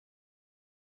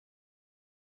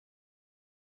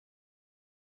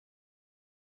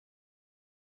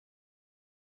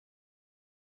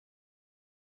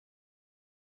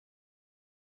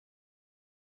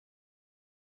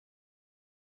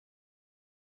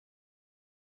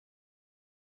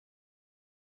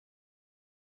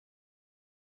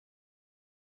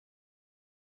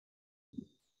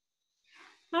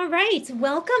All right,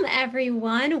 welcome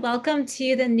everyone. Welcome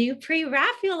to the new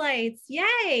Pre-Raphaelites.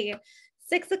 Yay,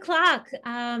 6 o'clock.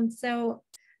 So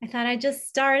I thought I'd just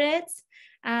start it.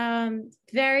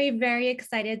 Very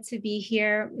excited to be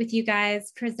here with you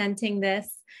guys presenting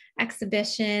this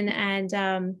exhibition,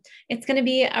 and it's going to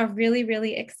be a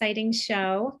really exciting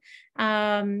show.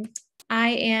 I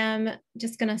am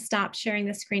just going to stop sharing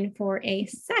the screen for a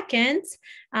second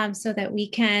so that we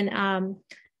can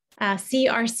see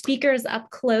our speakers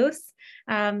up close.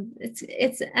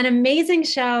 It's an amazing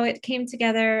show. It came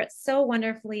together so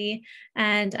wonderfully,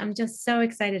 and I'm just so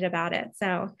excited about it.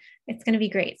 So it's going to be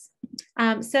great.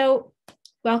 So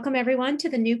welcome everyone to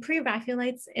the new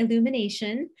Pre-Raphaelites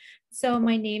Illumination. So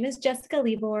my name is Jessica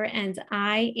Libor, and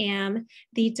I am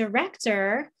the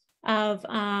director of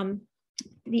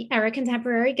the Era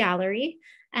Contemporary Gallery.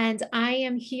 And I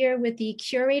am here with the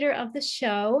curator of the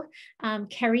show,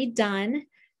 Kerry Dunn.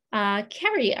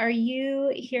 Kerry, are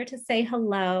you here to say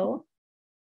hello?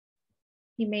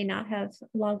 You may not have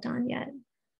logged on yet.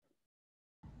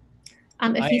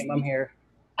 I'm here.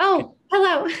 Oh,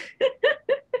 hello.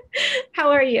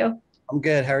 How are you? I'm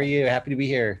good. How are you? Happy to be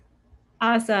here.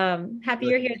 Awesome. Happy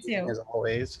you're here too. As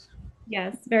always.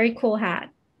 Yes, very cool hat.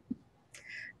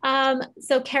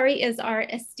 So Kerry is our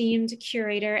esteemed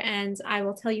curator, and I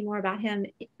will tell you more about him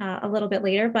a little bit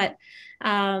later, but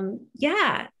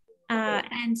yeah.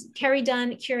 And Kerry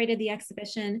Dunn curated the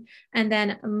exhibition, and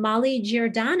then Molly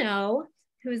Giordano,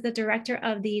 who is the director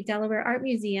of the Delaware Art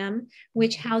Museum,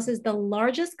 which houses the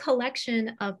largest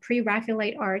collection of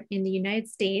Pre-Raphaelite art in the United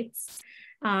States.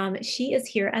 She is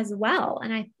here as well,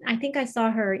 and I think I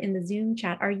saw her in the Zoom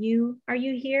chat. Are you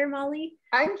here, Molly?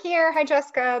 I'm here. Hi,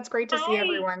 Jessica. It's great to see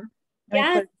everyone.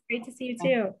 Yes, great to see you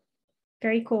too.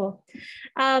 Very cool.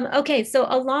 Okay, so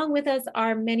along with us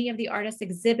are many of the artists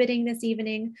exhibiting this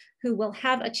evening who will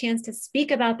have a chance to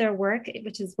speak about their work,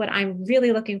 which is what I'm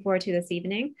really looking forward to this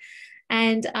evening.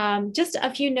 And just a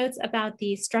few notes about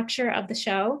the structure of the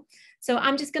show. So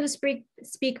I'm just going to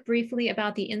speak briefly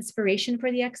about the inspiration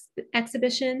for the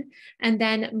exhibition, and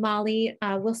then Molly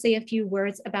will say a few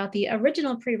words about the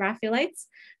original Pre-Raphaelites,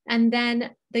 and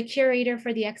then the curator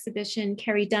for the exhibition,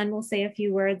 Kerry Dunn, will say a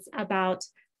few words about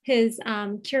his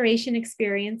curation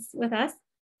experience with us.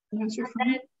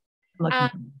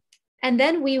 And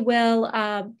then we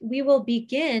will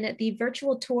begin the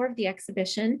virtual tour of the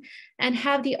exhibition and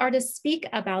have the artists speak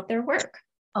about their work.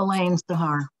 Alayne,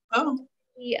 Sahar.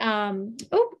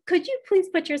 Could you please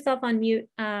put yourself on mute?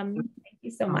 Thank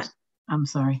you so much. I'm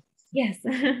sorry. Yes,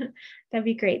 that'd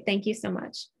be great. Thank you so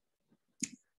much.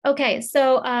 Okay,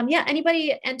 so yeah,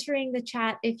 anybody entering the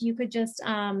chat, if you could just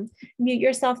mute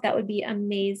yourself, that would be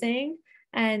amazing.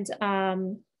 And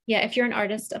yeah, if you're an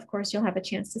artist, of course, you'll have a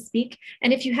chance to speak.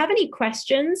 And if you have any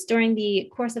questions during the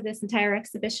course of this entire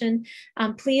exhibition,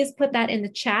 please put that in the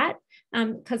chat,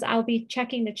 because I'll be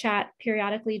checking the chat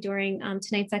periodically during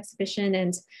tonight's exhibition.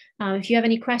 And if you have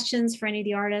any questions for any of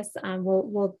the artists,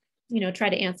 we'll try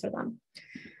to answer them.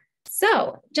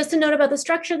 So just a note about the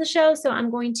structure of the show. So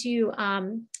I'm going to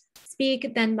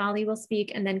speak, then Molly will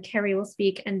speak, and then Kerry will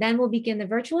speak, and then we'll begin the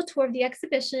virtual tour of the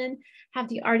exhibition, have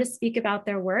the artists speak about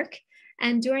their work.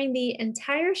 And during the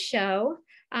entire show,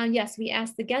 yes, we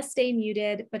ask the guests stay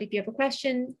muted, but if you have a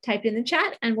question, type in the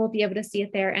chat and we'll be able to see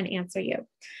it there and answer you.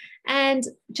 And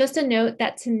just a note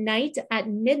that tonight at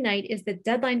midnight is the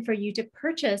deadline for you to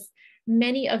purchase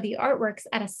many of the artworks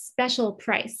at a special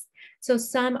price. So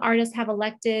some artists have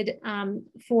elected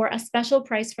for a special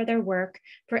price for their work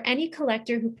for any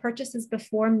collector who purchases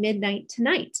before midnight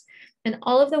tonight. And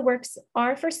all of the works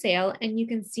are for sale, and you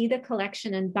can see the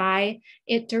collection and buy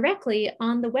it directly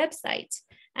on the website.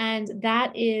 And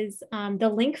that is,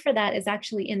 the link for that is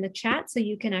actually in the chat. So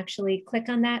you can actually click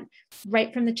on that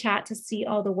right from the chat to see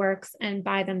all the works and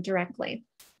buy them directly.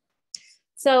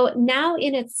 So now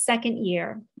in its second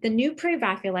year, the new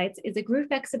Pre-Raphaelites is a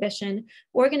group exhibition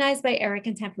organized by Era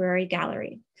Contemporary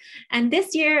Gallery. And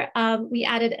this year we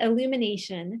added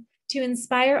Illumination to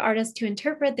inspire artists to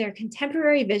interpret their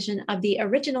contemporary vision of the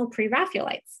original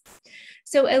Pre-Raphaelites.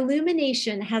 So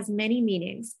illumination has many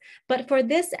meanings, but for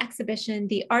this exhibition,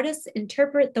 the artists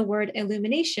interpret the word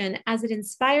illumination as it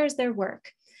inspires their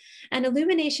work. And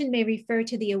illumination may refer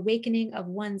to the awakening of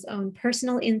one's own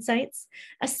personal insights,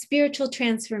 a spiritual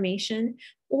transformation,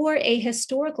 or a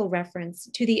historical reference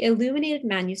to the illuminated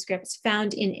manuscripts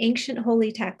found in ancient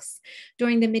holy texts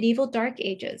during the medieval Dark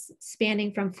Ages,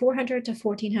 spanning from 400 to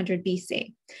 1400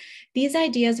 BC. These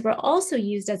ideas were also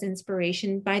used as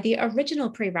inspiration by the original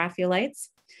Pre-Raphaelites,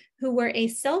 who were a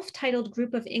self-titled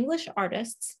group of English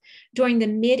artists during the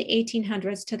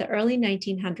mid-1800s to the early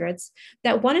 1900s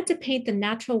that wanted to paint the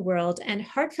natural world and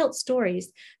heartfelt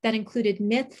stories that included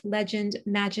myth, legend,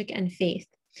 magic, and faith.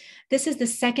 This is the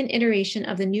second iteration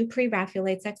of the new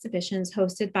Pre-Raphaelites exhibitions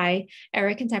hosted by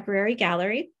Era Contemporary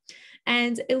Gallery.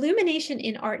 And illumination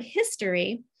in art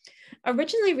history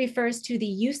originally refers to the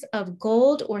use of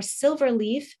gold or silver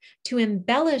leaf to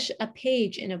embellish a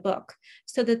page in a book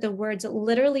so that the words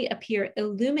literally appear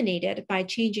illuminated by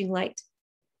changing light.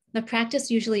 The practice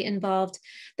usually involved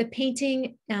the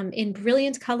painting in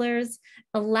brilliant colors,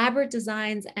 elaborate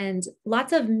designs, and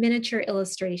lots of miniature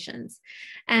illustrations.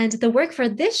 And the work for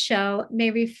this show may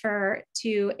refer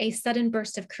to a sudden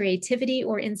burst of creativity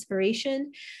or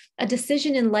inspiration, a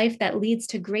decision in life that leads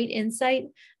to great insight,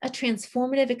 a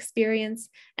transformative experience,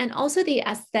 and also the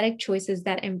aesthetic choices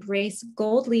that embrace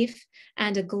gold leaf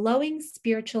and a glowing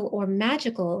spiritual or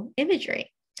magical imagery,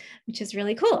 which is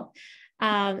really cool.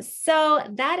 So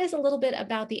that is a little bit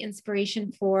about the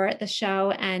inspiration for the show.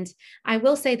 And I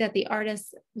will say that the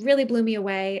artists really blew me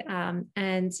away.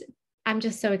 And I'm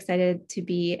just so excited to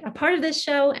be a part of this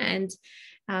show. And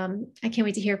I can't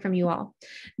wait to hear from you all.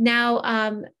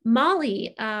 Now,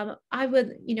 Molly, I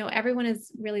would, everyone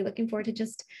is really looking forward to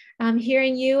just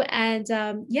hearing you. And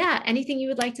yeah, anything you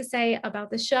would like to say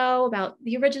about the show, about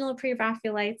the original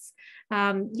Pre-Raphaelites.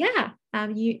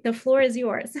 The floor is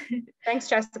yours. Thanks,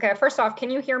 Jessica. First off, can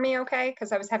you hear me okay?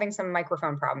 Because I was having some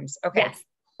microphone problems. Okay, yes.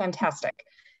 Fantastic.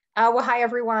 Well, hi,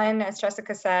 everyone. As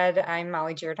Jessica said, I'm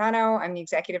Molly Giordano. I'm the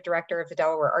executive director of the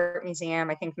Delaware Art Museum.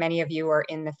 I think many of you are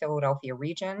in the Philadelphia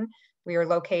region. We are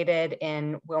located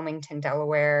in Wilmington,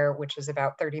 Delaware, which is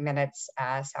about 30 minutes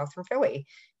south from Philly.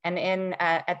 And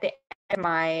at the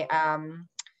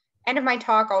end of my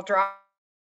talk, I'll drop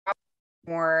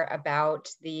more about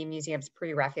the museum's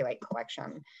Pre-Raphaelite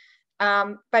collection.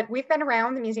 But we've been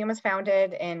around. The museum was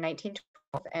founded in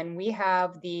 1912, and we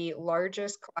have the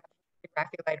largest collection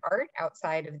Pre-Raphaelite art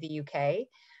outside of the UK.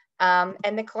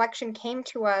 And the collection came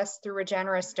to us through a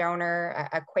generous donor,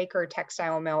 a Quaker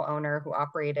textile mill owner who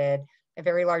operated a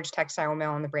very large textile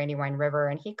mill in the Brandywine River.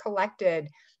 And he collected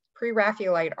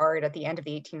Pre-Raphaelite art at the end of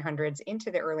the 1800s into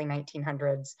the early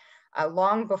 1900s,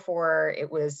 long before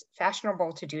it was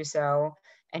fashionable to do so.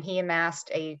 And he amassed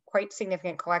a quite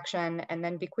significant collection and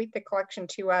then bequeathed the collection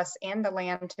to us and the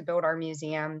land to build our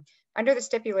museum under the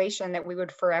stipulation that we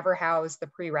would forever house the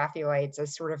Pre-Raphaelites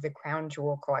as sort of the crown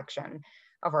jewel collection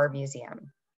of our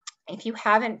museum. If you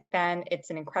haven't been, it's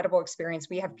an incredible experience.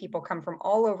 We have people come from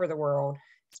all over the world,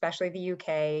 especially the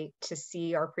UK, to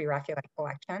see our Pre-Raphaelite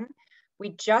collection.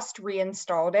 We just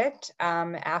reinstalled it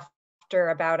after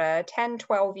about 10,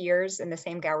 12 years in the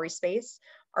same gallery space.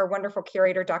 Our wonderful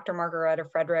curator, Dr. Margareta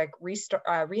Frederick,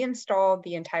 reinstalled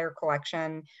the entire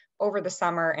collection over the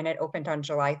summer, and it opened on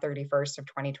July 31st of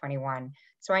 2021.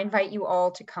 So I invite you all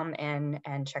to come in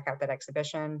and check out that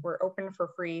exhibition. We're open for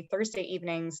free Thursday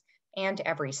evenings and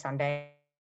every Sunday.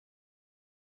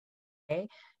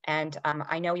 And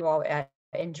I know you all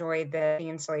enjoy the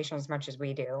installation as much as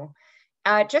we do.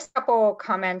 Just a couple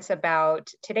comments about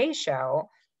today's show.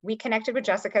 We connected with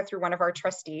Jessica through one of our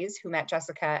trustees who met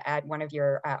Jessica at one of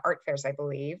your art fairs, I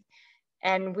believe.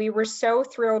 And we were so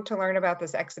thrilled to learn about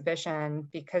this exhibition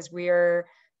because we're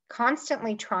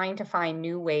constantly trying to find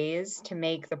new ways to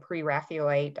make the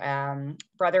Pre-Raphaelite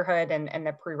brotherhood and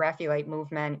the Pre-Raphaelite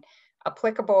movement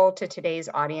applicable to today's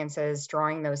audiences,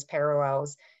 drawing those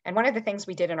parallels. And one of the things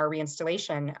we did in our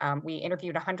reinstallation, we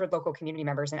interviewed 100 local community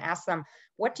members and asked them,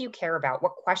 what do you care about?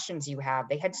 What questions you have?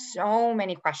 They had so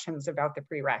many questions about the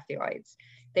Pre-Raphaelites.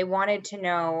 They wanted to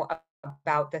know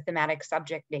about the thematic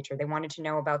subject nature. They wanted to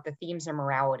know about the themes of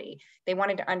morality. They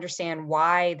wanted to understand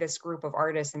why this group of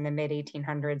artists in the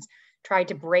mid-1800s tried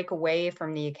to break away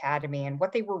from the academy and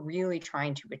what they were really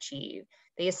trying to achieve.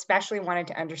 They especially wanted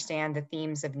to understand the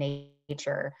themes of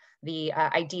nature, the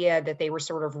idea that they were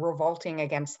sort of revolting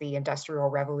against the Industrial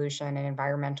Revolution and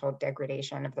environmental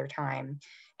degradation of their time.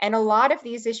 And a lot of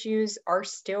these issues are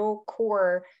still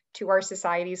core to our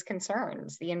society's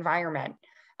concerns, the environment,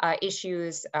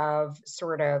 issues of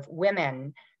sort of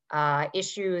women,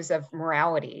 issues of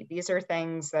morality. These are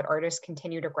things that artists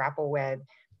continue to grapple with.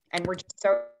 And we're just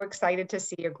so excited to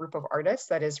see a group of artists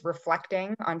that is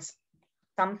reflecting on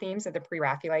some themes of the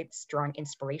Pre-Raphaelites, drawing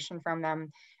inspiration from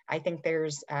them. I think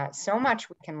there's so much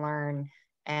we can learn.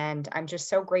 And I'm just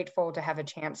so grateful to have a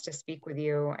chance to speak with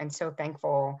you and so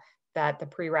thankful that the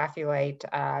Pre-Raphaelite,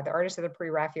 the artists of the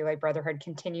Pre-Raphaelite Brotherhood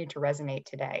continue to resonate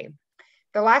today.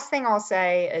 The last thing I'll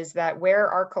say is that where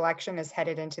our collection is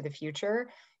headed into the future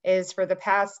is for the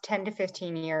past 10 to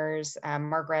 15 years,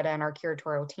 Margareta and our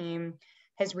curatorial team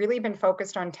has really been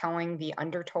focused on telling the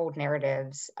undertold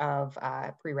narratives of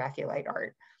Pre-Raphaelite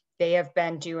art. They have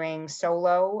been doing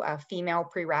solo female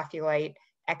Pre-Raphaelite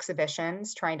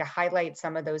exhibitions, trying to highlight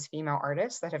some of those female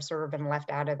artists that have sort of been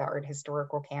left out of the art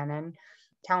historical canon,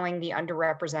 telling the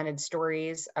underrepresented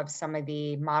stories of some of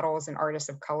the models and artists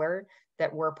of color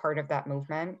that were part of that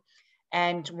movement.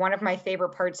 And one of my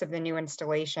favorite parts of the new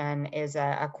installation is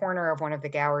a corner of one of the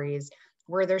galleries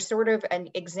where they're sort of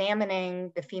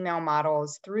examining the female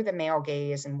models through the male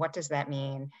gaze and what does that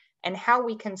mean, and how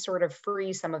we can sort of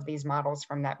free some of these models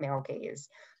from that male gaze.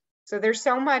 So there's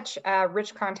so much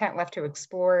rich content left to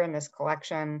explore in this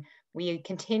collection. We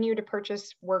continue to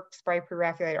purchase works by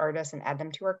Pre-Raphaelite artists and add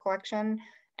them to our collection.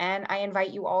 And I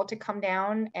invite you all to come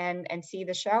down and see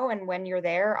the show. And when you're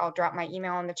there, I'll drop my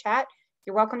email in the chat.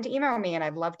 You're welcome to email me, and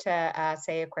I'd love to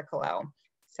say a quick hello.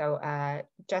 So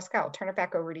Jessica, I'll turn it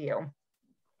back over to you.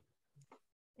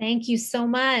 Thank you so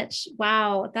much.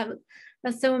 Wow,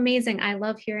 that's so amazing. I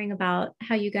love hearing about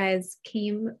how you guys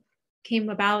came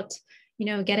about, you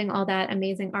know, getting all that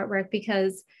amazing artwork,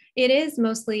 because it is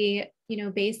mostly, you know,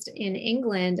 based in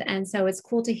England. And so it's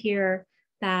cool to hear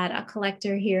that a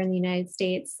collector here in the United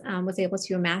States was able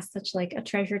to amass such like a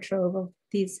treasure trove of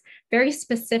these very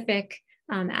specific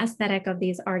aesthetic of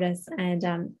these artists.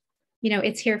 And, you know,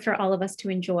 it's here for all of us to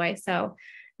enjoy. So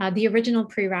the original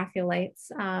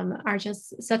Pre-Raphaelites are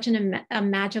just such a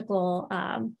magical,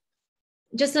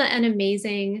 just an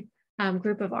amazing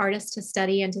group of artists to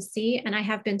study and to see. And I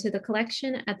have been to the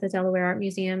collection at the Delaware Art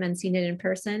Museum and seen it in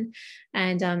person.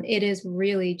 And it is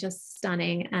really just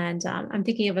stunning. And I'm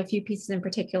thinking of a few pieces in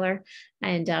particular.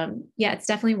 And yeah, it's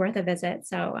definitely worth a visit.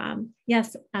 So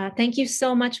yes, thank you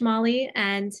so much, Molly.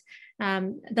 And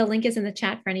the link is in the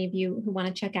chat for any of you who want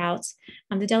to check out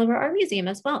the Delaware Art Museum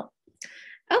as well.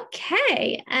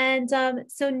 Okay, and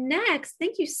so next,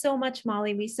 thank you so much,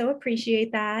 Molly. We so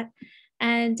appreciate that.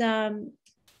 And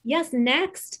yes,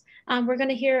 next, we're going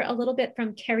to hear a little bit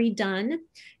from Kerry Dunn,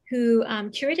 who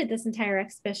curated this entire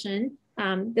exhibition,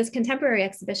 this contemporary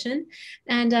exhibition.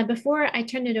 And before I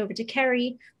turn it over to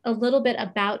Kerry, a little bit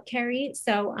about Kerry.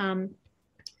 So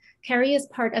Kerry is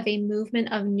part of a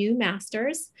movement of new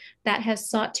masters that has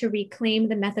sought to reclaim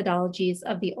the methodologies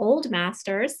of the old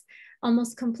masters,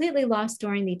 almost completely lost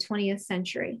during the 20th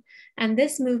century. And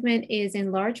this movement is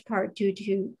in large part due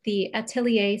to the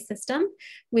atelier system,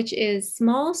 which is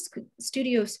small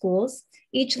studio schools,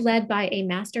 each led by a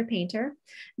master painter,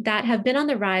 that have been on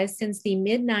the rise since the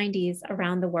mid-90s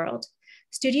around the world.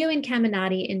 Studio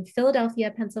Incaminati in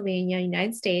Philadelphia, Pennsylvania,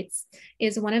 United States,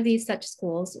 is one of these such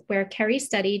schools where Kerry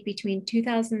studied between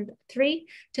 2003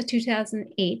 to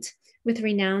 2008 with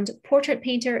renowned portrait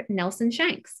painter Nelson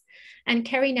Shanks. And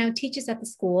Kerry now teaches at the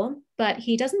school, but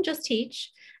he doesn't just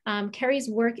teach. Kerry's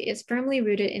work is firmly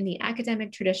rooted in the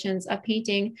academic traditions of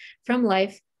painting from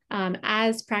life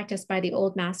as practiced by the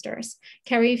old masters.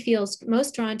 Kerry feels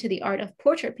most drawn to the art of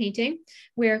portrait painting,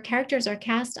 where characters are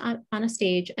cast on a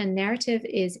stage and narrative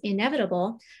is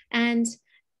inevitable. And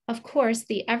of course,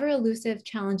 the ever elusive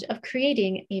challenge of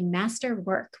creating a master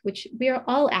work, which we are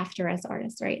all after as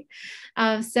artists, right?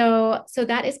 So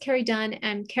that is Kerry Dunn,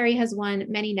 and Kerry has won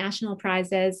many national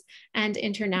prizes and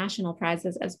international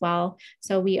prizes as well.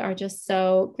 So we are just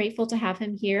so grateful to have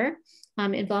him here,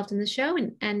 involved in the show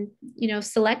and you know,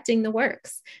 selecting the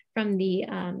works from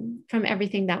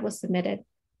everything that was submitted.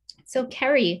 So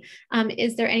Kerry,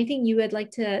 is there anything you would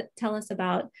like to tell us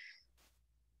about?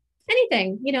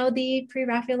 Anything, you know, the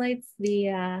Pre-Raphaelites,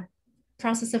 the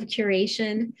process of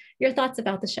curation, your thoughts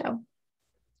about the show?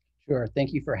 Sure.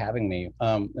 Thank you for having me.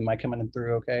 Am I coming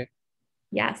through okay?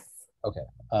 Yes. Okay.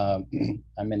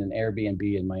 I'm in an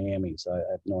Airbnb in Miami, so I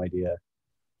have no idea.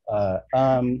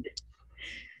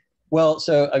 Well,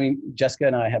 so, I mean, Jessica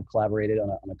and I have collaborated on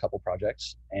a couple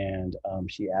projects, and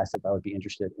she asked if I would be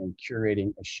interested in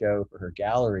curating a show for her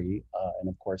gallery. And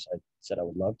of course, I said I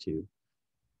would love to.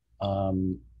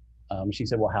 She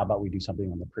said, well, how about we do something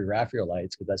on the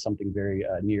Pre-Raphaelites, because that's something very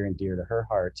near and dear to her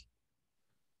heart.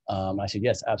 I said,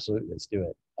 yes, absolutely, let's do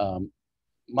it.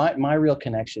 My real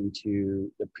connection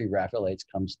to the Pre-Raphaelites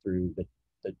comes through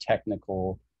the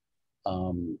technical,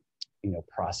 you know,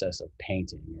 process of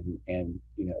painting. And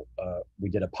you know, we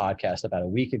did a podcast about a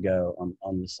week ago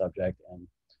on this subject. And,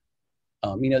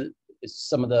 you know,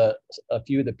 a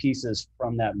few of the pieces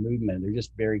from that movement, they're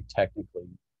just very technically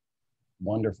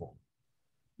wonderful.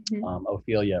 Mm-hmm.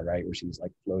 Ophelia, right, where she's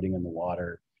like floating in the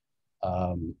water,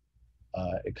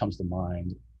 it comes to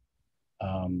mind.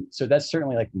 So that's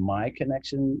certainly like my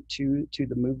connection to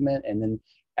the movement. And then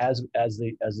as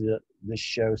this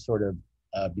show sort of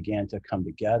began to come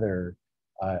together,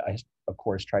 I of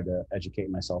course tried to educate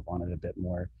myself on it a bit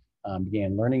more.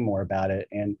 began learning more about it.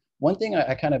 And one thing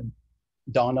I kind of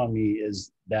dawned on me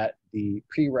is that the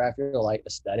Pre-Raphaelite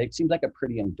aesthetic seems like a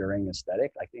pretty enduring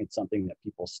aesthetic. I think it's something that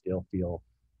people still feel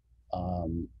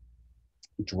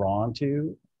drawn to,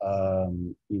 you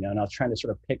know, and I was trying to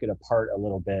sort of pick it apart a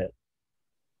little bit,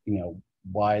 you know,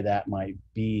 why that might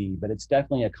be, but it's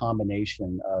definitely a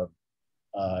combination of,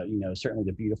 you know, certainly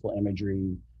the beautiful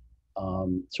imagery,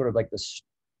 sort of like this,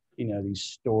 you know, these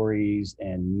stories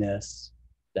and myths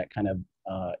that kind of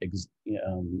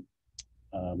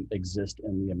exist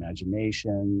in the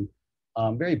imagination.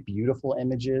 Very beautiful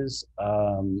images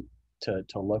to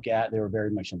look at. They were very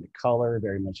much into color,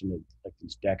 very much into like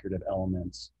these decorative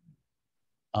elements.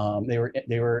 They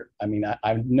were, I mean, I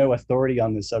have no authority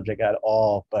on this subject at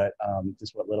all, but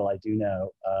just what little I do know.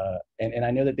 And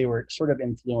I know that they were sort of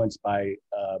influenced by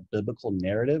biblical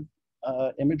narrative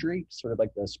imagery, sort of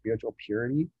like the spiritual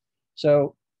purity.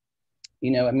 So,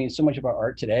 you know, I mean, so much of our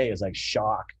art today is like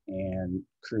shock and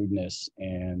crudeness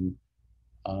and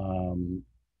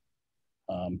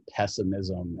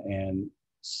pessimism. And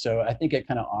so I think it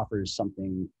kind of offers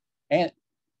something, and,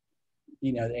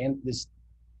 you know, and this,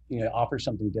 you know, offers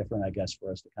something different, I guess,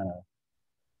 for us to kind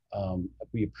of, if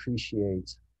we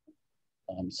appreciate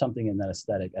something in that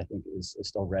aesthetic, I think is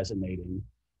still resonating.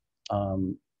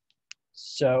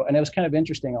 So, and it was kind of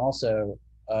interesting also,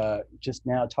 just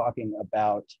now talking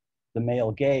about the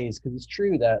male gaze, because it's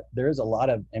true that there is a lot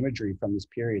of imagery from this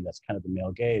period that's kind of the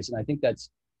male gaze. And I think that's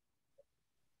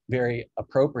very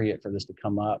appropriate for this to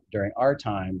come up during our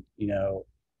time, you know,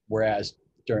 whereas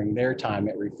during their time,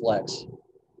 it reflects,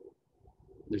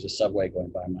 there's a subway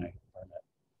going by my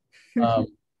apartment.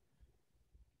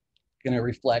 And it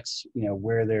reflects, you know,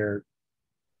 where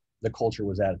the culture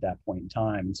was at that point in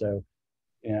time. And so,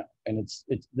 you know, and it's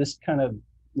this kind of,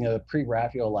 you know, the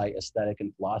Pre-Raphaelite aesthetic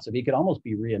and philosophy could almost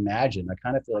be reimagined. I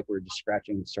kind of feel like we're just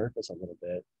scratching the surface a little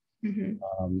bit.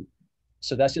 Mm-hmm.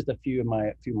 So that's just a few of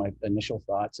my initial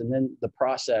thoughts. And then the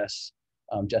process,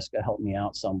 Jessica helped me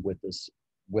out some with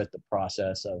the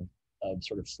process of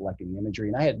sort of selecting imagery.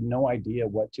 And I had no idea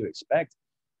what to expect.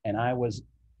 And I was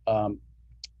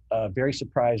very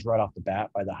surprised right off the bat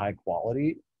by the high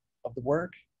quality of the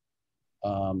work.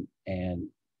 And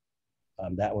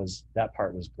that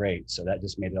part was great. So that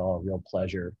just made it all a real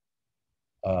pleasure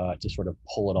to sort of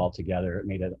pull it all together. It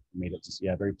made it just,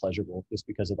 yeah, very pleasurable just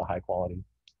because of the high quality.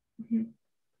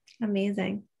 Mm-hmm.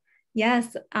 Amazing.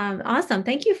 Yes. Awesome.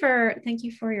 Thank you for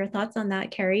your thoughts on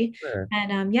that, Kerry. Sure.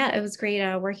 And yeah, it was great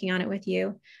working on it with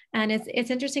you. And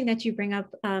it's interesting that you bring up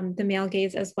the male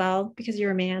gaze as well, because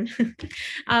you're a man.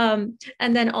 And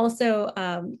then also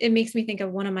it makes me think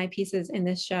of one of my pieces in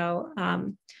this show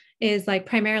is like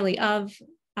primarily of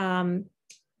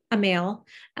a male,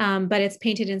 but it's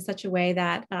painted in such a way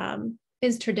that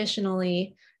is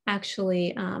traditionally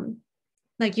actually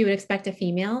like you would expect a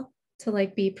female to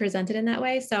like be presented in that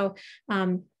way. So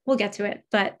we'll get to it,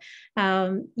 but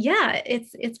yeah,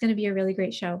 it's going to be a really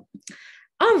great show.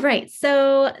 All right.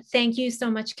 So thank you so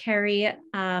much, Kerry.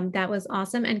 That was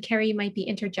awesome. And Kerry, you might be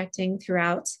interjecting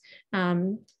throughout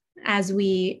as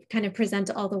we kind of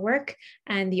present all the work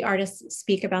and the artists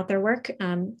speak about their work.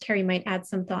 Kerry might add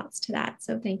some thoughts to that.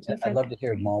 So thank you. I'd love to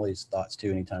hear Molly's thoughts too,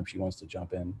 anytime she wants to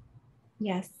jump in.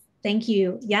 Yes. Thank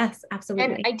you. Yes,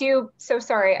 absolutely. And I do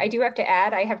have to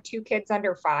add, I have 2 kids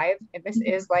under 5, and this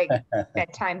is like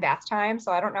bedtime, bath time.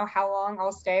 So I don't know how long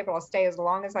I'll stay, but I'll stay as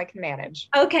long as I can manage.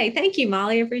 Okay. Thank you,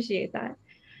 Molly. I appreciate that.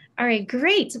 All right,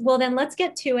 great. Well, then let's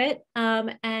get to it.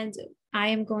 And I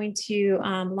am going to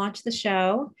launch the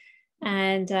show.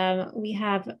 And we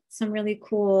have some really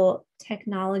cool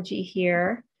technology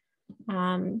here.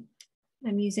 I'm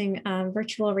using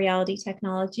virtual reality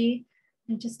technology.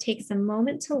 It just takes a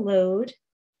moment to load,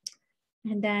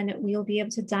 and then we'll be able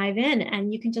to dive in,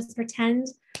 and you can just pretend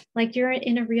like you're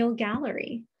in a real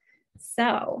gallery.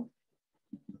 So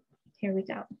here we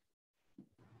go.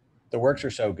 The works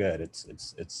are so good. It's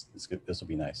good. This will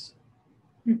be nice.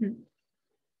 Mm-hmm.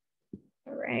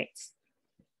 All right.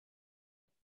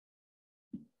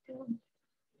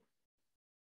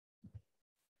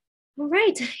 All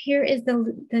right, here is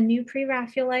the new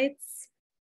Pre-Raphaelites.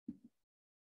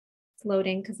 It's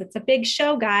loading because it's a big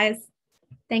show, guys.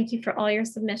 Thank you for all your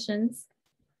submissions.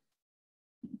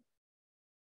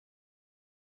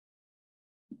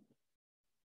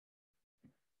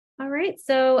 All right,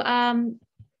 so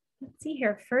let's see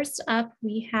here. First up,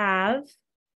 we have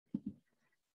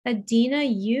Adina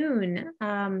Yoon.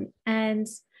 And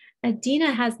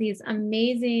Adina has these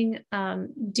amazing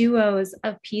duos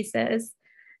of pieces.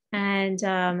 And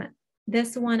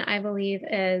this one, I believe,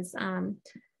 is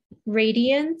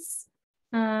Radiance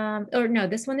or no,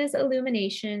 this one is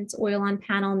Illumination. It's oil on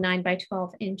panel 9 by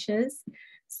 12 inches.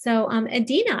 So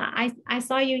Adina, I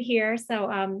saw you here.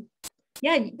 So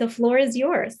yeah, the floor is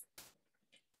yours.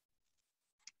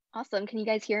 Awesome. Can you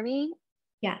guys hear me?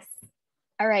 Yes.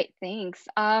 All right, thanks.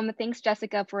 Thanks,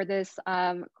 Jessica, for this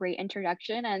great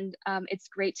introduction. And it's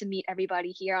great to meet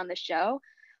everybody here on the show.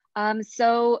 I'll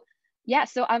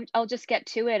just get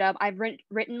to it. I've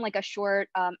written like a short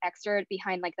excerpt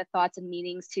behind like the thoughts and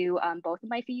meanings to both of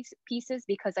my pieces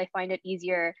because I find it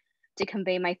easier to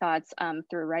convey my thoughts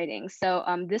through writing. So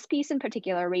this piece in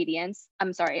particular,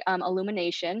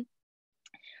 Illumination,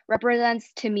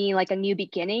 represents to me like a new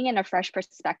beginning and a fresh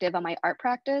perspective on my art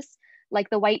practice. Like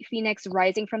the white phoenix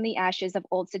rising from the ashes of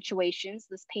old situations,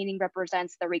 this painting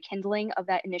represents the rekindling of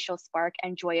that initial spark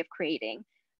and joy of creating.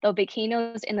 The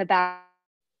volcanoes in the back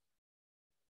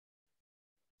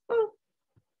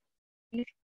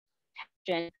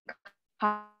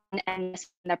and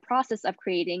the process of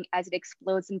creating as it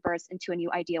explodes and bursts into a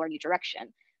new idea or new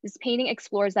direction. This painting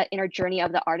explores that inner journey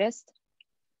of the artist.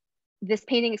 This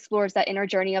painting explores that inner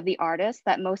journey of the artist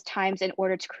that most times in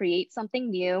order to create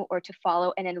something new or to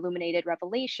follow an illuminated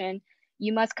revelation,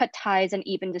 you must cut ties and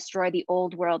even destroy the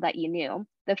old world that you knew.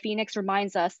 The Phoenix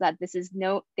reminds us that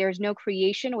there's no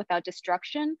creation without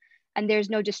destruction, and there's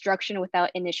no destruction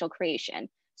without initial creation.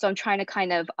 So I'm trying to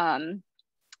kind of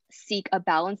seek a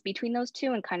balance between those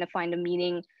two and kind of find a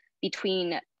meaning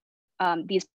between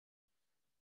these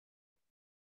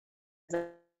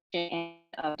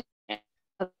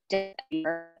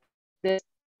this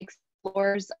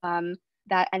explores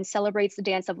that and celebrates the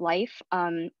dance of life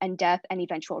and death and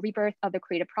eventual rebirth of the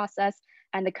creative process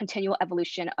and the continual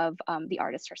evolution of the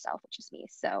artist herself, which is me.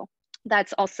 So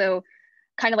that's also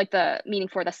kind of like the meaning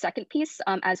for the second piece,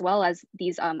 as well as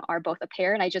these are both a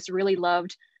pair. And I just really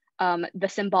loved the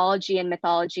symbology and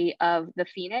mythology of the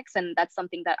Phoenix. And that's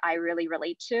something that I really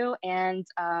relate to. And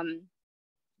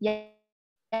yeah.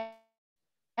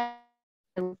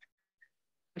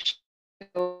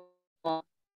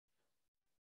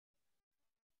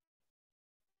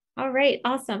 All right,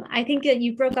 awesome. I think that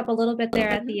you broke up a little bit there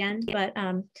at the end,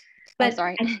 but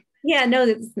sorry. Yeah, no,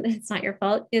 it's not your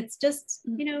fault. It's just,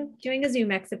 you know, doing a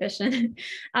Zoom exhibition.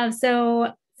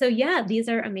 So yeah, these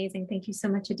are amazing. Thank you so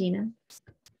much, Adina.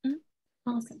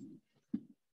 Awesome.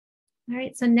 All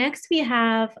right, so next we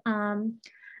have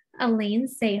Alayne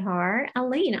Sahar.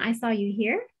 Alayne, I saw you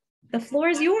here. The floor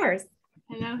is yours.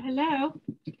 Hello, hello.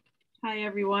 Hi,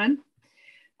 everyone.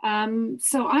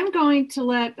 So I'm going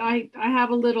to I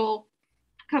have a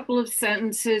couple of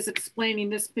sentences explaining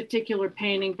this particular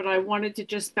painting, but I wanted to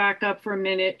just back up for a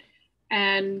minute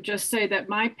and just say that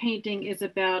my painting is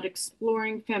about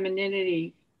exploring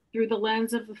femininity through the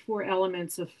lens of the four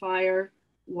elements of fire,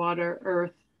 water,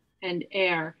 earth, and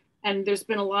air. And there's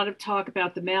been a lot of talk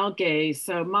about the male gaze.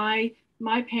 So my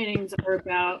paintings are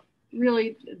about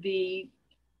really the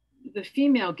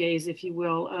female gaze, if you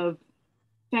will, of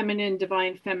feminine,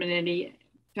 divine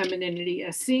femininity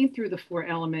as seen through the four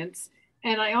elements.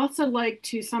 And I also like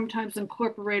to sometimes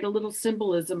incorporate a little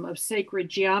symbolism of sacred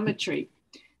geometry.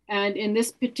 And in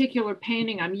this particular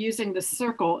painting, I'm using the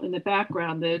circle in the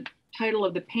background. The title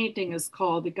of the painting is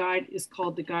called The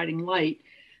Guiding Light.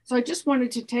 So I just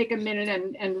wanted to take a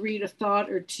minute and read a thought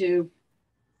or two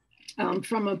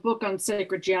from a book on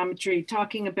sacred geometry,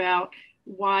 talking about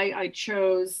why I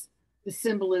chose the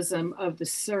symbolism of the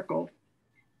circle.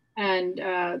 And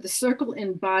the circle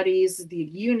embodies the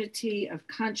unity of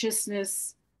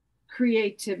consciousness,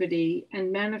 creativity,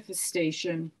 and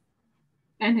manifestation,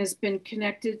 and has been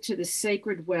connected to the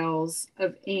sacred wells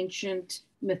of ancient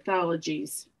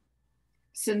mythologies.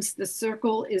 Since the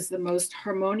circle is the most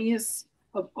harmonious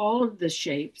of all of the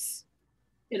shapes,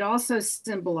 it also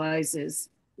symbolizes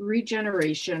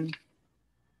regeneration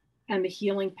and the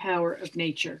healing power of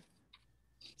nature.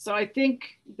 So I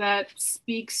think that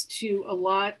speaks to a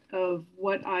lot of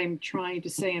what I'm trying to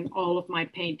say in all of my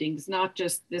paintings, not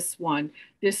just this one.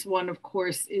 This one, of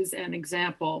course, is an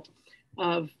example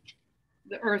of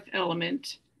the earth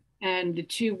element and the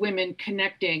two women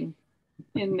connecting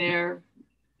in their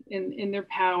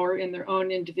power, in their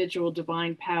own individual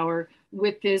divine power,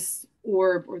 with this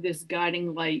orb or this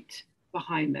guiding light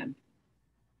behind them.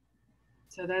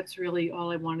 So that's really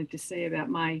all I wanted to say about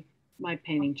my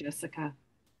painting, Jessica.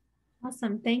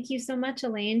 Awesome. Thank you so much,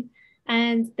 Alayne.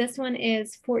 And this one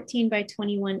is 14 by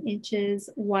 21 inches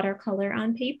watercolor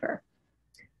on paper.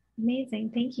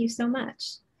 Amazing. Thank you so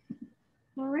much.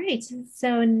 All right.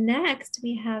 So next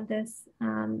we have this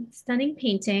stunning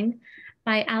painting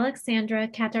by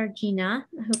Aleksandra Katargina.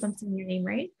 I hope I'm saying your name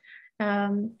right.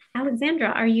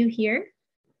 Aleksandra, are you here?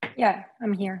 Yeah,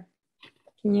 I'm here.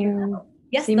 Can you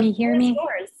Yes, see me, hear me?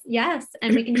 Yours. Yes,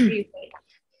 and we can hear you.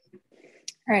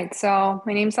 All right, so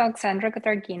my name is Aleksandra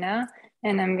Katargina,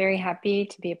 and I'm very happy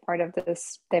to be a part of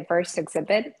this diverse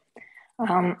exhibit.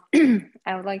 I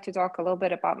would like to talk a little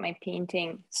bit about my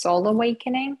painting, Soul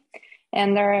Awakening.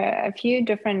 And there are a few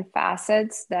different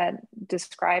facets that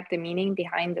describe the meaning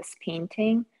behind this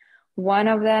painting. One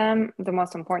of them, the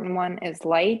most important one, is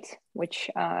light, which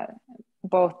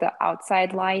both the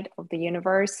outside light of the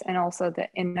universe and also the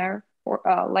inner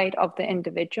light of the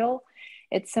individual.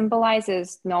 It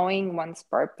symbolizes knowing one's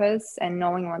purpose and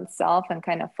knowing oneself and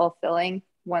kind of fulfilling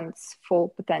one's full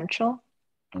potential,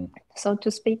 so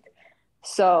to speak.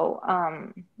 So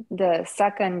the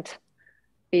second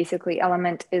basically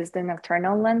element is the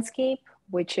nocturnal landscape,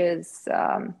 which is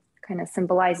kind of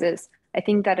symbolizes, I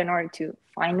think that in order to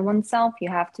find oneself, you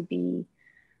have to be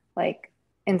like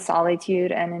in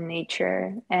solitude and in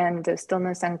nature, and the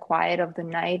stillness and quiet of the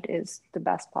night is the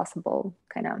best possible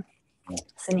kind of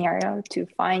scenario to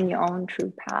find your own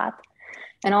true path.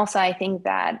 And also I think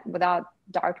that without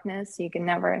darkness, you can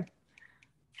never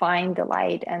find the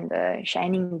light and the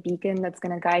shining beacon that's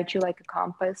going to guide you like a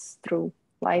compass through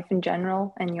life in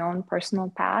general and your own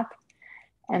personal path.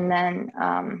 And then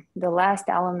the last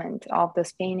element of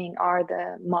this painting are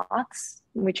the moths,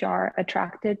 which are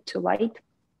attracted to light.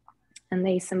 And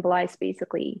they symbolize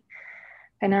basically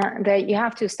that you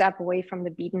have to step away from the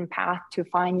beaten path to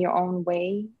find your own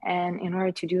way. And in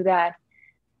order to do that,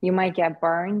 you might get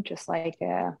burned just like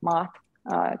a moth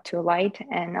to a light.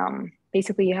 And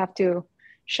basically you have to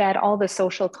shed all the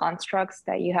social constructs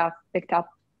that you have picked up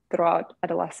throughout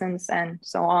adolescence and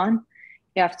so on.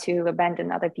 You have to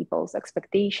abandon other people's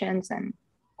expectations and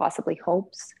possibly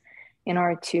hopes in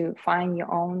order to find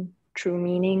your own true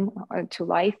meaning to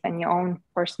life and your own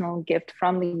personal gift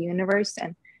from the universe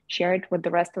and share it with the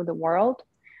rest of the world.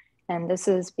 And this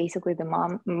is basically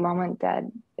the moment that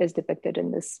is depicted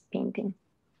in this painting.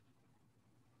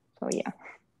 So yeah.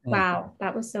 Wow,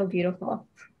 that was so beautiful.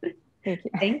 Thank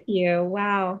you. Thank you.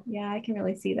 Wow. Yeah, I can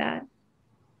really see that.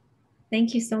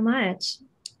 Thank you so much.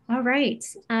 All right.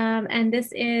 And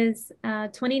this is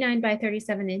 29 by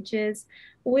 37 inches,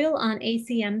 oil on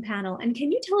ACM panel. And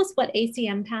can you tell us what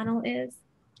ACM panel is?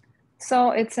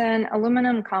 So it's an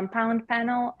aluminum compound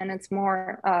panel, and it's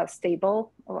more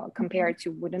stable compared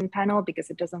to wooden panel because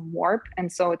it doesn't warp.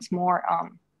 And so it's more,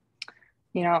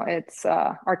 it's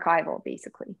archival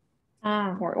basically.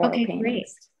 For oil okay, paintings. great.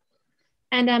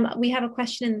 And we have a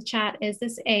question in the chat. Is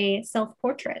this a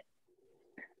self-portrait?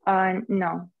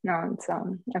 No, it's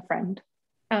a friend.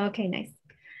 Oh, okay, nice.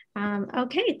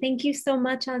 Okay, thank you so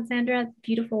much, Aleksandra.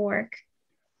 Beautiful work.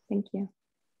 Thank you.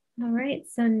 All right,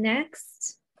 so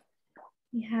next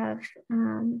we have,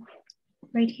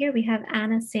 right here, we have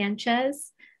Anna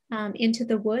Sanchez, Into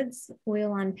the Woods,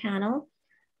 oil on panel,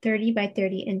 30 by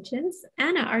 30 inches.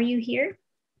 Anna, are you here?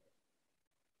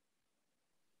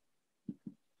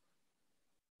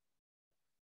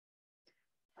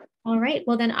 All right,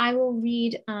 well then I will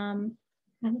read, I'm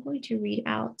going to read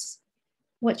out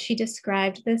what she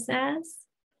described this as.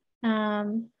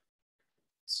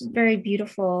 It's very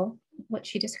beautiful what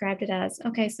she described it as.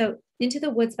 Okay, so Into the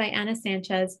Woods by Anna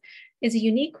Sanchez is a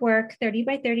unique work, 30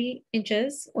 by 30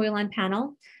 inches, oil on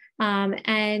panel.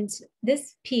 And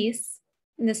this piece,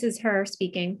 and this is her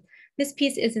speaking, this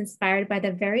piece is inspired by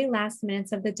the very last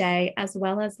minutes of the day as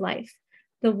well as life.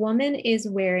 The woman is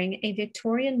wearing a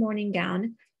Victorian morning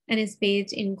gown and is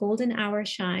bathed in golden hour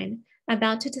shine,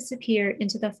 about to disappear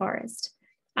into the forest.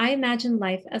 I imagine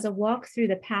life as a walk through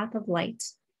the path of light.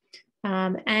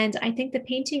 And I think the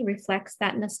painting reflects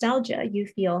that nostalgia you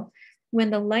feel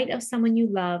when the light of someone you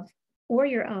love or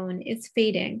your own is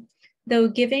fading, though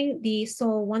giving the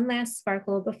soul one last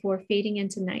sparkle before fading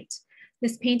into night.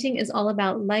 This painting is all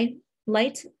about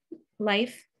light,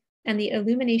 life, and the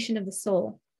illumination of the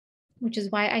soul, which is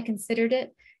why I considered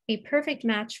it a perfect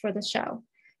match for the show.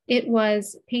 It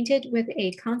was painted with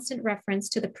a constant reference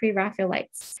to the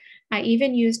Pre-Raphaelites. I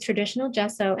even used traditional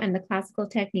gesso and the classical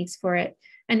techniques for it,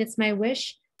 and it's my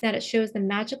wish that it shows the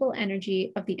magical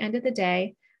energy of the end of the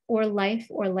day, or life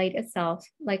or light itself,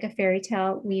 like a fairy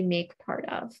tale we make part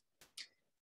of.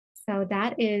 So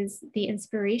that is the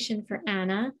inspiration for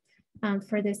Anna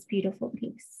for this beautiful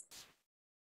piece.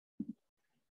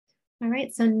 All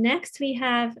right, so next we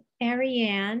have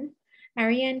Ariane.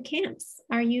 Ariane Kamps,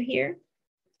 are you here?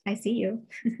 I see you.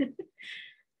 There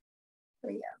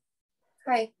we go.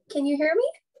 Hi, can you hear me?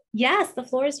 Yes, the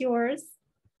floor is yours.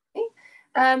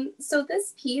 Okay. So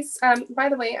this piece, by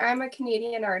the way, I'm a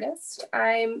Canadian artist.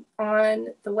 I'm on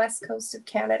the west coast of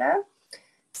Canada.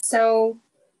 So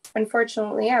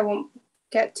unfortunately, I won't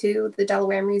get to the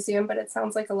Delaware Museum, but it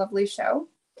sounds like a lovely show.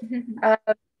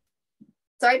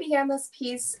 So I began this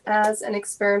piece as an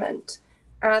experiment.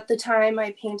 At the time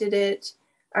I painted it,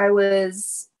 I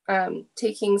was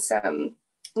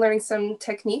learning some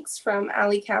techniques from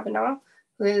Ali Kavanaugh,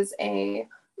 who is a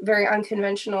very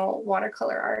unconventional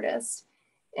watercolor artist.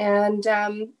 And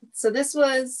so this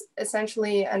was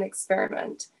essentially an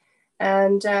experiment.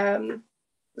 And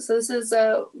so this is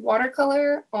a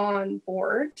watercolor on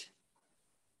board,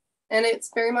 and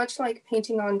it's very much like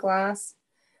painting on glass.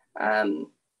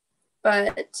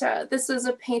 But this is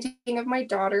a painting of my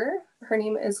daughter. Her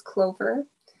name is Clover,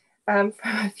 from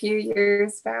a few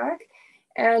years back.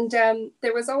 And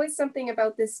there was always something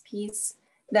about this piece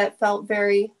that felt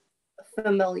very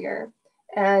familiar.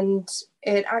 And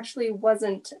it actually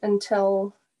wasn't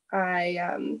until I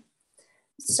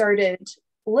started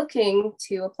looking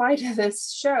to apply to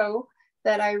this show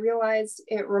that I realized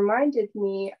it reminded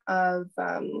me of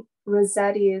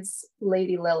Rossetti's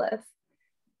Lady Lilith.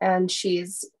 And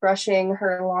she's brushing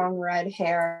her long red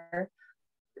hair.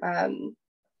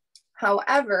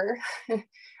 However,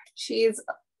 she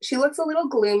looks a little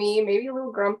gloomy, maybe a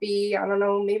little grumpy. I don't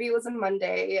know, maybe it was a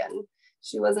Monday and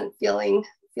she wasn't feeling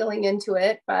into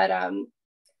it. But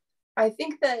I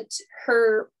think that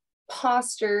her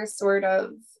posture sort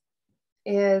of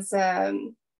is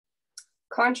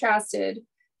contrasted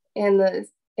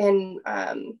with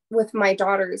my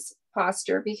daughter's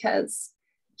posture, because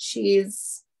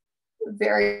she's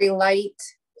very light.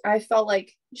 I felt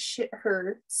like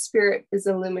her spirit is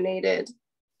illuminated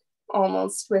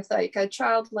almost with like a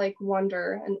childlike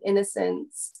wonder and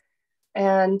innocence.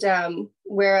 And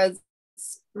whereas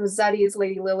Rossetti's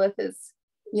Lady Lilith is,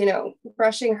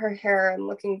 brushing her hair and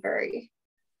looking very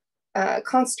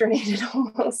consternated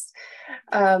almost.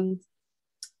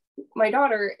 My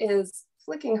daughter is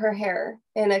flicking her hair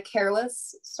in a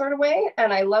careless sort of way.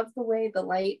 And I love the way the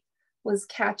light was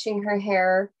catching her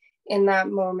hair in that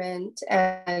moment,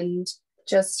 and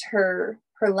just her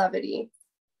levity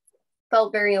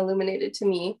felt very illuminated to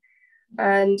me.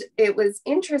 And it was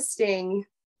interesting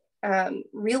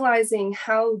realizing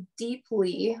how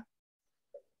deeply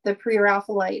the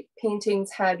Pre-Raphaelite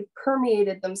paintings had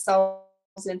permeated themselves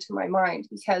into my mind,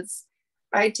 because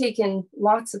I'd taken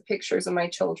lots of pictures of my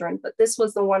children, but this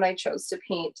was the one I chose to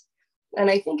paint. And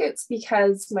I think it's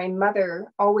because my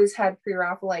mother always had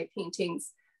Pre-Raphaelite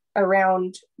paintings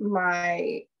around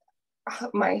my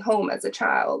home as a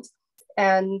child.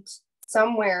 And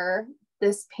somewhere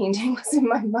this painting was in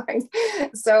my mind.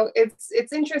 So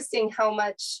it's interesting how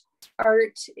much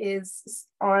art is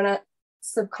on a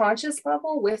subconscious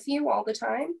level with you all the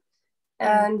time.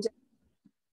 And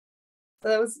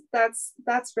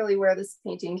that's really where this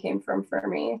painting came from for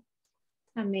me.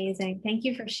 Amazing. Thank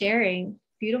you for sharing.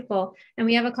 Beautiful. And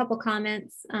we have a couple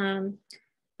comments. A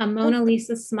Mona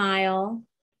Lisa smile,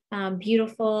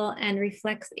 beautiful, and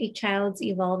reflects a child's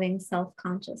evolving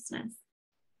self-consciousness.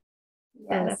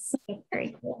 Yes. So that's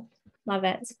very cool. Love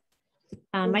it.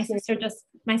 My sister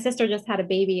just had a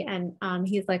baby, and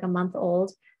he's like a month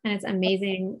old, and it's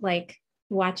amazing, like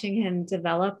watching him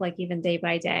develop, like even day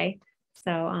by day.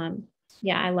 So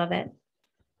yeah, I love it.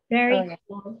 Very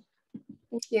cool.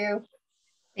 Thank you.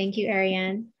 Thank you,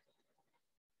 Ariane.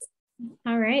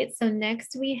 All right, so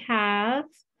next we have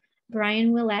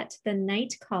Bryan Willette, the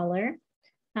night caller.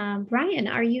 Bryan,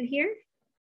 are you here?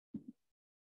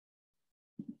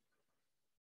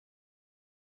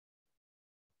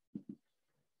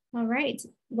 All right,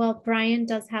 well, Bryan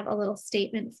does have a little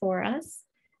statement for us,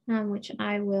 which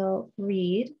I will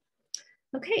read.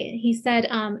 Okay, he said,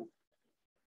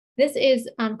 this is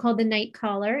called the night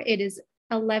caller. It is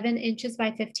 11 inches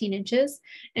by 15 inches,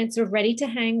 and it's a ready to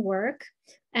hang work.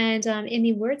 And in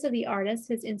the words of the artist,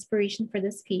 his inspiration for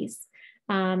this piece,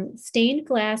 stained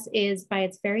glass is by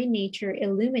its very nature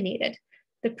illuminated.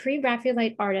 The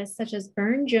Pre-Raphaelite artists such as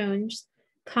Burne-Jones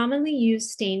commonly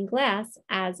use stained glass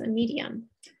as a medium.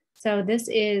 So this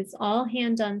is all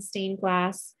hand-done stained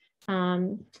glass.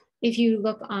 If you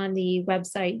look on the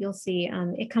website, you'll see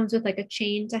it comes with like a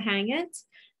chain to hang it.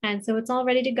 And so it's all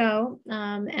ready to go.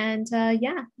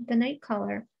 Yeah, the night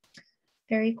color,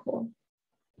 very cool.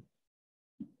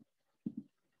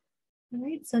 All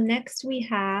right, so next we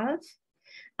have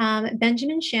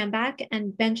Benjamin Shamback,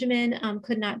 and Benjamin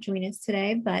could not join us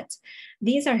today, but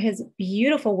these are his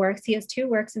beautiful works. He has two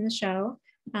works in the show.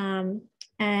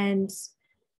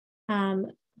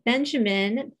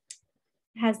 Benjamin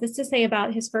has this to say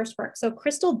about his first work. So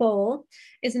Crystal Bowl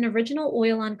is an original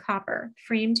oil on copper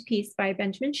framed piece by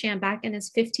Benjamin Shamback and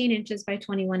is 15 inches by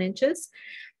 21 inches.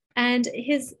 And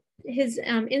his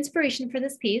inspiration for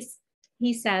this piece,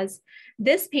 he says,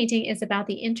 this painting is about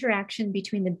the interaction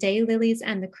between the daylilies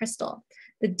and the crystal.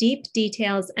 The deep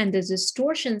details and the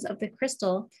distortions of the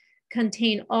crystal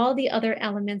contain all the other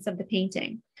elements of the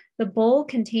painting, the bowl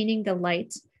containing the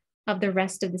light of the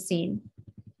rest of the scene.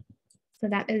 So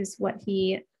that is what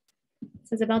he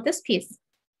says about this piece.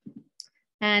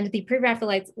 And the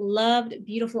Pre-Raphaelites loved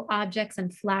beautiful objects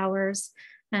and flowers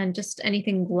and just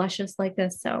anything luscious like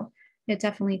this. So it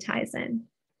definitely ties in.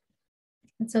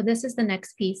 And so this is the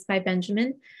next piece by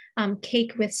Benjamin,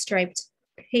 Cake with Striped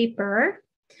Paper,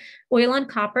 oil on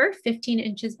copper, 15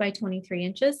 inches by 23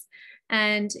 inches.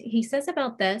 And he says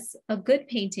about this, a good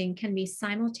painting can be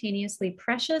simultaneously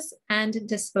precious and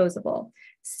disposable,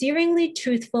 searingly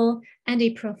truthful, and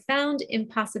a profound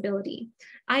impossibility.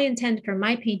 I intend for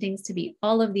my paintings to be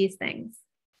all of these things.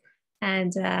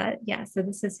 And yeah, so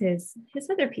this is his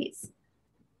other piece.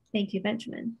 Thank you,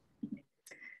 Benjamin.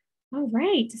 All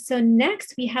right, so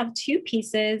next we have two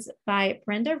pieces by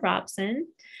Brenda Robson.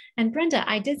 And Brenda,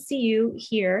 I did see you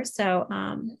here, so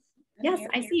yes,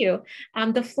 I see you.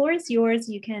 The floor is yours.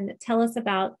 You can tell us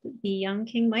about the young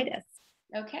King Midas.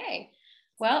 Okay,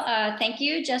 well, thank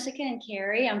you, Jessica and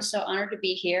Kerry. I'm so honored to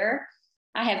be here.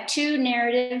 I have two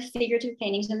narrative figurative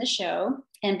paintings in the show,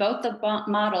 and both the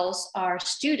models are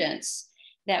students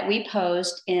that we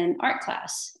posed in art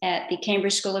class at the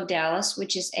Cambridge School of Dallas,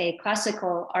 which is a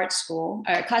classical art school,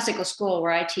 or a classical school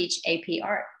where I teach AP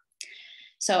art.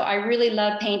 So I really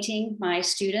love painting my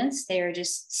students. They are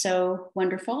just so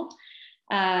wonderful.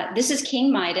 This is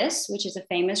King Midas, which is a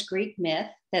famous Greek myth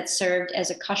that served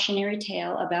as a cautionary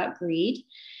tale about greed.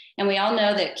 And we all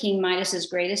know that King Midas's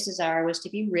greatest desire was to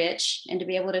be rich and to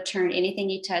be able to turn anything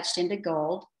he touched into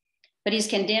gold. But he's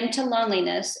condemned to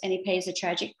loneliness, and he pays a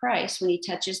tragic price when he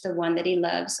touches the one that he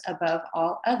loves above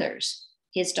all others,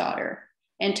 his daughter,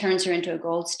 and turns her into a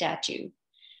gold statue.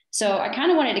 So I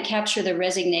kind of wanted to capture the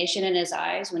resignation in his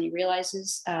eyes when he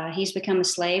realizes he's become a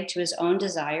slave to his own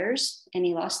desires, and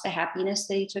he lost the happiness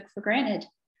that he took for granted.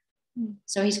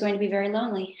 So he's going to be very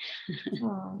lonely.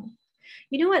 Oh.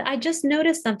 You know what? I just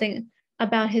noticed something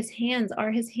about his hands.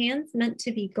 Are his hands meant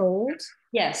to be gold?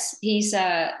 Yes, he's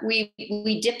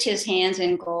we dipped his hands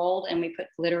in gold, and we put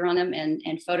glitter on them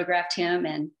and photographed him.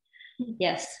 And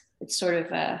yes, it's sort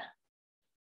of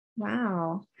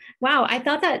wow. I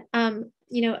thought that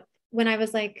you know, when I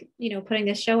was like, you know, putting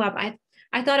this show up,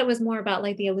 I thought it was more about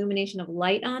like the illumination of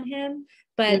light on him.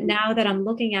 But now that I'm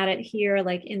looking at it here,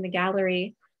 like in the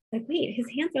gallery, like, wait, his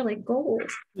hands are like gold.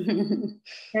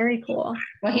 Very cool.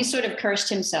 Well, he sort of cursed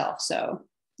himself, so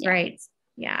yeah. Right.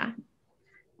 Yeah.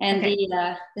 And okay.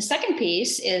 The second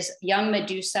piece is young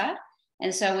Medusa.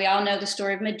 And so we all know the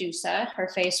story of Medusa. Her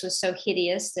face was so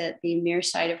hideous that the mere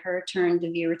sight of her turned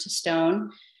the viewer to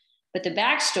stone. But the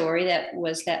backstory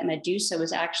that Medusa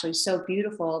was actually so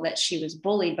beautiful that she was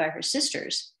bullied by her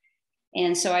sisters.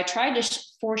 And so I tried to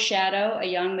foreshadow a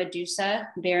young Medusa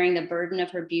bearing the burden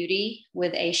of her beauty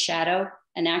with a shadow,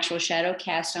 an actual shadow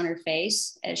cast on her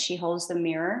face as she holds the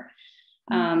mirror.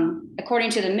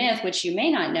 According to the myth, which you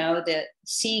may not know, the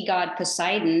sea god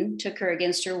Poseidon took her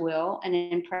against her will and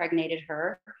impregnated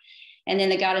her. And then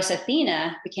the goddess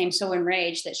Athena became so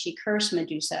enraged that she cursed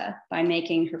Medusa by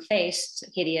making her face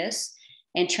hideous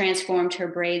and transformed her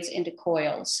braids into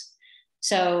coils.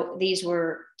 So these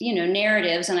were, you know,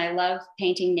 narratives, and I love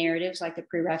painting narratives like the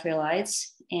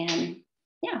Pre-Raphaelites. And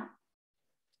yeah,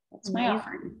 that's my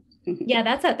offering. Yeah,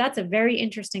 that's a very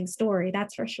interesting story,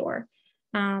 that's for sure.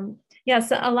 Yeah,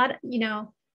 so a lot, you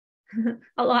know,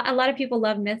 a lot of people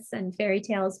love myths and fairy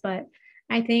tales, but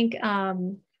I think,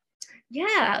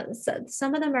 yeah, so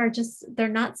some of them are just, they're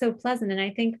not so pleasant. And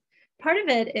I think part of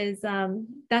it is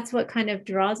that's what kind of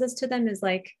draws us to them, is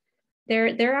like,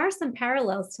 there are some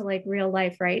parallels to like real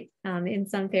life, right? In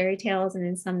some fairy tales and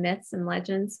in some myths and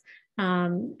legends.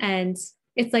 And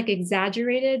it's like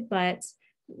exaggerated, but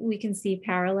we can see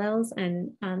parallels.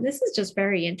 And this is just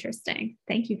very interesting.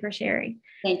 Thank you for sharing.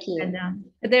 Thank you.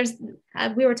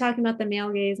 And we were talking about the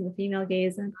male gaze and the female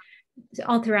gaze and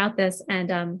all throughout this.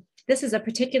 And this is a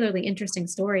particularly interesting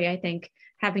story, I think,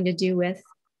 having to do with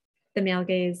the male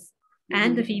gaze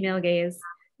and the female gaze.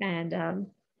 And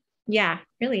yeah,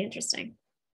 really interesting.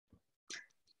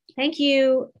 Thank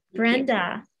you,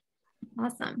 Brenda.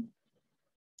 Awesome.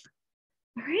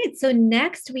 All right, so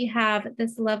next we have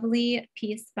this lovely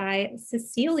piece by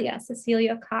Cecelia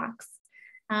Cox.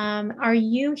 Are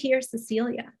you here,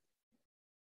 Cecelia?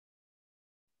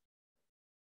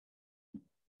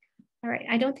 All right,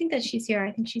 I don't think that she's here.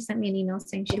 I think she sent me an email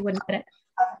saying she wouldn't put it.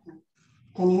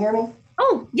 Can you hear me?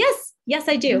 Oh, yes, yes,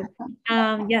 I do.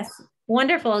 Yes,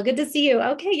 wonderful, good to see you.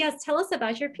 Okay, yes, tell us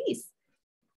about your piece.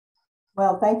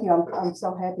 Well, thank you. I'm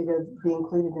so happy to be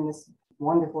included in this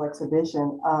wonderful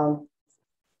exhibition.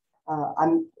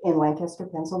 I'm in Lancaster,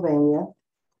 Pennsylvania.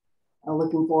 I'm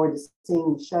looking forward to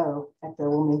seeing the show at the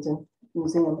Wilmington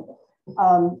Museum.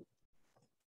 I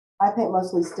paint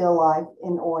mostly still life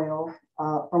in oil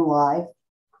from life,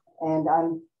 and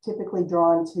I'm typically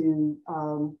drawn to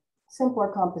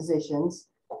simpler compositions.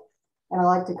 And I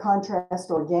like to contrast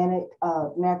organic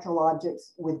natural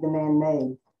objects with the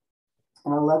man-made.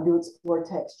 And I love to explore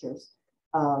textures.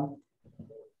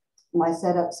 My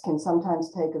setups can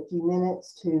sometimes take a few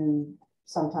minutes to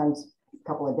sometimes a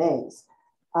couple of days.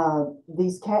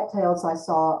 These cattails I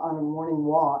saw on a morning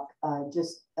walk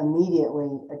just immediately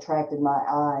attracted my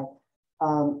eye.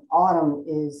 Autumn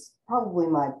is probably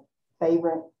my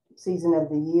favorite season of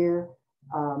the year.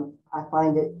 I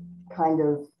find it kind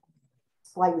of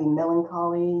slightly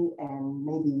melancholy and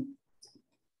maybe a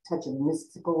touch of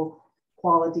mystical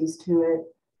qualities to it.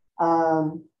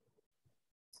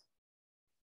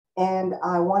 And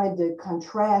I wanted to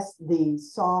contrast the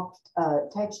soft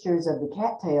textures of the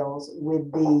cattails with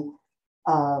the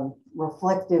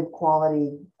reflective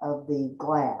quality of the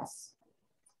glass.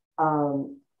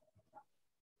 The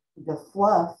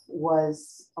fluff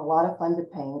was a lot of fun to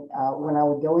paint. When I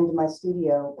would go into my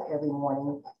studio every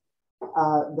morning,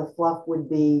 the fluff would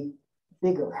be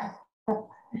bigger.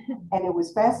 And it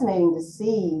was fascinating to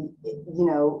see, you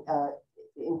know,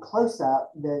 in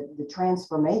close-up, the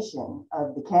transformation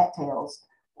of the cattails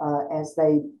as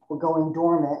they were going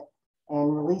dormant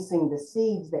and releasing the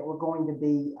seeds that were going to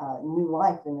be new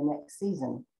life in the next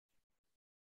season.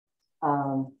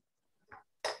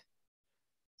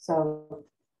 So.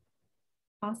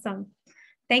 Awesome.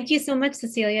 Thank you so much,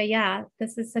 Cecelia. Yeah,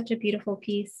 this is such a beautiful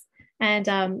piece. And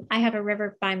I have a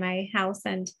river by my house,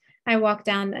 and I walk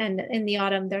down, and in the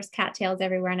autumn, there's cattails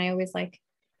everywhere. And I always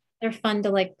they're fun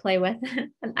to play with.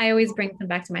 And I always bring them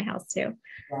back to my house too.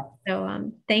 Yeah.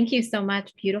 So thank you so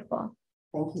much. Beautiful.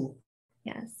 Thank you.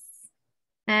 Yes.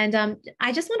 And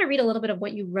I just want to read a little bit of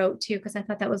what you wrote too, because I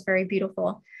thought that was very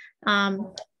beautiful.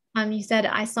 You said,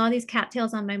 I saw these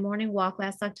cattails on my morning walk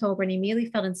last October and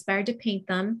immediately felt inspired to paint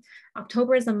them.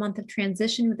 October is a month of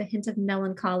transition with a hint of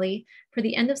melancholy for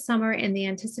the end of summer and the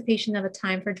anticipation of a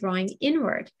time for drawing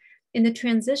inward. In the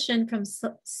transition from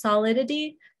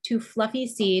solidity to fluffy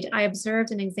seed, I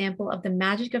observed an example of the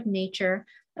magic of nature,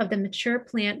 of the mature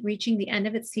plant reaching the end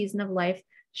of its season of life,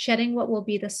 shedding what will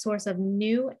be the source of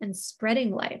new and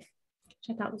spreading life, which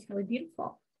I thought was really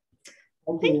beautiful.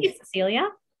 Thank you, Cecelia.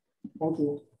 Thank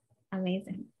you.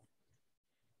 Amazing.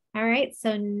 All right,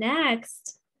 so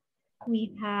next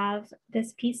we have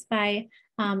this piece by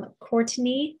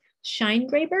Courtney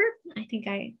Scheingraber.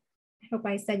 I hope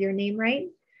I said your name right.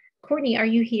 Courtney, are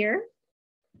you here?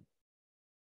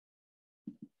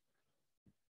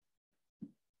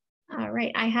 All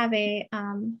right, I have a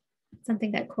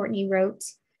something that Courtney wrote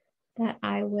that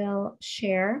I will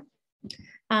share.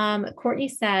 Courtney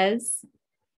says,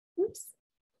 oops,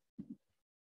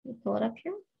 let me pull it up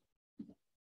here.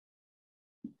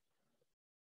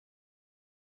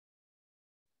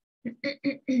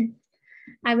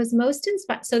 I was most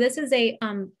inspired. So this is a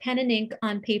pen and ink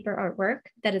on paper artwork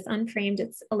that is unframed.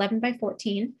 It's 11 by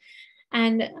 14.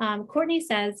 And Courtney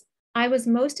says, I was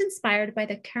most inspired by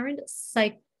the current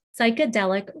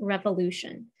psychedelic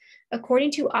revolution.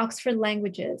 According to Oxford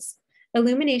Languages,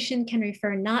 illumination can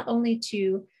refer not only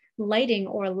to lighting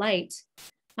or light,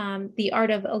 the art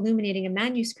of illuminating a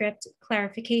manuscript,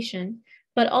 clarification,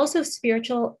 but also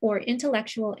spiritual or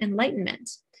intellectual enlightenment.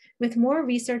 With more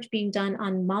research being done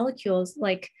on molecules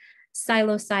like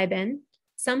psilocybin,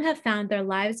 some have found their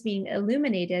lives being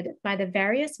illuminated by the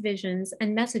various visions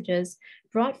and messages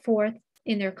brought forth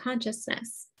in their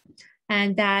consciousness.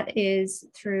 And that is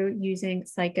through using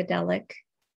psychedelic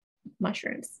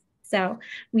mushrooms. So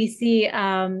we see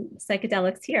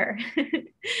psychedelics here,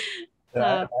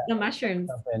 the mushrooms.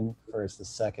 Jump in for us a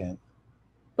second.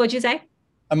 What'd you say?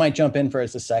 I might jump in for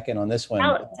us a second on this one.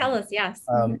 Tell us, yes.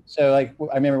 So I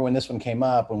remember when this one came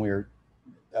up, when we were,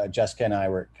 Jessica and I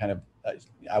were kind of,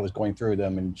 I was going through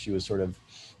them and she was sort of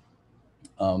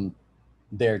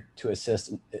there to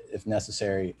assist if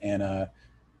necessary. And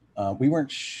we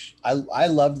weren't, I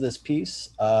loved this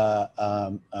piece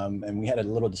and we had a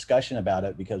little discussion about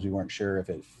it because we weren't sure if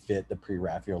it fit the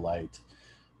Pre-Raphaelite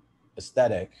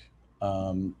aesthetic.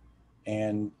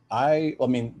 And I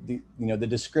mean, the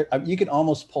description, you can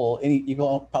almost pull any, you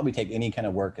can probably take any kind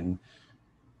of work and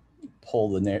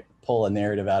pull a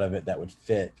narrative out of it that would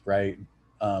fit, right,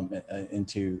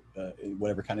 into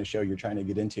whatever kind of show you're trying to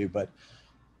get into, but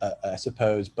I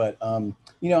suppose. But, I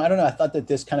don't know, I thought that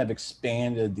this kind of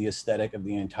expanded the aesthetic of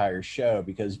the entire show,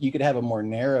 because you could have a more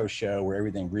narrow show where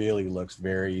everything really looks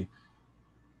a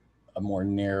more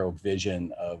narrow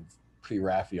vision of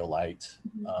Pre-Raphaelite.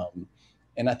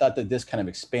 And I thought that this kind of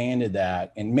expanded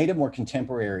that and made it more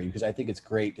contemporary, because I think it's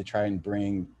great to try and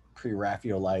bring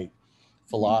Pre-Raphaelite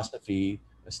philosophy,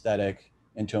 aesthetic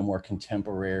into a more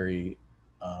contemporary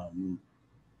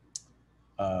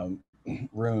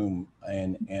room.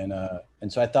 And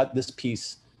so I thought this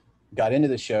piece got into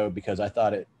the show because I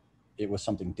thought it was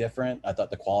something different. I thought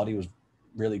the quality was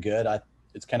really good.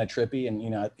 It's kind of trippy, and, you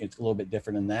know, it's a little bit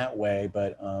different in that way,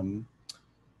 but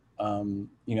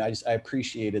you know, I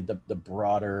appreciated the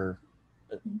broader,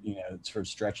 you know, sort of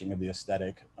stretching of the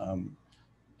aesthetic.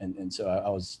 And so I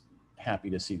was happy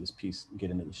to see this piece get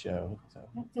into the show. So.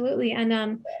 Absolutely.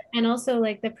 And also,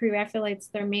 like, the Pre-Raphaelites,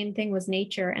 their main thing was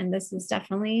nature, and this is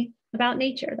definitely about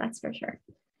nature, that's for sure.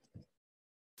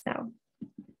 So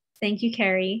thank you,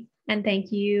 Kerry, and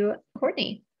thank you,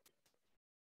 Courtney.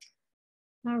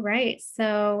 All right,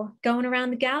 so going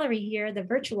around the gallery here, the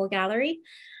virtual gallery.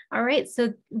 All right,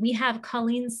 so we have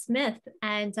Colleen Smith,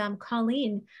 and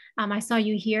Colleen, I saw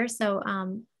you here, so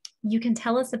you can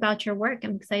tell us about your work.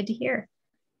 I'm excited to hear.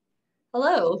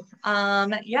 Hello.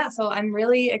 Yeah, so I'm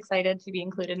really excited to be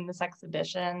included in this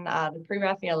exhibition. The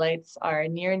Pre-Raphaelites are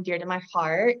near and dear to my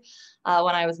heart.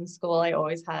 When I was in school, I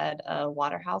always had a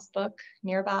Waterhouse book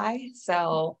nearby.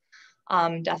 So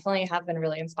definitely have been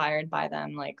really inspired by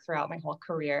them, like, throughout my whole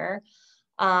career.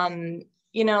 You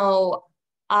know,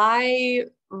 I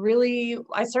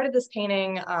started this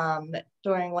painting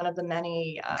during one of the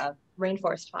many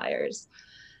rainforest fires.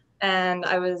 And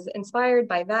I was inspired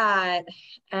by that,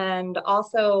 and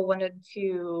also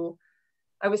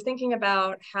I was thinking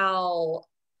about how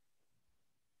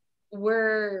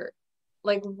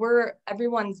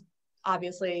everyone's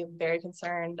obviously very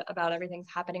concerned about everything's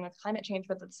happening with climate change,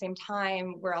 but at the same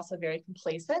time, we're also very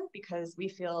complacent because we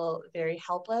feel very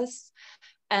helpless.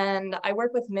 And I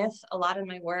work with myth a lot in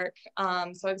my work.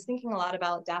 So I was thinking a lot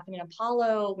about Daphne and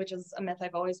Apollo, which is a myth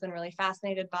I've always been really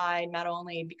fascinated by, not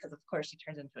only because, of course, she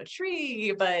turns into a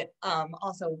tree, but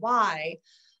also why.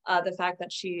 The fact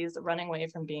that she's running away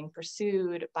from being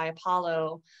pursued by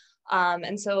Apollo.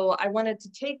 And so I wanted to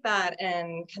take that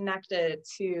and connect it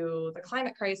to the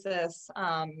climate crisis,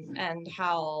 and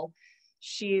how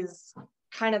she's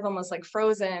kind of almost like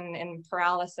frozen in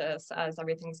paralysis as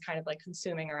everything's kind of like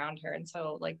consuming around her. And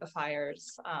so, like, the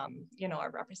fires, you know,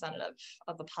 are representative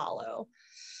of Apollo.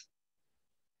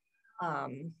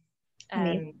 And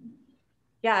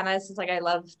yeah, and it's just like, I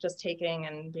love just taking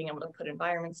and being able to put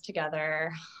environments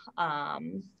together.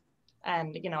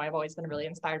 And, you know, I've always been really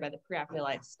inspired by the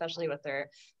Pre-Raphaelites, especially with their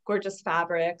gorgeous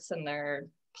fabrics and their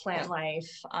plant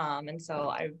life. And so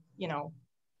I, you know,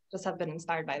 just have been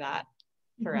inspired by that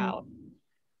throughout.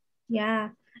 Yeah,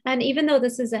 and even though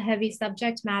this is a heavy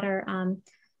subject matter,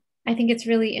 I think it's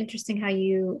really interesting how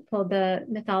you pulled the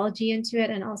mythology into it,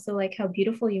 and also, like, how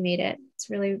beautiful you made it. It's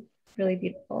really, really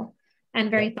beautiful and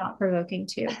very thought-provoking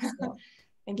too. So,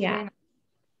 Thank you. Yeah.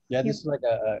 Yeah, this is like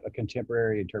a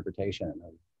contemporary interpretation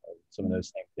of some of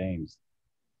those same themes.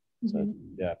 So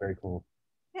yeah, very cool.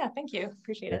 Yeah, thank you.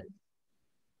 Appreciate it.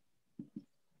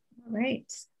 All right.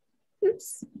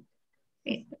 Oops.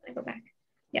 Wait, let me go back.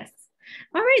 Yes.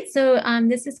 All right, so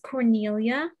this is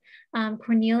Cornelia,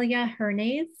 Cornelia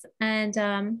Hernes, and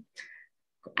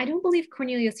I don't believe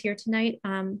Cornelia's here tonight,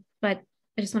 but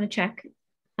I just want to check.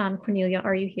 Cornelia,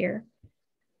 are you here?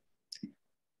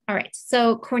 All right,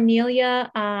 so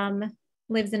Cornelia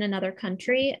lives in another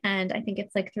country, and I think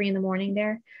it's like 3 in the morning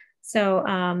there.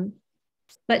 So,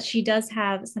 but she does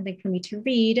have something for me to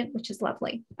read, which is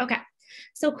lovely. Okay,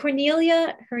 so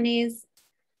Cornelia Hernes,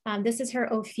 this is her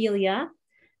Ophelia.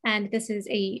 And this is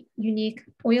a unique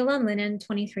oil on linen,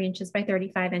 23 inches by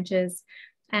 35 inches.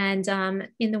 And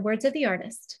in the words of the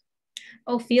artist,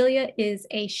 Ophelia is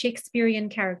a Shakespearean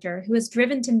character who is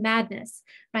driven to madness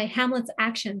by Hamlet's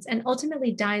actions and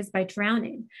ultimately dies by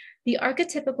drowning. The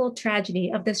archetypical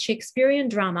tragedy of this Shakespearean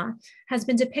drama has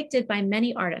been depicted by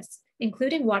many artists,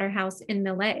 including Waterhouse in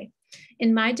Millais.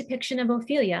 In my depiction of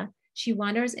Ophelia, she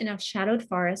wanders in a shadowed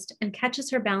forest and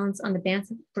catches her balance on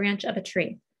the branch of a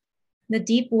tree. The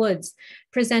deep woods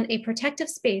present a protective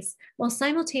space while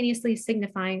simultaneously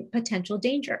signifying potential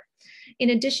danger.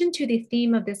 In addition to the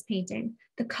theme of this painting,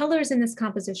 the colors in this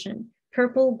composition,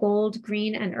 purple, gold,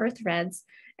 green, and earth reds,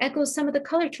 echo some of the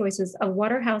color choices of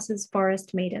Waterhouse's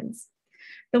Forest Maidens.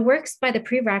 The works by the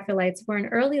Pre-Raphaelites were an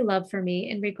early love for me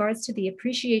in regards to the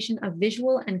appreciation of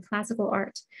visual and classical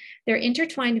art. Their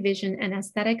intertwined vision and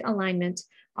aesthetic alignment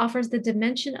offers the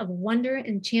dimension of wonder,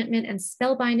 enchantment, and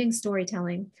spellbinding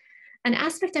storytelling. An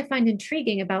aspect I find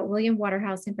intriguing about William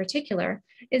Waterhouse in particular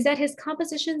is that his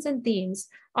compositions and themes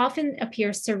often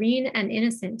appear serene and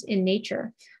innocent in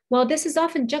nature, while this is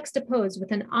often juxtaposed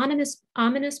with an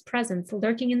ominous presence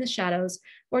lurking in the shadows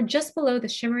or just below the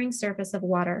shimmering surface of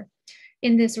water.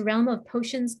 In this realm of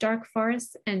potions, dark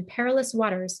forests, and perilous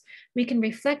waters, we can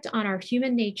reflect on our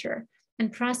human nature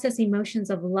and process emotions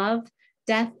of love,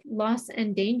 death, loss,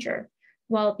 and danger,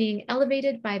 while being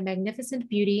elevated by magnificent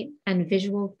beauty and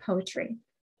visual poetry.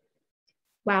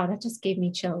 Wow, that just gave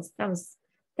me chills. That was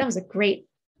a great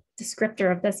descriptor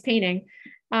of this painting.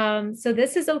 So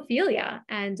this is Ophelia,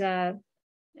 and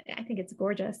I think it's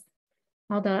gorgeous.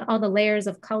 All the layers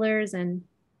of colors and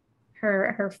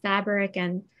her fabric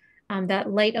and that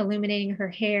light illuminating her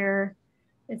hair.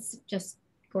 It's just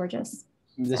gorgeous.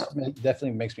 This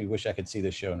definitely makes me wish I could see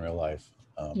this show in real life.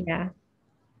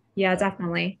 Yeah,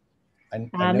 definitely.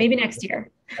 I maybe next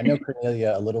year. I know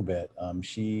Cornelia a little bit.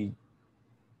 She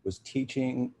was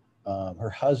teaching, her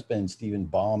husband, Stephen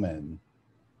Bauman,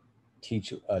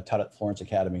 taught at Florence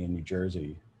Academy in New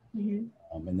Jersey.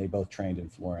 Mm-hmm. And they both trained in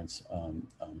Florence.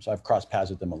 So I've crossed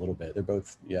paths with them a little bit. They're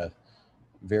both,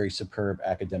 very superb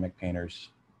academic painters.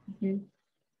 Mm-hmm.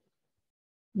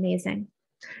 Amazing.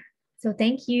 So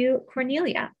thank you,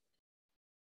 Cornelia.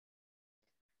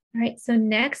 All right, so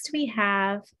next we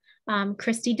have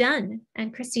Cristy Dunn.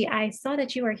 And Cristy, I saw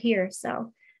that you are here,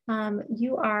 so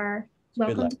you are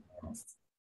welcome to us.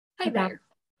 Hi there.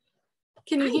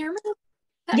 Can you hear me?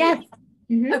 Yes.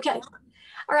 Mm-hmm. Okay.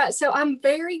 All right, so I'm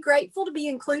very grateful to be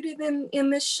included in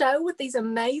this show with these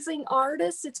amazing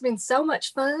artists. It's been so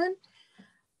much fun.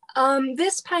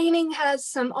 This painting has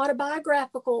some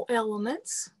autobiographical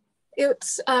elements. It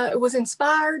was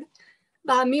inspired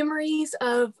by memories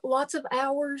of lots of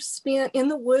hours spent in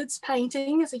the woods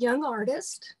painting as a young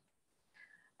artist.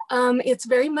 It's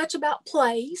very much about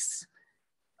place.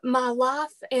 My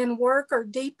life and work are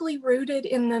deeply rooted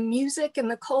in the music and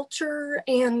the culture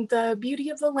and the beauty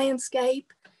of the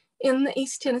landscape in the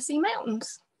East Tennessee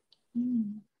mountains.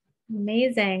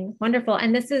 Amazing, wonderful.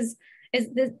 And this is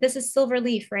silver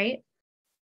leaf, right?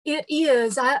 It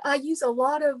is. I use a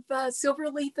lot of silver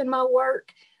leaf in my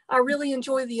work. I really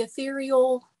enjoy the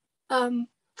ethereal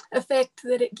effect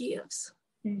that it gives.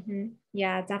 Mm-hmm.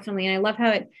 Yeah, definitely. And I love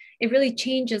how it really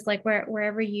changes, like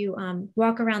wherever you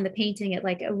walk around the painting, it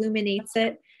like illuminates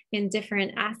it in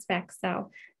different aspects. So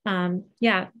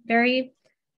yeah,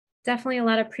 definitely a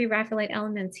lot of Pre-Raphaelite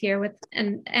elements here with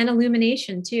and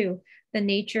illumination too. The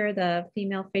nature, the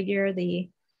female figure, the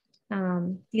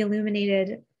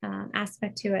illuminated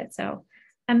aspect to it. So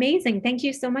amazing. Thank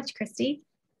you so much, Cristy.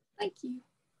 Thank you.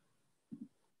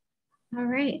 All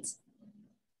right.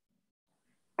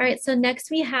 All right, so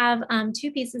next we have two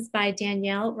pieces by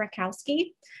Danielle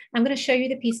Rackowski. I'm going to show you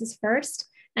the pieces first,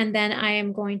 and then I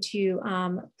am going to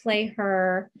play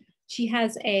her. She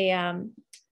has a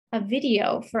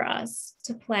video for us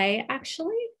to play,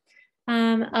 actually,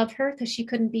 of her because she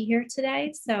couldn't be here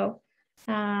today. So,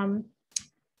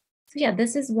 yeah,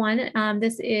 this is one.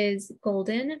 This is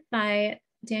Golden by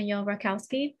Danielle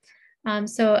Rackowski.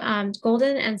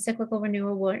 Golden and cyclical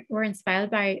renewal were inspired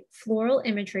by floral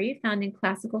imagery found in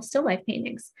classical still life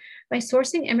paintings. By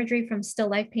sourcing imagery from still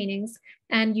life paintings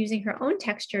and using her own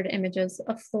textured images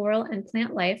of floral and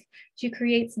plant life, she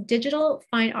creates digital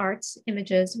fine arts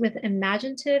images with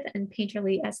imaginative and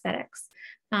painterly aesthetics.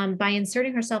 By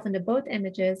inserting herself into both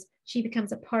images, she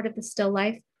becomes a part of the still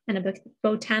life and a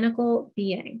botanical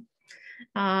being.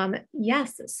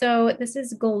 Yes, so this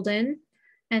is Golden.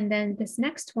 And then this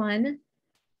next one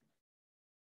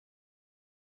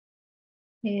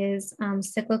is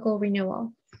cyclical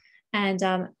renewal. And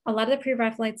a lot of the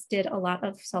Pre-Raphaelites did a lot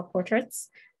of self-portraits.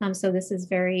 So this is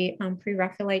very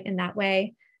Pre-Raphaelite in that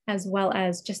way, as well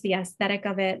as just the aesthetic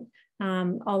of it,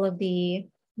 all of the,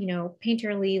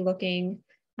 painterly looking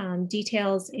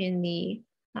details in the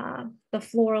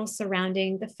floral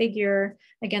surrounding the figure,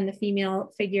 again, the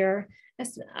female figure.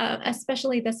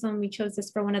 Especially this one, we chose this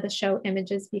for one of the show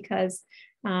images because,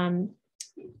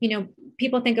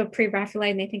 people think of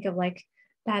Pre-Raphaelite and they think of like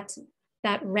that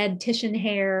red Titian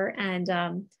hair. And,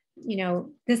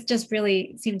 this just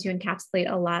really seemed to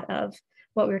encapsulate a lot of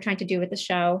what we were trying to do with the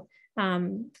show.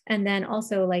 And then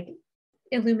also like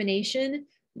illumination,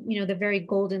 the very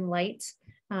golden light,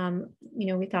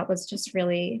 we thought was just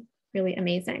really, really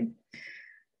amazing.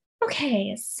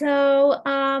 Okay, so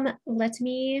let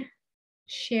me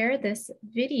share this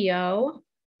video,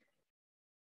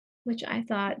 which I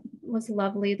thought was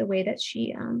lovely, the way that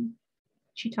she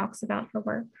talks about her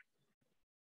work.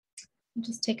 I'll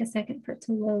just take a second for it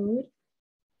to load.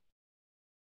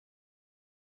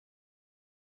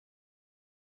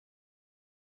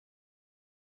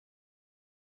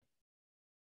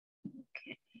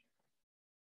 Okay.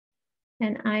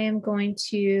 And I am going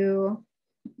to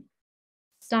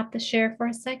stop the share for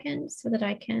a second so that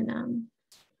I can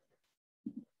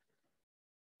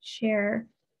share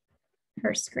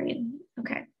her screen.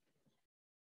 Okay.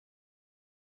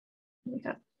 Here we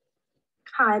go.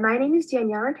 Hi, my name is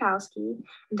Danielle Rackowski,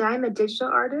 and I am a digital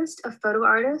artist, a photo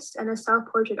artist, and a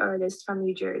self-portrait artist from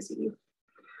New Jersey.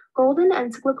 Golden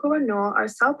and Cyclical Renewal are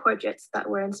self-portraits that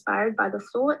were inspired by the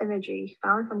floral imagery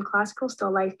found from classical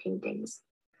still life paintings.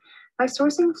 By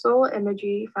sourcing floral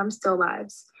imagery from still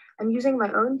lives and using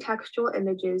my own textual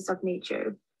images of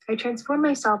nature, I transform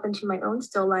myself into my own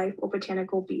still life or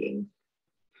botanical being.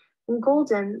 In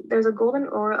Golden, there's a golden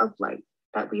aura of light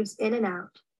that weaves in and out.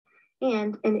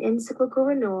 And in encyclical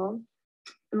renewal,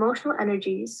 emotional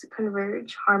energies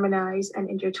converge, harmonize, and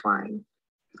intertwine.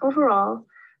 Overall,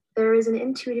 there is an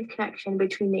intuitive connection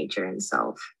between nature and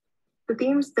self. The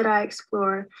themes that I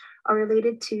explore are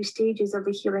related to stages of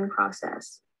the healing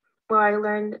process, where I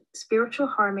learned spiritual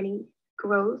harmony,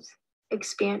 growth,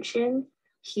 expansion,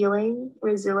 healing,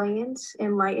 resilience,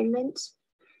 enlightenment,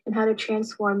 and how to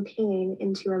transform pain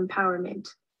into empowerment.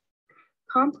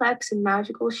 Complex and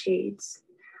magical shades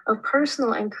of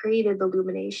personal and creative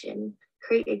illumination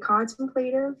create a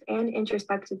contemplative and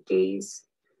introspective gaze,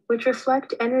 which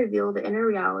reflect and reveal the inner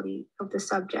reality of the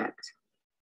subject.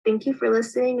 Thank you for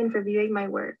listening and for viewing my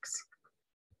works.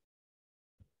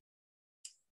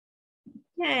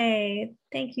 Yay,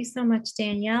 thank you so much,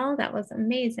 Danielle. That was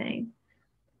amazing.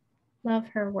 Love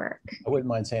her work. I wouldn't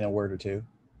mind saying a word or two.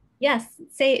 Yes,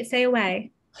 say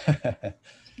away.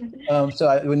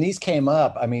 When these came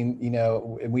up, I mean, you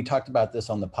know, and we talked about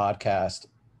this on the podcast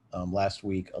last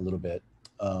week a little bit,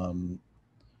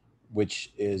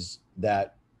 which is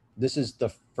that this is the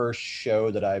first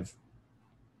show that I've,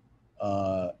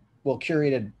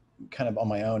 curated kind of on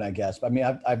my own, I guess. I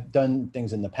mean, I've done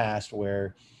things in the past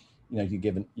where, you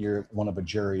know, you're one of a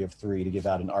jury of 3 to give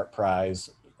out an art prize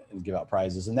and give out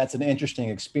prizes. And that's an interesting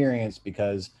experience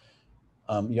because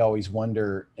you always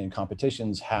wonder in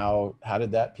competitions, how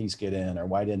did that piece get in, or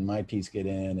why didn't my piece get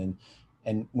in?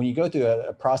 And when you go through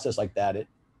a process like that,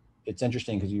 it's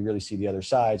interesting because you really see the other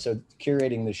side. So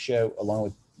curating the show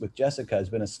along with Jessica has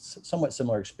been a somewhat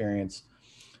similar experience.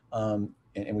 And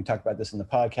we talked about this in the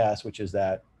podcast, which is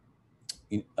that,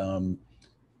 you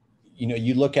know,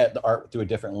 you look at the art through a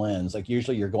different lens. Like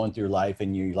usually you're going through life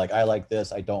and you like, I like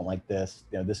this, I don't like this,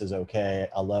 you know, this is okay,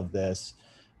 I love this.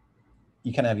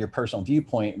 You kind of have your personal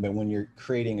viewpoint, but when you're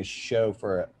creating a show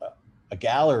for a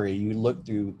gallery, you look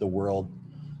through the world,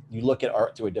 you look at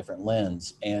art through a different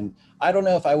lens. And I don't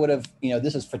know if I would have, you know,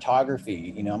 this is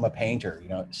photography, you know, I'm a painter, you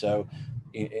know, so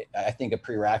I think a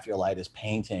Pre-Raphaelite is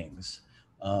paintings,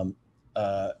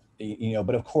 you know,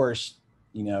 but of course,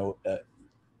 you know,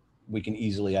 we can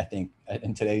easily, I think,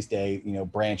 in today's day, you know,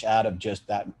 branch out of just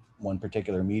that one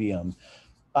particular medium.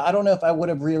 I don't know if I would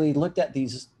have really looked at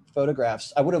these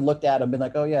photographs. I would have looked at them and been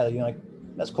like, oh yeah, you know, like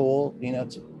that's cool. You know,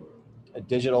 it's a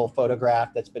digital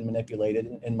photograph that's been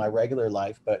manipulated in my regular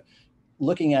life, but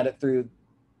looking at it through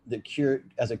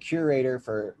as a curator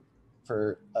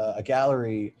for a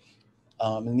gallery,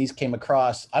 and these came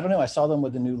across, I don't know, I saw them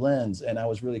with a new lens and I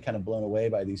was really kind of blown away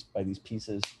by these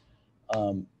pieces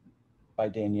by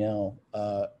Danielle.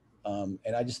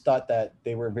 And I just thought that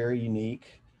they were very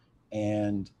unique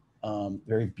and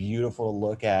very beautiful to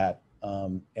look at.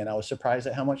 And I was surprised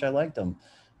at how much I liked them.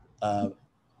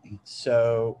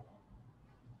 So,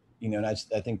 you know, and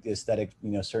I think the aesthetic, you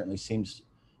know, certainly seems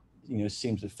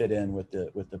to fit in with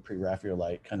the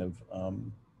Pre-Raphaelite kind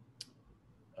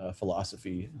of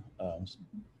philosophy.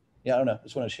 Yeah, I don't know. I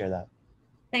just want to share that.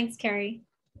 Thanks, Kerry.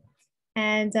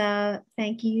 And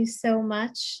thank you so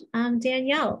much,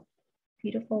 Danielle.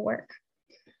 Beautiful work.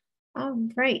 All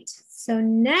right. So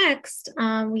next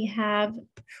we have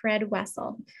Fred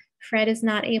Wessel. Fred is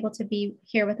not able to be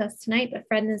here with us tonight, but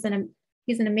Fred is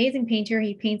he's an amazing painter.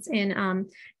 He paints in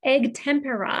egg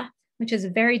tempera, which is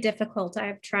very difficult.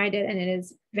 I've tried it and it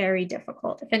is very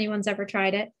difficult if anyone's ever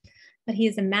tried it, but he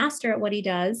is a master at what he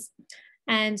does.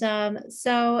 And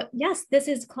so yes, this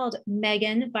is called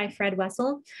Megan by Fred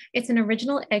Wessel. It's an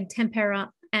original egg tempera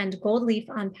and gold leaf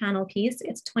on panel piece.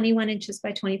 It's 21 inches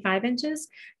by 25 inches,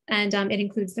 and it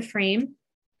includes the frame.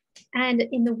 And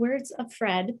in the words of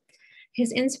Fred,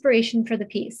 his inspiration for the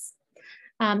piece,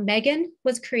 Megan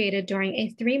was created during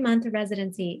a 3-month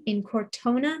residency in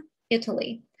Cortona,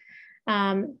 Italy.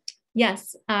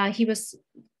 Yes, he was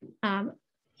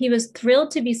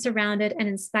thrilled to be surrounded and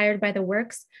inspired by the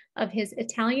works of his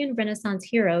Italian Renaissance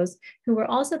heroes, who were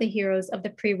also the heroes of the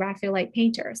Pre-Raphaelite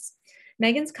painters.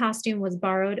 Megan's costume was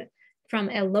borrowed from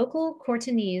a local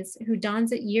Cortonese who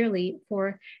dons it yearly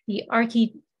for the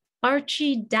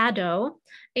Archidado,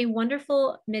 a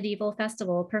wonderful medieval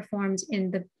festival performed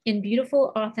in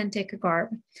beautiful, authentic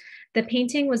garb. The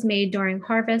painting was made during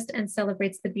harvest and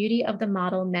celebrates the beauty of the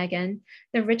model Megan,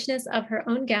 the richness of her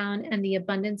own gown, and the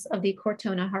abundance of the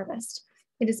Cortona harvest.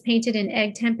 It is painted in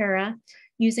egg tempera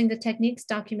using the techniques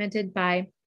documented by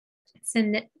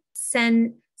Senini,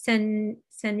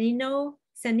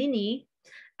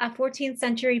 a 14th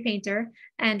century painter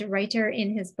and writer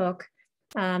in his book,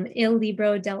 Il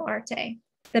Libro dell'Arte.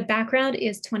 The background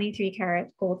is 23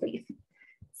 karat gold leaf.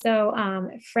 So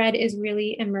Fred is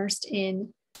really immersed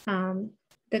in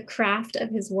the craft of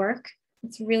his work.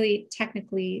 It's really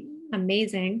technically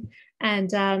amazing.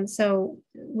 And so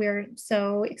we're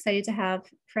so excited to have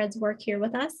Fred's work here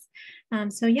with us.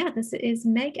 So yeah, this is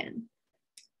Megan.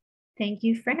 Thank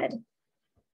you, Fred.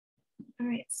 All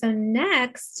right, so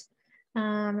next,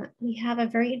 we have a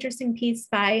very interesting piece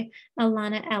by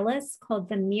Alana Ellis called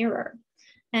The Mirror.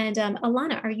 And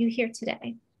Alana, are you here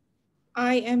today?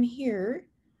 I am here.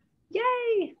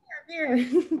 Yay! I'm here.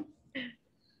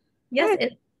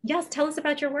 Yes, yes, tell us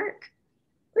about your work.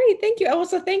 Great, thank you.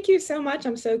 Also, thank you so much.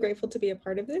 I'm so grateful to be a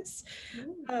part of this.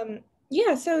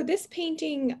 Yeah, so this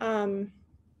painting, I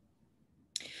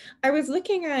was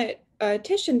looking at a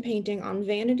Titian painting on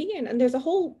vanity, and there's a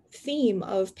whole theme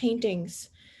of paintings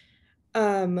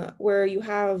where you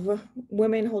have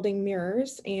women holding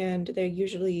mirrors, and they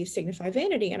usually signify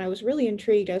vanity. And I was really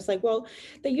intrigued. I was like, well,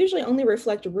 they usually only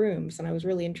reflect rooms. And I was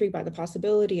really intrigued by the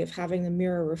possibility of having the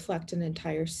mirror reflect an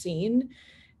entire scene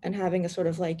and having a sort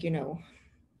of like, you know,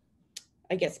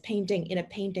 I guess painting in a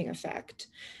painting effect.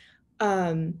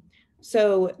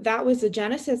 So that was the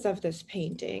genesis of this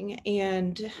painting.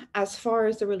 And as far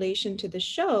as the relation to the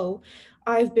show,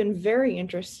 I've been very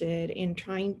interested in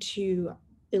trying to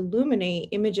illuminate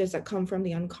images that come from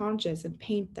the unconscious and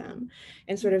paint them,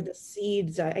 and sort of the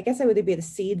seeds, I guess I would be the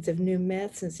seeds of new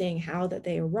myths, and seeing how that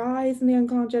they arise in the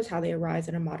unconscious, how they arise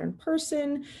in a modern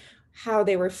person, how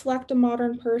they reflect a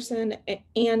modern person,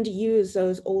 and use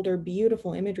those older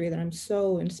beautiful imagery that I'm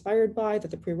so inspired by, that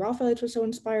the Pre-Raphaelites were so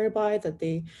inspired by, that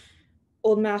the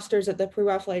old masters that the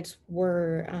Pre-Raphaelites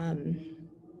were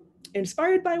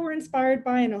inspired by,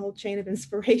 and a whole chain of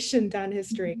inspiration down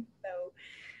history. So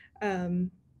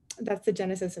that's the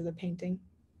genesis of the painting.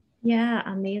 Yeah,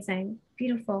 amazing,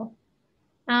 beautiful.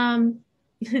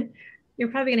 You're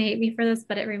probably gonna hate me for this,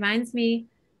 but it reminds me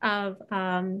of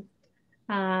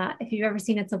if you've ever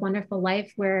seen It's a Wonderful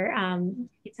Life, where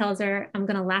he tells her, I'm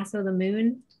gonna lasso the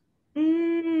moon.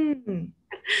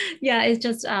 Yeah, it's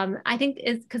just I think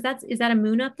it's because is that a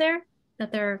moon up there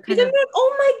that they're kind of.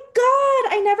 Oh my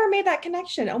God, I never made that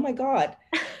connection. Oh my God.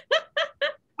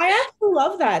 I actually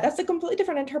love that. That's a completely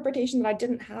different interpretation that I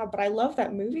didn't have, but I love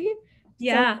that movie.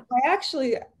 Yeah. So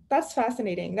that's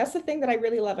fascinating. That's the thing that I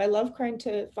really love. I love trying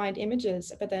to find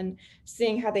images, but then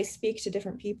seeing how they speak to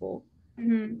different people.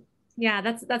 Mm-hmm. Yeah,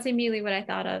 that's immediately what I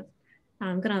thought of.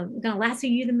 I'm gonna lasso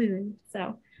you the moon.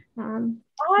 So I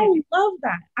love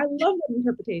that. I love that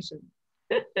interpretation.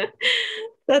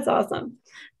 That's awesome.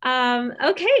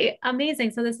 Okay,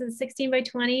 amazing. So this is 16 by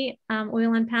 20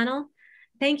 oil on panel.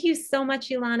 Thank you so much,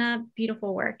 Ilana.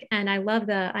 Beautiful work. And I love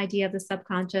the idea of the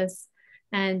subconscious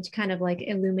and kind of like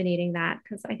illuminating that,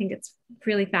 because I think it's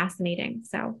really fascinating.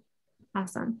 So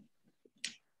awesome.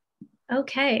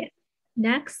 Okay,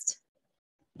 next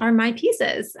are my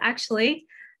pieces, actually.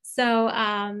 So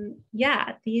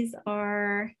yeah, these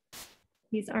are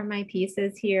my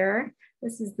pieces here.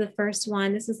 This is the first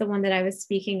one. This is the one that I was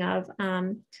speaking of.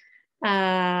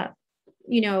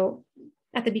 You know,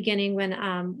 at the beginning when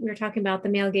we were talking about the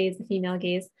male gaze, the female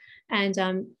gaze. And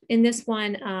in this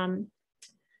one,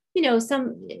 you know,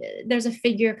 there's a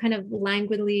figure kind of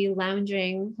languidly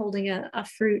lounging, holding a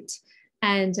fruit,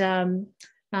 and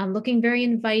looking very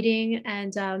inviting.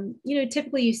 And, you know,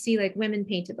 typically you see like women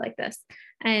painted like this.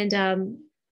 And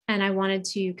I wanted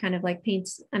to kind of like paint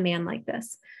a man like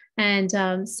this. And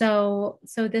so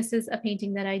this is a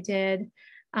painting that I did.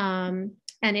 And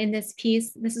in this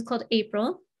piece, this is called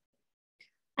April.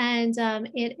 And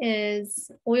it is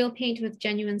oil paint with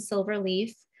genuine silver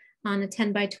leaf on a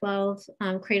 10 by 12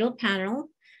 cradle panel.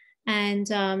 And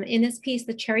in this piece,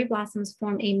 the cherry blossoms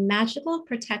form a magical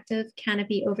protective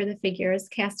canopy over the figures,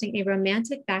 casting a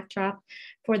romantic backdrop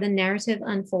for the narrative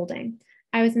unfolding.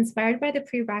 I was inspired by the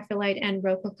Pre-Raphaelite and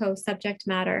Rococo subject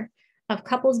matter of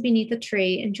couples beneath a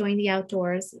tree enjoying the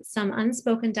outdoors, some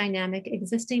unspoken dynamic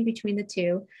existing between the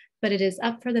two, but it is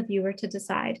up for the viewer to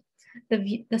decide.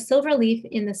 The silver leaf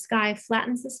in the sky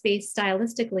flattens the space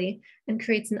stylistically and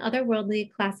creates an otherworldly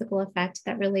classical effect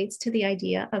that relates to the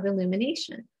idea of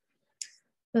illumination.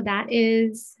 So that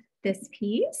is this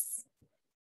piece.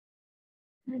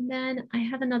 And then I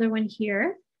have another one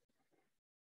here.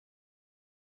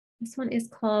 This one is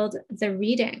called The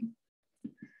Reading.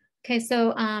 Okay,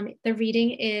 so The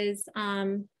Reading is a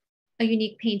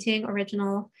unique painting,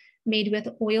 original, made with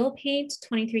oil paint,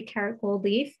 23 karat gold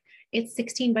leaf. It's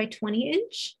 16 by 20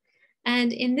 inch.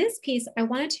 And in this piece, I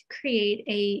wanted to create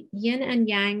a yin and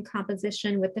yang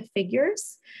composition with the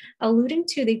figures, alluding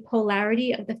to the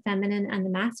polarity of the feminine and the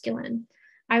masculine.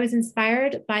 I was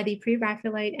inspired by the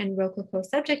Pre-Raphaelite and Rococo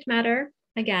subject matter.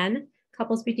 Again,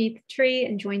 couples beneath the tree,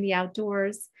 enjoying the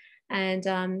outdoors.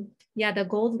 And yeah, the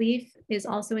gold leaf is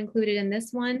also included in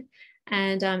this one.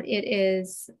 And it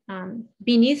is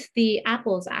beneath the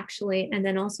apples, actually, and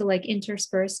then also like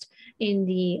interspersed in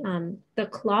the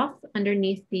cloth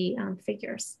underneath the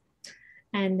figures.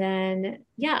 And then,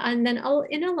 yeah, and then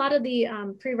in a lot of the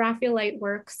Pre-Raphaelite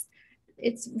works,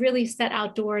 it's really set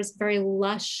outdoors, very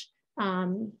lush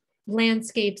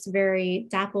landscapes, very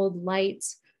dappled light,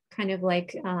 kind of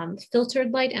like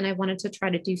filtered light. And I wanted to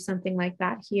try to do something like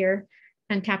that here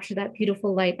and capture that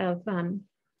beautiful light of,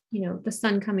 you know, the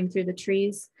sun coming through the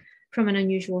trees from an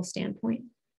unusual standpoint.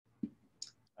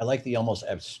 I like the almost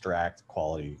abstract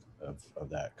quality of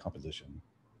that composition.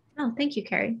 Oh, thank you,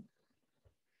 Kerry.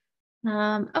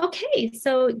 Okay,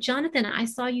 so Jonathan, I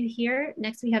saw you here.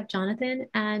 Next we have Jonathan,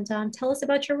 and tell us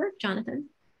about your work, Jonathan.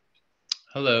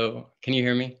 Hello, can you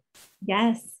hear me?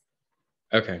 Yes.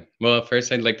 Okay, well,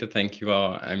 first I'd like to thank you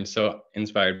all. I'm so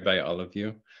inspired by all of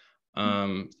you.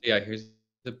 Yeah, here's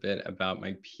a bit about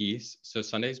my piece. So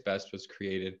Sunday's Best was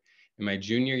created in my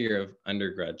junior year of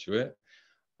undergraduate.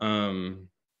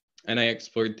 And I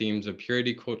explored themes of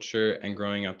purity culture and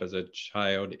growing up as a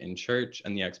child in church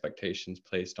and the expectations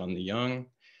placed on the young,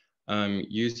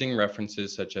 using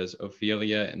references such as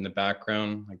Ophelia in the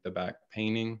background, like the back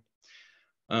painting,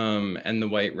 and the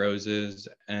white roses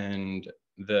and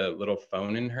the little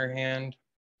phone in her hand.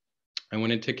 I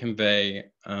wanted to convey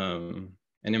an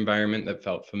environment that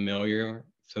felt familial,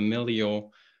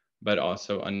 but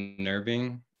also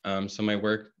unnerving. So my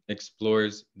work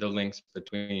explores the links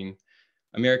between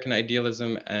American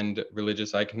idealism and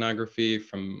religious iconography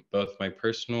from both my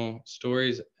personal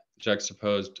stories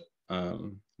juxtaposed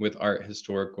with art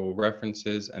historical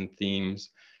references and themes.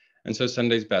 And so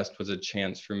Sunday's Best was a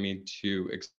chance for me to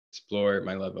explore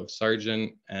my love of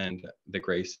Sargent and the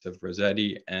grace of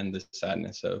Rossetti and the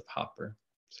sadness of Hopper.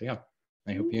 So yeah,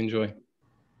 I hope you enjoy.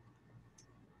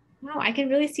 Wow, I can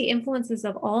really see influences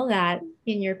of all that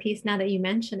in your piece now that you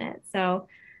mention it. So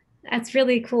that's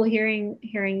really cool hearing,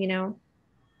 you know,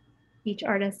 each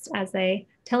artist as they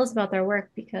tell us about their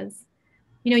work, because,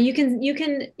 you know, you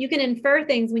can infer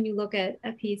things when you look at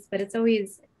a piece, but it's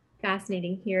always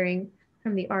fascinating hearing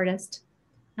from the artist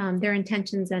their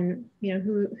intentions and, you know,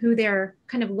 who they're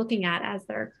kind of looking at as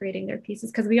they're creating their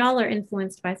pieces, because we all are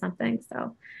influenced by something.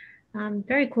 So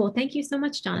very cool. Thank you so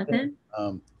much, Jonathan.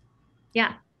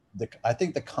 Yeah. I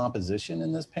think the composition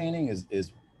in this painting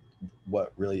is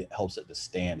what really helps it to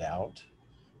stand out.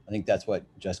 I think that's what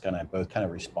Jessica and I both kind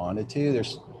of responded to.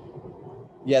 There's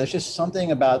just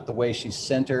something about the way she's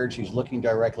centered. She's looking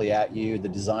directly at you. The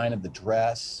design of the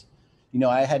dress. You know,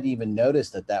 I hadn't even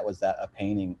noticed that was a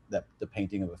painting, that the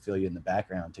painting of Ophelia in the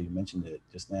background until you mentioned it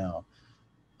just now.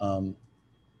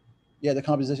 Yeah, the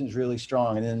composition is really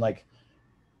strong. And then, like,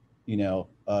 you know,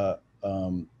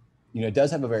 it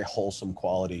does have a very wholesome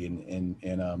quality. And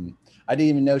I didn't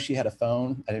even know she had a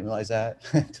phone. I didn't realize that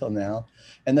until now.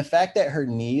 And the fact that her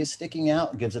knee is sticking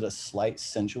out gives it a slight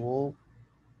sensual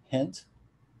hint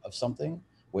of something,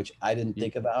 which I didn't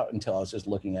think about until I was just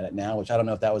looking at it now, which I don't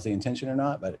know if that was the intention or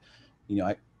not, but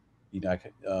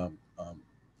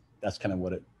that's kind of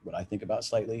what I think about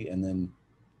slightly. And then,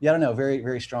 yeah, I don't know, very,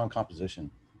 very strong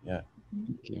composition. Yeah.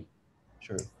 Thank you.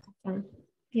 Sure.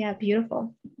 Yeah,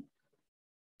 beautiful.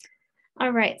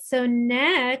 All right, so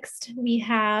next we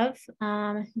have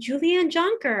Julianne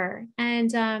Jonker,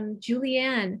 and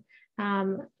Julianne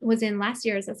was in last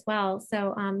year's as well.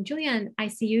 So Julianne, I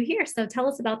see you here. So tell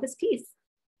us about this piece.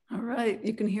 All right,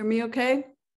 you can hear me okay?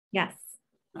 Yes.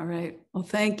 All right, well,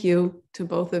 thank you to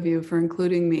both of you for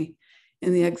including me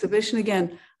in the exhibition.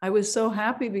 Again, I was so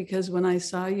happy because when I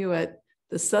saw you at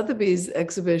the Sotheby's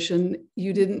exhibition,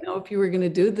 you didn't know if you were going to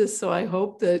do this. So I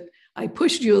hope that I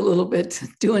pushed you a little bit to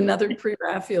do another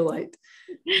Pre-Raphaelite.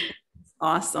 It's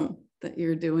awesome that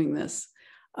you're doing this.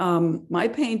 My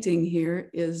painting here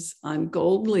is on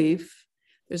gold leaf.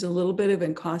 There's a little bit of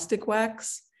encaustic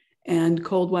wax and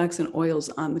cold wax and oils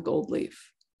on the gold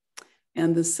leaf.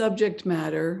 And the subject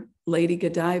matter, Lady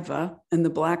Godiva and the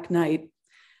Black Knight.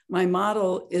 My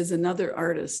model is another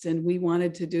artist, and we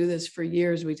wanted to do this for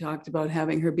years. We talked about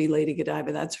having her be Lady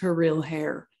Godiva. That's her real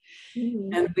hair.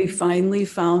 And we finally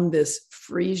found this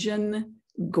Frisian,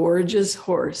 gorgeous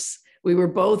horse. We were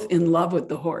both in love with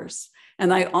the horse.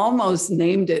 And I almost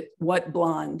named it What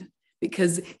Blonde,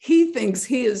 because he thinks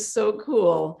he is so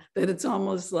cool that it's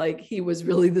almost like he was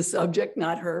really the subject,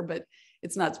 not her, but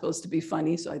it's not supposed to be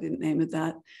funny, so I didn't name it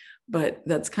that. But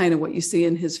that's kind of what you see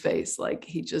in his face, like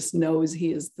he just knows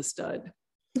he is the stud.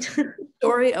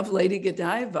 Story of Lady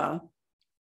Godiva,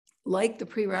 like the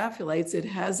Pre-Raphaelites, it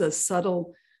has a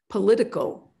subtle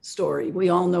political story. We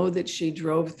all know that she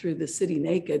drove through the city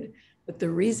naked, but the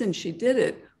reason she did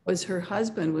it was her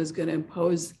husband was going to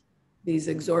impose these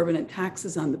exorbitant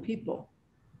taxes on the people.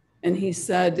 And he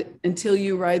said, until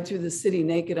you ride through the city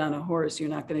naked on a horse, you're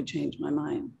not going to change my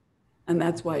mind. And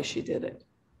that's why she did it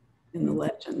in the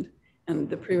legend. And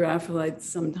the Pre-Raphaelites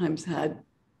sometimes had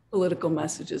political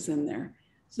messages in there.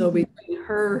 So between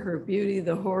her beauty,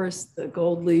 the horse, the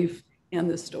gold leaf, and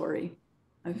the story,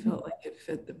 I felt like it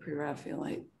fit the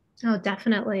Pre-Raphaelite. Oh,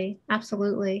 definitely.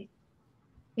 Absolutely.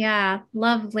 Yeah.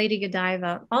 Love Lady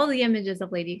Godiva. All the images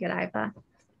of Lady Godiva.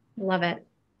 Love it.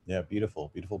 Yeah. Beautiful,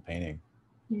 beautiful painting.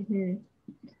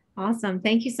 Awesome.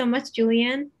 Thank you so much,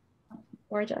 Julianne.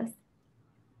 Gorgeous.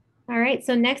 All right.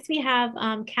 So next we have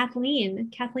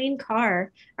Kathleen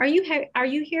Carr. Are you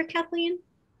here, Kathleen?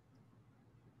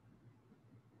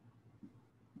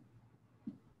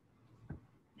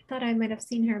 I thought I might have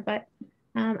seen her, but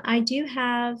I do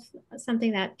have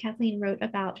something that Kathleen wrote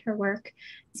about her work.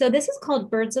 So this is called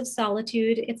Birds of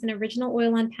Solitude. It's an original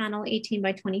oil on panel 18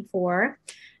 by 24.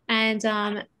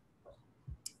 And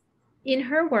in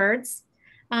her words,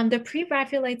 the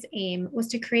Pre-Raphaelites' aim was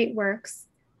to create works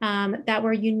that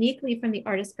were uniquely from the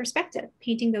artist's perspective,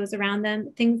 painting those around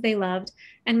them, things they loved,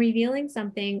 and revealing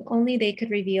something only they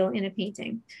could reveal in a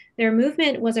painting. Their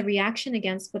movement was a reaction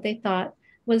against what they thought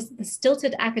was the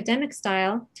stilted academic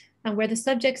style, where the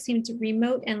subject seemed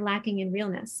remote and lacking in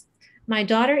realness. My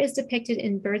daughter is depicted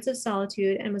in Birds of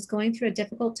Solitude and was going through a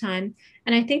difficult time,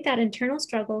 and I think that internal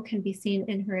struggle can be seen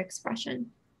in her expression.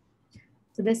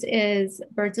 So this is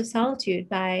Birds of Solitude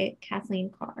by Kathleen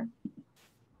Carr.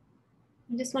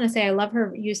 I just want to say I love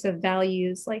her use of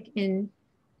values, like in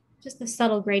just the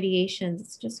subtle gradations.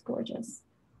 It's just gorgeous.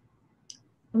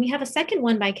 And we have a second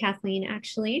one by Kathleen,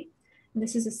 actually. And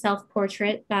this is a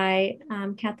self-portrait by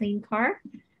Kathleen Carr.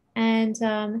 And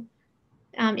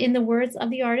in the words of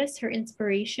the artist, her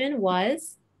inspiration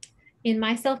was, in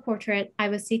my self-portrait, I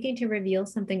was seeking to reveal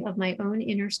something of my own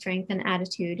inner strength and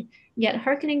attitude, yet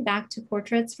hearkening back to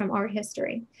portraits from art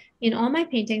history. In all my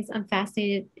paintings, I'm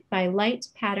fascinated by light,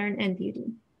 pattern, and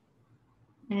beauty.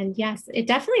 And yes, it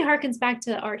definitely harkens back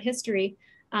to art history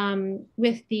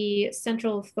with the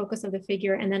central focus of the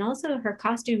figure, and then also her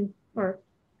costume or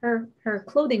her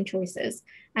clothing choices,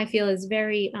 I feel is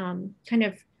very kind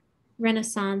of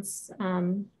Renaissance,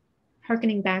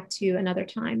 harkening back to another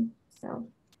time. So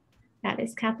that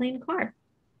is Kathleen Carr.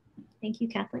 Thank you,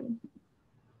 Kathleen.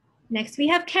 Next we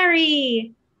have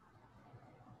Kerry.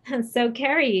 So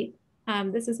Kerry,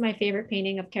 this is my favorite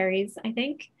painting of Kerry's, I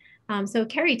think. So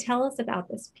Kerry, tell us about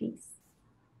this piece.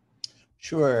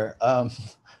 Sure. I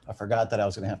forgot that I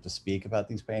was going to have to speak about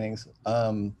these paintings.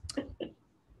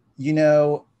 You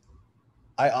know,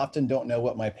 I often don't know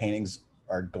what my paintings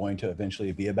are going to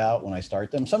eventually be about when I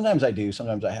start them. Sometimes I do,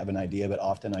 sometimes I have an idea, but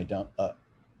often I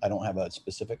don't have a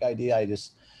specific idea. I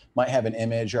just might have an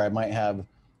image, or I might have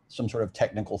some sort of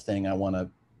technical thing I want to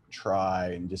try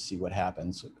and just see what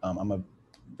happens. I'm a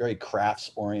very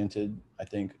crafts oriented, I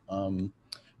think,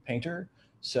 painter.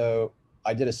 So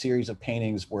I did a series of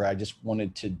paintings where I just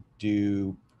wanted to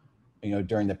do, you know,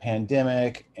 during the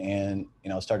pandemic, and, you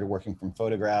know, started working from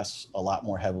photographs a lot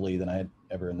more heavily than I had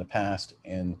ever in the past.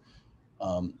 And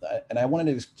I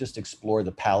wanted to just explore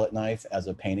the palette knife as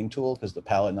a painting tool, because the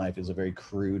palette knife is a very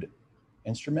crude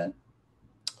instrument.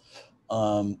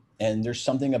 And there's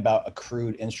something about a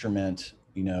crude instrument,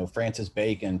 you know, Francis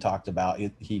Bacon talked about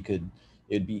it.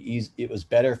 It'd be easy. It was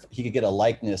better. He could get a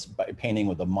likeness by painting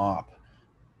with a mop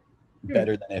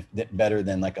better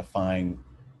than like a fine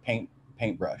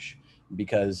paintbrush,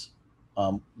 because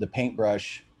the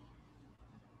paintbrush,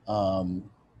 now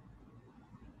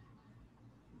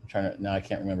I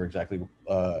can't remember exactly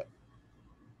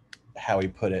how he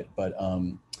put it, but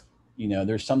you know,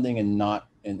 there's something in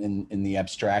the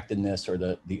abstractedness or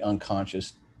the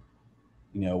unconscious,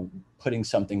 you know, putting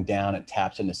something down, it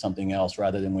taps into something else,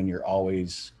 rather than when you're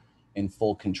always in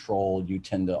full control, you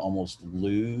tend to almost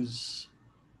lose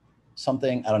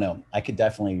something. I don't know. I could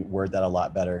definitely word that a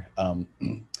lot better.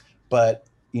 But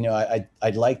you know, I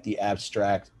like the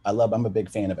abstract. I'm a big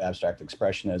fan of abstract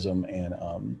expressionism,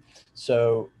 and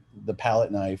so the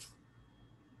palette knife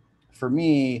for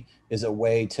me is a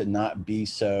way to not be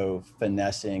so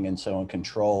finessing and so in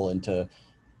control, and to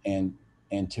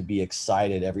be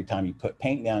excited every time you put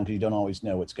paint down, because you don't always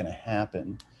know what's going to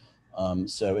happen.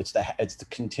 So it's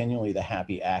continually the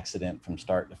happy accident from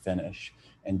start to finish,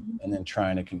 and then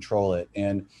trying to control it.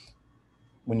 And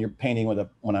when I'm painting with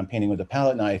a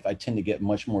palette knife, I tend to get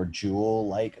much more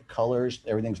jewel-like colors.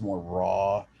 Everything's more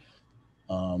raw.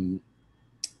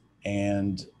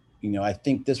 And I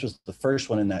think this was the first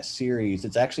one in that series.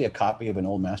 It's actually a copy of an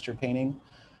old master painting.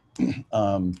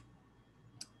 And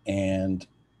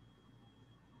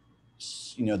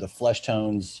the flesh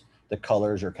tones, the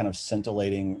colors are kind of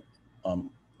scintillating, and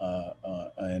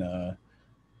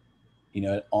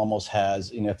it almost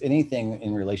has, if anything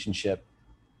in relationship,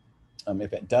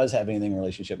 if it does have anything in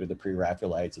relationship to the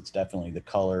Pre-Raphaelites, it's definitely the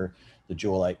color, the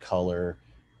jewel-like color,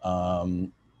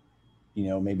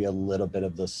 maybe a little bit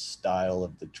of the style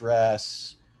of the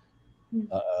dress,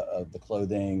 of the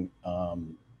clothing,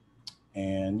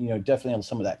 and definitely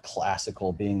some of that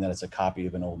classical, being that it's a copy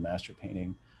of an old master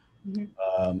painting.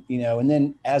 And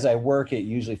then as I work it,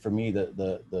 usually for me,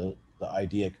 the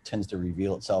idea tends to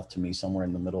reveal itself to me somewhere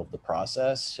in the middle of the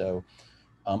process. So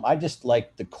I just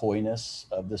like the coyness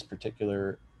of this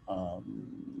particular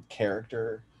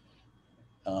character.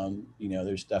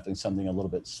 There's definitely something a little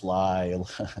bit sly.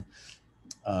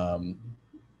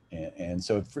 And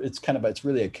so it's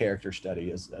really a character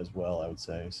study as well, I would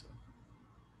say. So.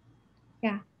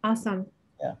 Yeah, awesome.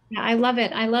 Yeah, I love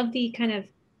it. I love the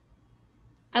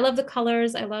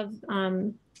colors. I love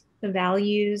the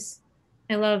values.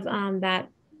 I love that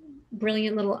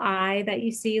brilliant little eye that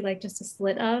you see, like just a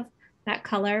slit of that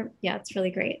color. Yeah, it's really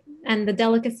great. And the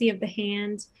delicacy of the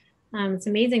hand. It's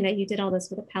amazing that you did all this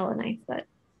with a palette knife, but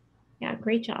yeah,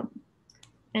 great job.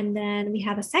 And then we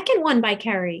have a second one by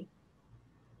Kerry.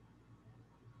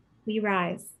 We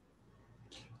Rise.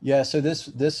 Yeah, so this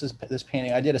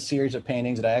painting, I did a series of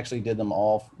paintings, and I actually did them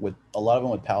all with a lot of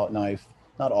them with palette knife,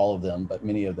 not all of them, but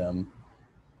many of them.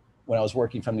 When I was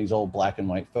working from these old black and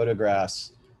white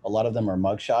photographs, a lot of them are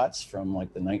mugshots from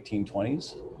like the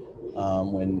 1920s,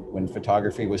 when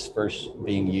photography was first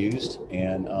being used.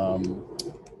 And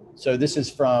so this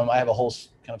is I have a whole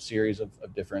kind of series of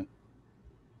different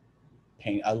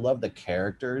paint. I love the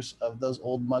characters of those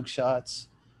old mugshots.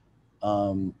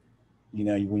 When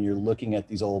you're looking at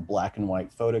these old black and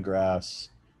white photographs,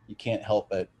 you can't help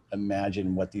but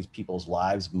imagine what these people's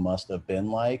lives must have been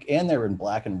like. And they're in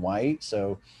black and white,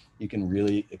 so you can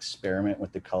really experiment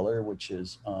with the color, which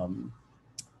is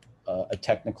a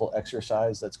technical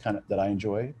exercise that I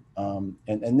enjoy.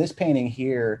 And this painting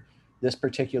here, this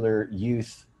particular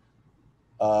youth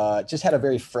just had a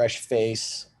very fresh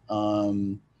face.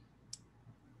 And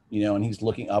he's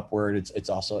looking upward. It's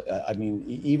also,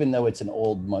 even though it's an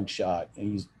old mugshot,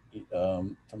 and he's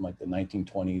from like the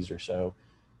 1920s or so,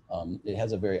 it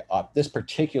has this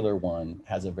particular one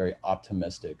has a very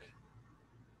optimistic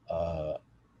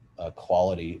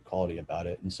quality about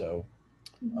it. And so,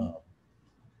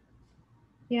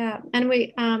 yeah. And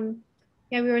we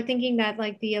were thinking that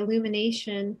like the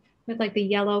illumination with like the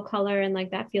yellow color and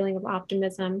like that feeling of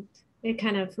optimism, it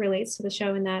kind of relates to the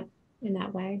show in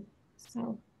that way.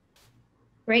 So.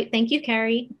 Great, thank you,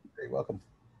 Kerry. You're welcome.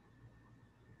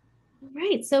 All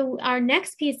right, so our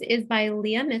next piece is by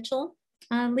Leah Mitchell.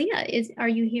 Leah, are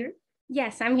you here?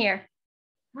 Yes, I'm here.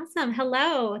 Awesome,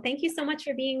 hello. Thank you so much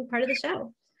for being part of the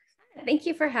show. Thank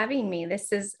you for having me. This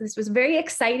was a very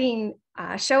exciting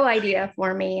show idea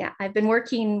for me. I've been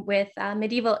working with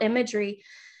medieval imagery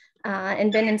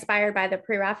and been inspired by the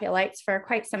Pre-Raphaelites for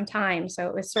quite some time. So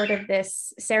it was sort of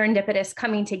this serendipitous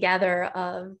coming together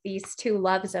of these two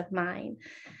loves of mine.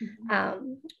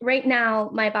 Right now,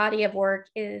 my body of work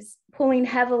is pulling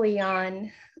heavily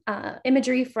on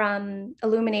imagery from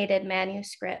illuminated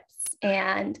manuscripts,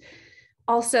 and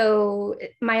also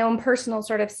my own personal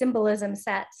sort of symbolism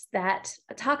sets that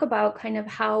talk about kind of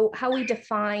how we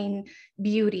define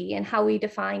beauty and how we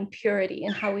define purity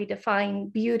and how we define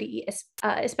beauty,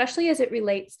 especially as it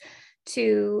relates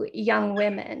to young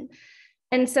women.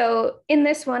 And so in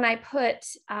this one, I put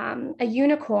a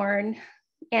unicorn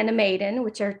and a maiden,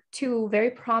 which are two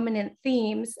very prominent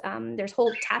themes. There's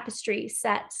whole tapestry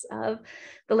sets of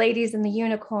the ladies and the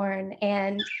unicorn.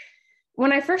 And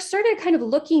when I first started kind of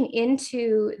looking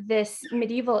into this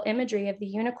medieval imagery of the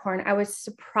unicorn, I was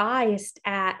surprised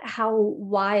at how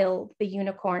wild the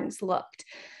unicorns looked.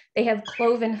 They have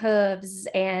cloven hooves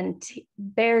and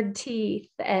bared teeth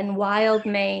and wild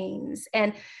manes.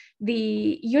 And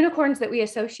the unicorns that we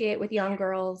associate with young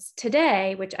girls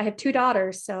today, which I have two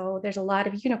daughters, so there's a lot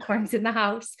of unicorns in the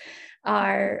house,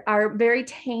 are very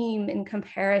tame in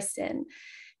comparison.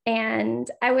 And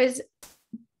I was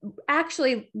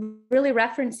actually really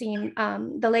referencing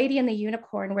the Lady and the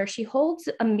Unicorn, where she holds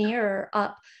a mirror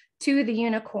up to the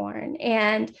unicorn.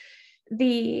 And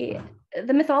the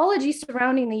mythology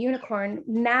surrounding the unicorn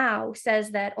now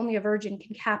says that only a virgin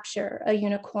can capture a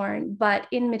unicorn, but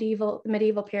in the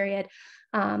medieval period,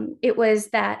 it was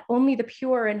that only the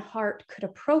pure in heart could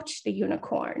approach the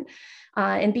unicorn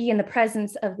and be in the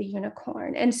presence of the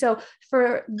unicorn. And so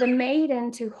for the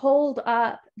maiden to hold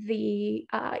up the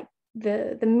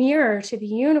mirror to the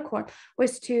unicorn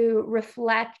was to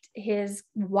reflect his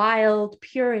wild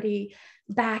purity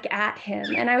back at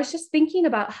him. And I was just thinking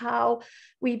about how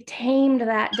we've tamed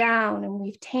that down, and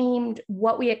we've tamed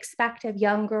what we expect of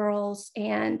young girls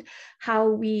and how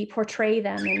we portray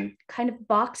them, and kind of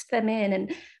boxed them in,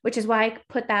 and which is why I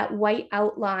put that white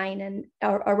outline and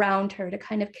around her to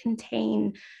kind of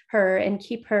contain her and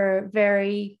keep her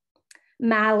very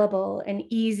malleable and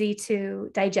easy to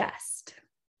digest.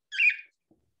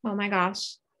 Oh my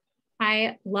gosh,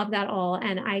 I love that all.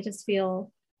 And I just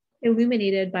feel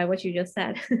illuminated by what you just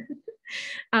said.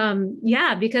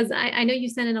 Yeah, because I know you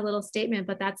sent in a little statement,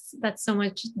 but that's so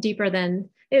much deeper than,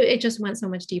 it just went so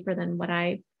much deeper than what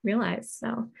I realized.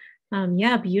 So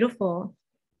yeah, beautiful,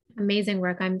 amazing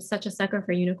work. I'm such a sucker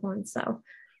for unicorns, so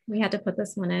we had to put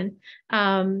this one in.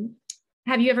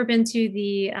 Have you ever been to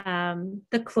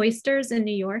the cloisters in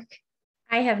New York?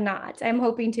 I have not. I'm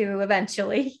hoping to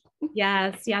eventually.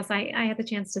 Yes, I had the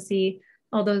chance to see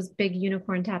all those big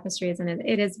unicorn tapestries, and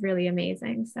it is really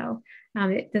amazing. So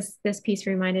this piece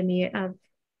reminded me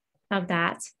of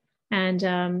that.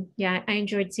 And yeah, I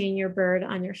enjoyed seeing your bird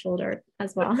on your shoulder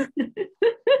as well.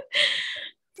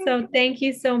 So thank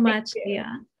you so much,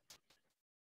 Leah.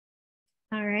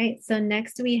 All right, so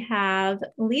next we have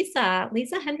Lisa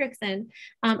Hendrickson.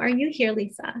 Are you here,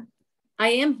 Lisa? I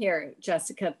am here,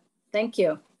 Jessica. Thank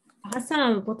you.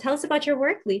 Awesome. Well, tell us about your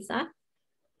work, Lisa.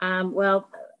 Well,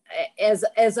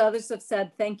 as others have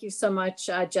said, thank you so much,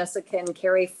 Jessica and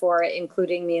Kerry, for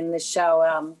including me in the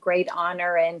show. Great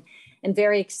honor, and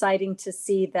very exciting to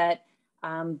see that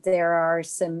there are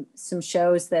some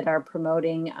shows that are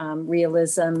promoting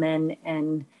realism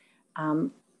and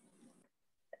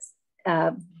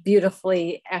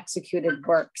beautifully executed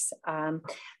works.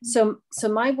 So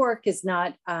my work is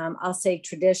not, I'll say,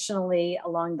 traditionally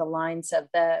along the lines of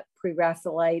the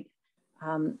Pre-Raphaelite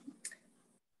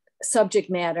subject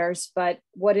matters, but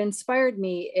what inspired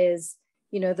me is,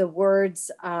 the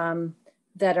words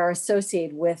that are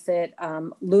associated with it: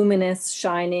 luminous,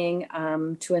 shining,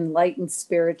 to enlighten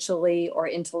spiritually or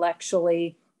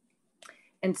intellectually.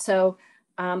 And so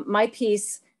my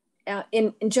piece,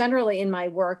 generally in my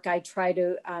work, I try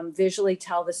to visually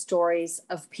tell the stories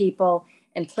of people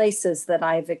and places that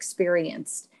I've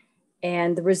experienced.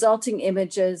 And the resulting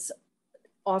images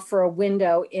offer a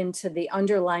window into the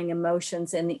underlying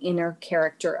emotions and the inner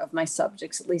character of my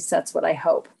subjects. At least that's what I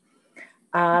hope.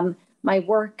 My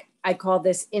work, I call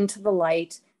this Into the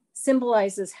Light,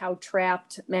 symbolizes how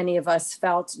trapped many of us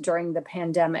felt during the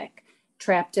pandemic.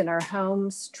 Trapped in our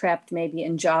homes, trapped maybe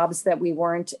in jobs that we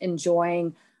weren't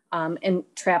enjoying, and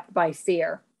trapped by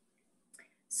fear.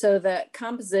 So the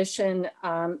composition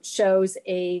shows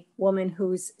a woman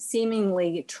who's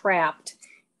seemingly trapped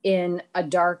in a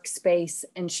dark space,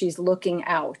 and she's looking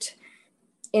out.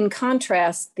 In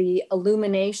contrast, the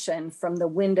illumination from the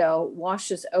window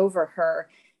washes over her,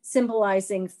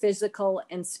 symbolizing physical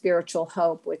and spiritual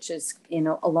hope, which is,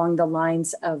 along the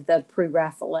lines of the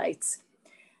Pre-Raphaelites.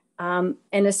 And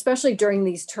especially during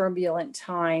these turbulent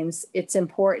times, it's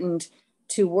important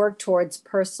to work towards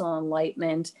personal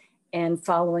enlightenment and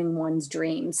following one's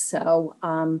dreams. So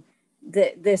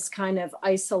this kind of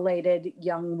isolated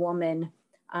young woman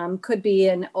could be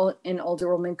an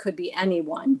older woman, could be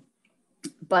anyone,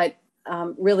 but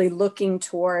really looking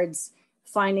towards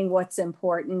finding what's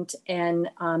important and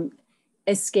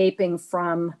escaping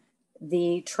from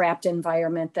the trapped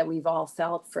environment that we've all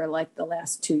felt for like the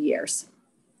last 2 years.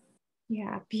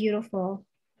 Yeah, beautiful.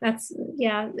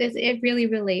 It really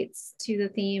relates to the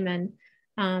theme, and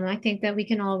I think that we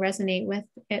can all resonate with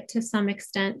it to some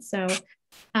extent. So,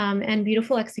 and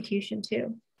beautiful execution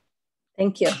too.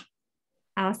 Thank you.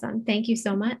 Awesome. Thank you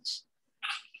so much.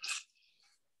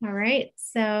 All right.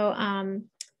 So,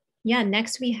 yeah,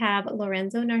 next we have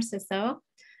Lorenzo Narciso.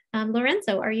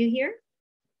 Lorenzo, are you here?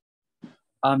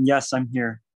 Yes, I'm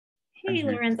here. Hey,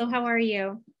 Lorenzo, how are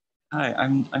you? Hi,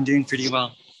 I'm doing pretty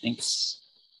well. Thanks.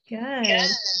 Good.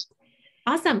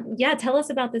 Awesome. Yeah, tell us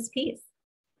about this piece.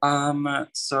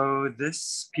 So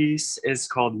this piece is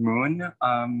called Moon.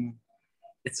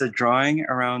 It's a drawing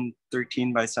around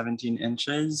 13 by 17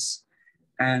 inches.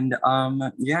 And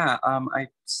yeah, I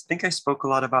think I spoke a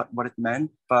lot about what it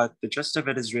meant, but the gist of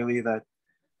it is really that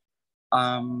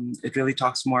it really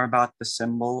talks more about the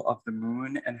symbol of the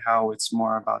moon and how it's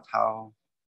more about how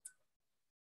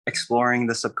exploring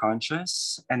the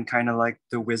subconscious and kind of like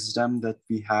the wisdom that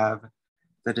we have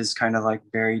that is kind of like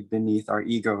buried beneath our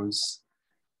egos.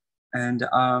 And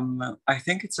I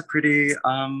think it's a pretty,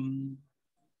 I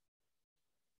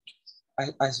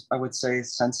would say,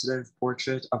 sensitive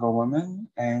portrait of a woman.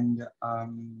 And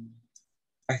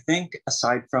I think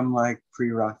aside from like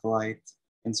Pre-Raphaelite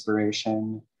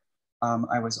inspiration,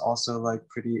 I was also like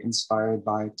pretty inspired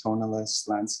by tonalist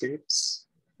landscapes.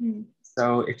 Mm.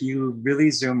 So if you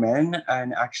really zoom in,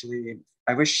 and actually,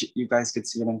 I wish you guys could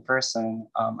see it in person,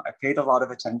 I paid a lot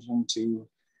of attention to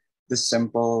the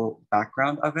simple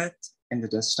background of it in the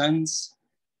distance.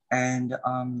 And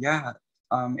yeah,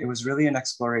 it was really an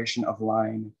exploration of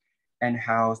line and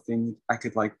how I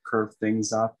could like curve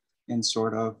things up in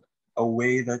sort of a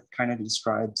way that kind of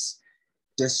describes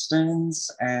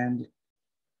distance and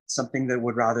something that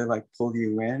would rather like pull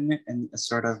you in a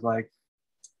sort of like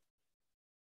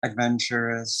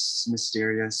adventurous,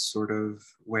 mysterious sort of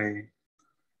way.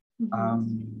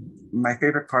 My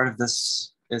favorite part of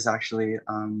this is actually,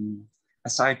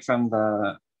 aside from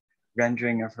the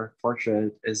rendering of her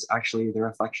portrait, is actually the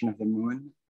reflection of the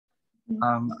moon.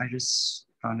 I just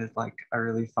found it like a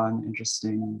really fun,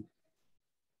 interesting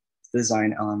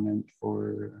design element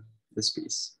for this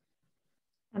piece.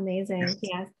 Amazing.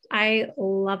 Yes, I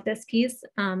love this piece.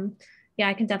 Yeah,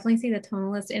 I can definitely see the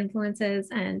tonalist influences,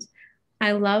 and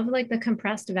I love like the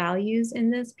compressed values in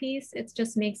this piece. It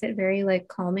just makes it very like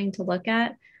calming to look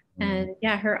at. And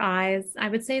yeah, her eyes, I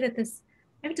would say that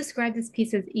I would describe this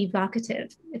piece as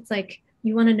evocative. It's like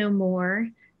you want to know more,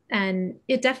 and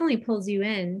it definitely pulls you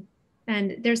in.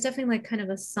 And there's definitely like kind of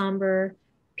a somber,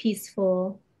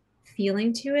 peaceful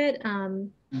feeling to it.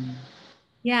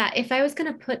 Yeah, if I was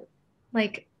gonna put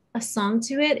like a song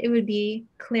to it, it would be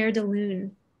Claire de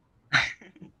Lune.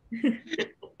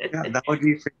 Yeah, that would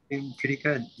be pretty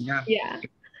good. Yeah. Yeah.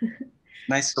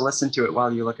 Nice to listen to it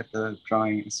while you look at the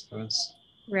drawing, I suppose.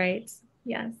 Right.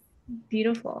 Yes.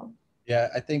 Beautiful. Yeah,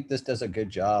 I think this does a good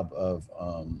job of,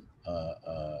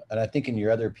 and I think in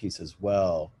your other piece as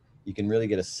well, you can really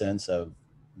get a sense of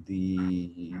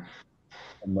the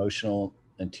emotional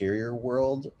interior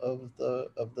world of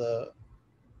the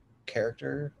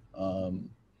character.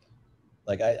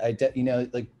 Like you know,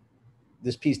 like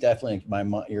this piece definitely,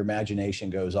 your imagination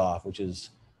goes off, which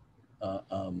is,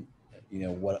 you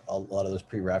know, what a lot of those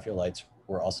Pre-Raphaelites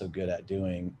were also good at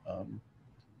doing.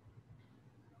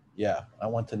 Yeah, I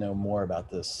want to know more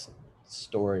about this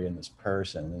story and this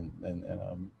person,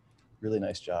 and really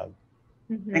nice job.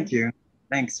 Thank you.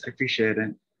 Thanks, I appreciate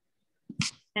it.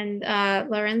 And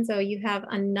Lorenzo, you have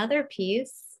another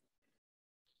piece,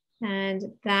 and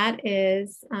that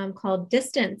is called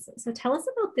Distance. So tell us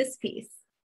about this piece.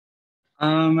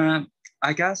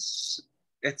 I guess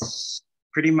it's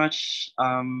pretty much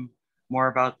more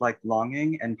about like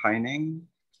longing and pining.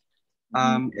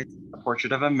 It's a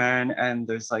portrait of a man, and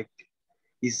there's like,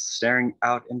 he's staring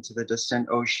out into the distant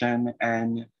ocean.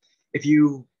 And if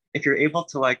you're able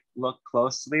to like look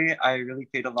closely, I really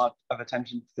paid a lot of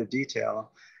attention to the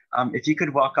detail. If you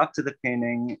could walk up to the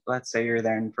painting, let's say you're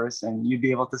there in person, you'd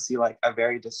be able to see like a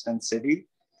very distant city.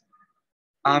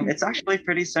 It's actually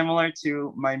pretty similar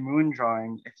to my moon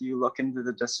drawing. If you look into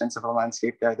the distance of a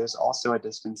landscape there's also a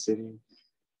distant city.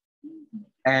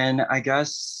 And I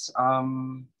guess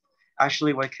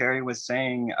actually what Kerry was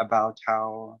saying about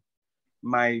how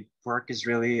my work is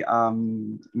really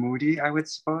moody, I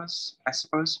suppose.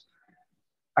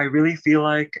 I really feel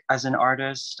like as an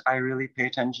artist, I really pay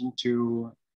attention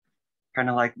to kind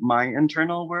of like my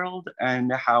internal world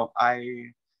and how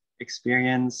I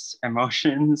experience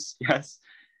emotions. Yes.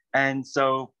 And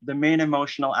so the main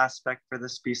emotional aspect for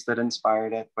this piece that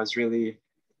inspired it was really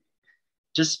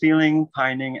just feeling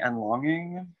pining and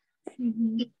longing.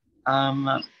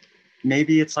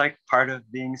 Maybe it's like part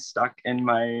of being stuck in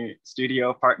my studio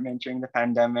apartment during the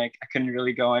pandemic. I couldn't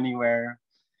really go anywhere.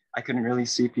 I couldn't really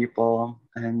see people.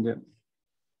 And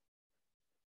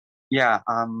yeah,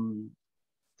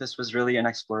 this was really an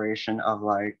exploration of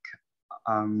like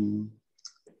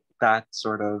that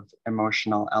sort of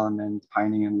emotional element,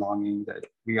 pining and longing that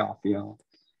we all feel.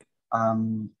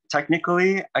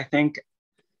 Technically, I think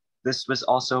this was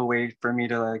also a way for me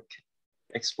to like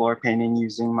explore painting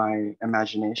using my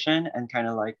imagination and kind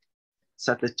of like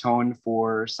set the tone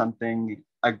for something,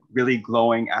 a really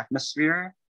glowing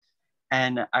atmosphere.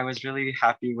 And I was really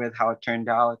happy with how it turned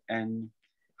out and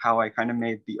how I kind of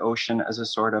made the ocean as a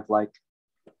sort of like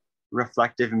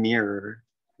reflective mirror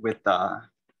with the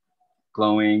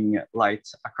glowing light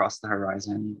across the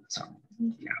horizon. So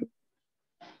yeah.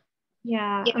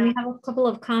 Yeah, and we have a couple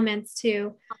of comments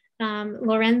too.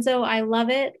 Lorenzo, I love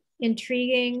it.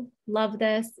 Intriguing, love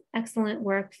this, excellent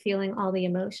work, feeling all the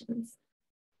emotions.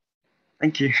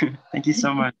 Thank you. Thank you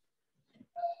so much.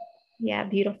 Yeah,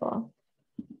 beautiful.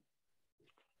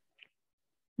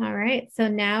 All right, so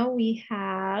now we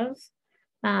have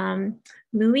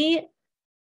Louis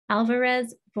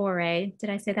Alvarez Vore. Did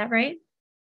I say that right?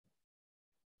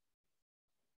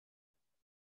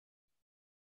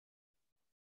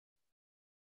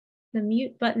 The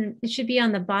mute button, it should be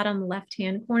on the bottom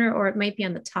left-hand corner, or it might be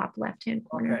on the top left-hand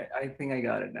corner. Okay, I think I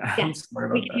got it now. Yeah, I'm sorry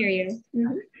about we can that. hear you.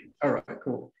 Mm-hmm. All right,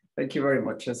 cool. Thank you very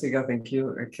much, Jessica. Thank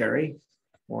you, Kerry,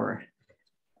 for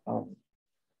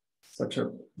such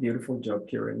a beautiful job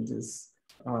here in this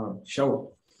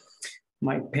show.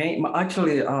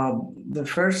 Actually, the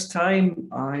first time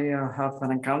I have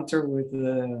an encounter with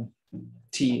the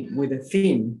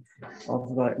theme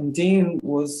of Undine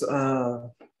was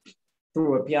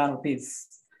through a piano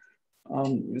piece.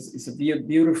 It's a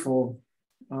beautiful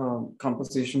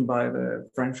composition by the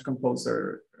French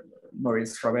composer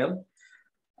Maurice Ravel,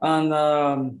 and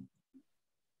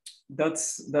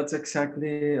that's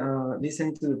exactly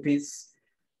listening to the piece.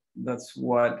 That's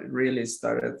what really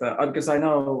started because I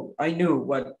knew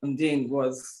what Undine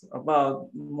was about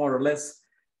more or less,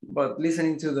 but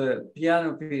listening to the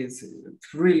piano piece,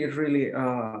 it really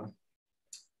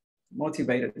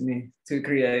motivated me to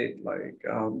create like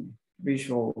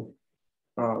visual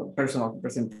personal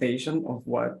representation of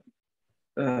what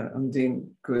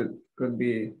Undine could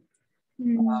be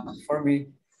for me.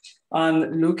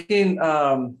 And looking,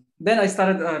 then I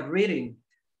started reading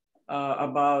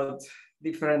about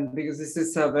different, because this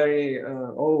is a very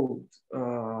old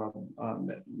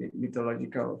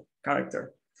mythological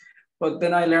character. But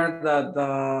then I learned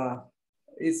that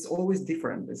it's always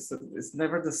different. It's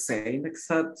never the same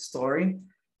exact story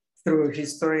through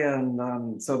history,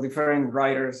 and so different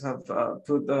writers have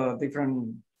put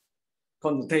different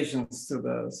connotations to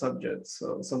the subject.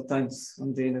 So sometimes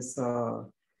Undine is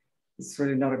it's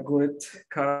really not a good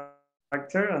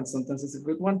character, and sometimes it's a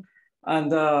good one.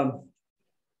 And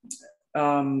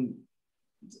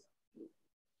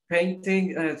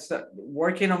painting,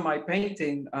 working on my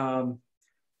painting,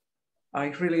 I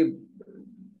really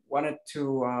wanted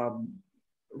to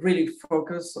really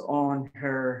focus on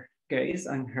her gaze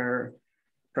and her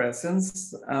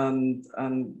presence, and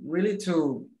really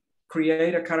to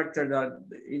create a character that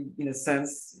in a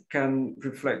sense can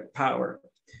reflect power,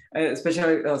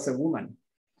 especially as a woman.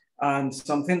 And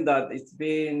something that it's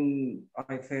been,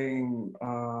 I think,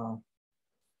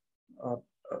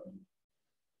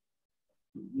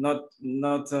 not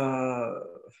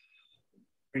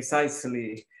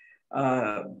precisely,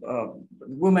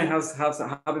 women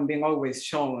haven't been always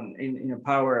shown in a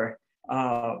power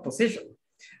position.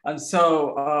 And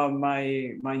so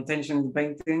my intention in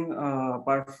painting,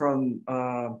 apart from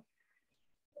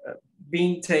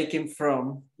being taken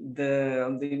from the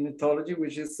mythology,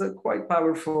 which is a quite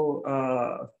powerful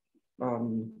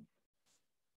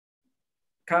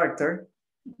character,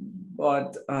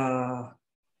 but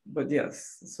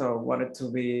yes, so wanted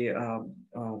to be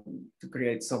to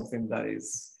create something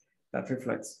that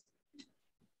reflects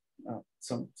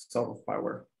some sort of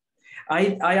power.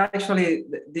 I actually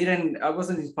I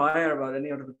wasn't inspired about any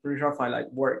of the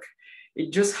Pre-Raphaelite work.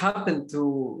 It just happened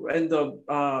to end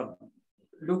up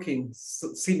looking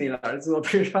similar to a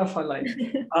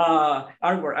Pre-Raphaelite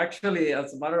artwork. Actually,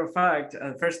 as a matter of fact,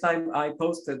 first time I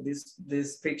posted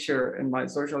this picture in my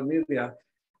social media,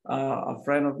 a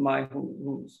friend of mine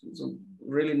who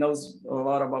really knows a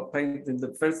lot about painting,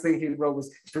 the first thing he wrote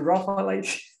was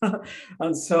Pre-Raphaelite.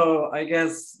 And so I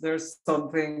guess there's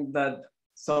something that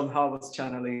somehow was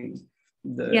channeling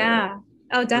the... Yeah,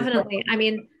 oh, definitely. I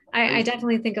mean, I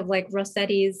definitely think of like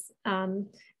Rossetti's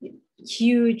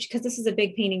huge, because this is a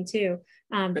big painting too,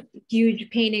 huge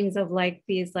paintings of like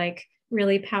these like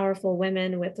really powerful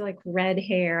women with like red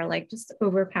hair, like just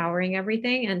overpowering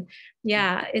everything. And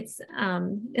yeah, it's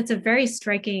a very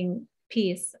striking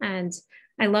piece, and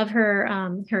I love her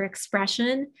her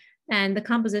expression, and the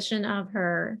composition of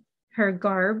her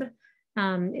garb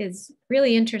is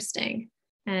really interesting.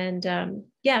 And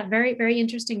yeah, very, very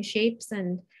interesting shapes,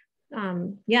 and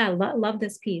yeah, love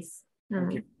this piece.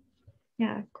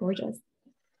 Yeah, gorgeous.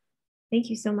 Thank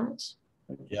you so much.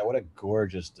 Yeah, what a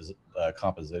gorgeous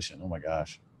composition. Oh my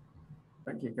gosh.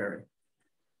 Thank you, Kerry.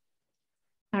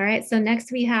 All right, so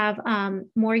next we have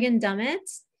Morgan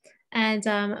Dummett. And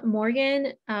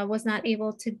Morgan was not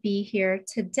able to be here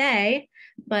today,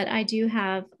 but I do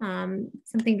have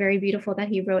something very beautiful that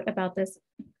he wrote about this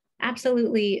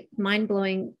absolutely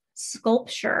mind-blowing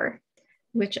sculpture,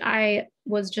 which I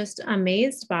was just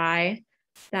amazed by,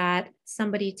 that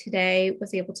somebody today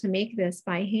was able to make this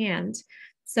by hand.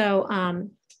 So,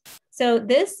 so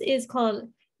this is called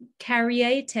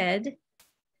Caryatid,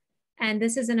 and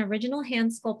this is an original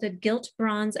hand-sculpted gilt,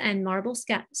 bronze, and marble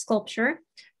sculpture,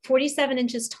 47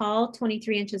 inches tall,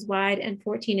 23 inches wide, and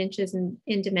 14 inches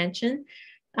in dimension.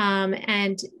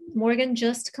 And Morgan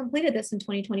just completed this in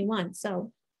 2021.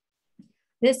 So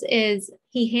this is,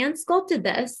 he hand sculpted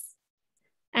this,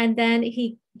 and then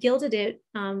he gilded it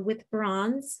with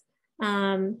bronze.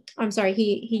 I'm sorry,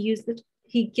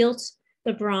 he gilt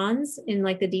the bronze in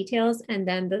like the details, and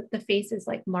then the face is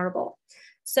like marble.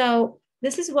 So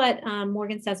this is what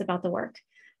Morgan says about the work.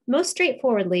 Most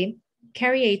straightforwardly,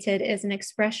 Caryatid is an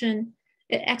exploration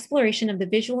of the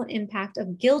visual impact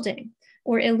of gilding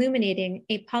or illuminating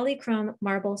a polychrome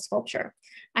marble sculpture.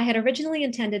 I had originally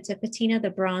intended to patina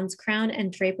the bronze crown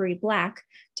and drapery black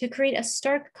to create a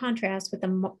stark contrast with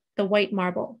the white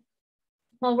marble.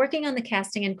 While working on the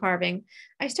casting and carving,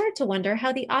 I started to wonder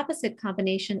how the opposite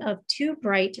combination of two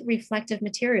bright reflective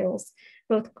materials,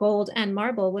 both gold and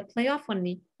marble, would play off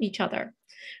one each other.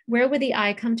 Where would the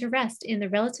eye come to rest in the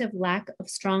relative lack of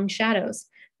strong shadows?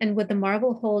 And would the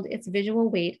marble hold its visual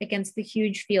weight against the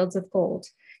huge fields of gold?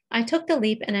 I took the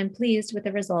leap, and I'm pleased with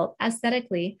the result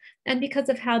aesthetically and because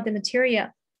of how the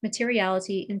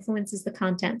materiality influences the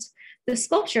content. The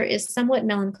sculpture is somewhat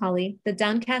melancholy, the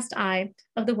downcast eye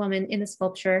of the woman in the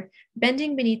sculpture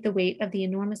bending beneath the weight of the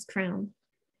enormous crown.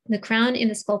 The crown in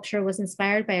the sculpture was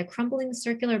inspired by a crumbling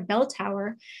circular bell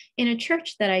tower in a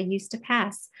church that I used to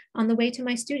pass on the way to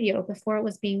my studio before it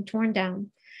was being torn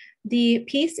down. The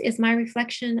piece is my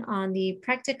reflection on the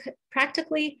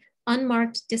practically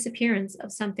unmarked disappearance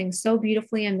of something so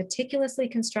beautifully and meticulously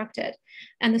constructed,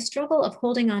 and the struggle of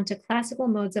holding on to classical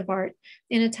modes of art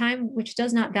in a time which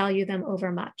does not value them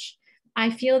overmuch. I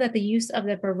feel that the use of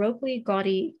the baroquely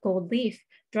gaudy gold leaf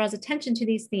draws attention to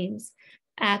these themes.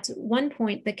 At one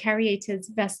point, the Caryatid's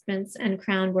vestments and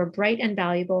crown were bright and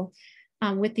valuable,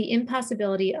 with the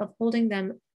impossibility of holding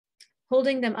them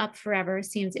up forever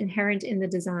seems inherent in the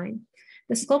design.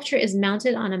 The sculpture is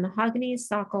mounted on a mahogany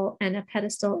socle, and a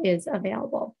pedestal is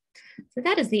available. So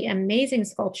that is the amazing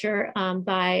sculpture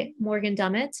by Morgan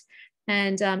Dummett.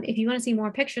 And if you want to see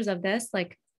more pictures of this,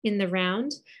 like in the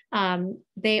round,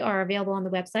 they are available on the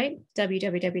website,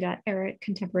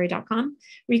 www.eracontemporary.com,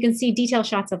 where you can see detailed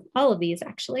shots of all of these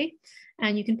actually,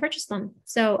 and you can purchase them.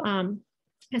 So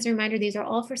as a reminder, these are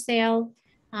all for sale.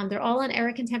 They're all on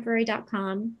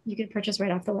eracontemporary.com. You can purchase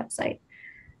right off the website.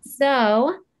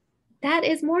 So that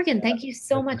is Morgan. Thank you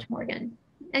so much, Morgan.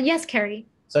 And yes, Kerry.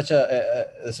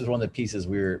 This is one of the pieces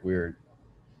we're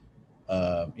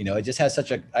you know, it just has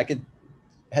such a,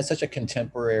 has such a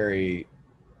contemporary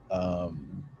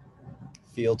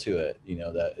feel to it, you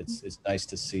know, that it's nice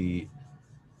to see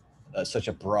such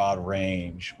a broad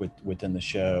range within the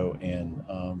show. And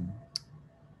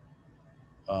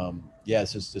yeah,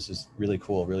 this is really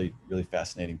cool, really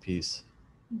fascinating piece.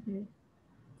 Mm-hmm.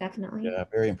 Definitely. Yeah,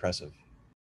 very impressive.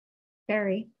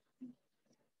 Very.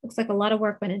 Looks like a lot of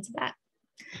work went into that.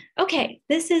 Okay,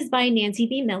 this is by Nancy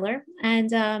B. Miller. And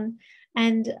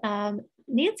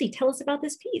Nancy, tell us about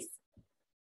this piece.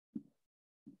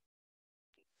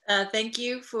 Thank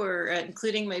you for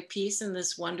including my piece in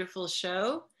this wonderful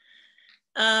show.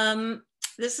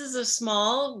 This is a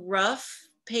small, rough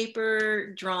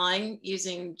paper drawing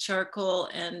using charcoal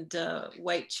and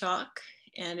white chalk,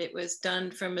 and it was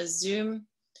done from a Zoom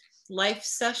live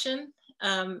session.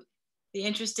 The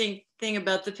interesting thing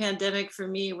about the pandemic for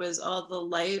me was all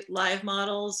the live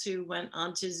models who went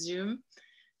onto Zoom.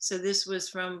 So this was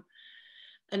from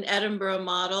an Edinburgh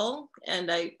model, and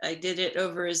I did it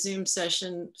over a Zoom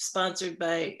session sponsored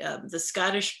by the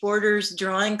Scottish Borders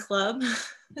Drawing Club.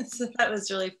 So that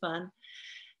was really fun.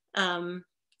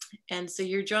 And so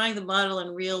you're drawing the model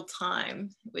in real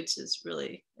time, which is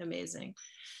really amazing.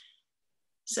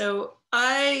 So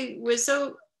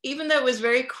even though it was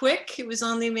very quick, it was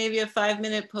only maybe a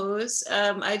 5-minute pose.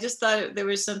 I just thought there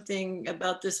was something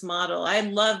about this model. I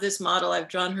love this model. I've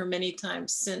drawn her many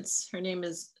times since. Her name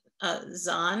is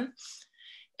Zan,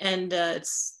 and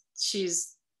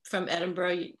she's from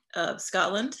Edinburgh,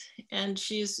 Scotland, and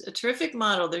she's a terrific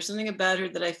model. There's something about her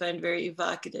that I find very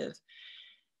evocative.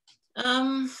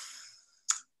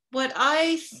 What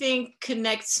I think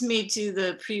connects me to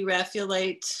the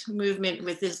Pre-Raphaelite movement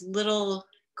with this little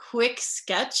quick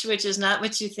sketch, which is not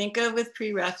what you think of with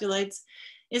Pre-Raphaelites,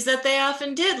 is that they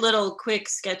often did little quick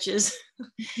sketches.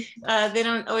 They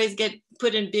don't always get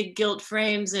put in big gilt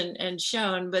frames and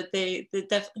shown, but it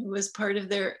definitely was part of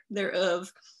their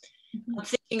oeuvre. I'm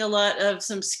thinking a lot of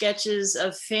some sketches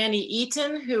of Fanny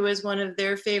Eaton, who was one of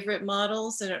their favorite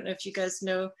models. I don't know if you guys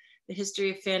know the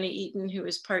history of Fanny Eaton, who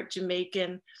was part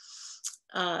Jamaican.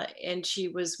 And she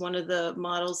was one of the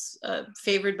models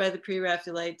favored by the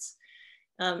Pre-Raphaelites.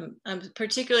 I'm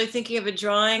particularly thinking of a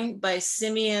drawing by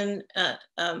Simeon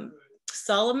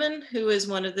Solomon, who is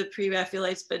one of the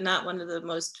Pre-Raphaelites, but not one of the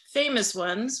most famous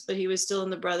ones, but he was still in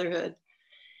the Brotherhood.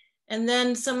 And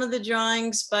then some of the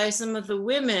drawings by some of the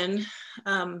women,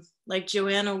 like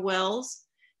Joanna Wells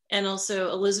and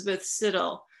also Elizabeth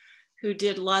Siddall, who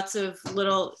did lots of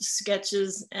little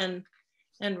sketches and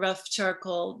rough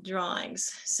charcoal drawings.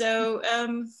 So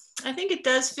I think it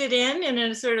does fit in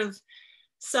a sort of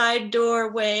side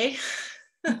door way.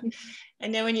 I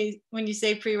know when you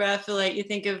say Pre-Raphaelite, you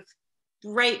think of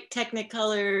bright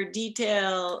technicolor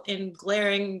detail in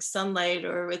glaring sunlight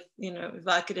or with,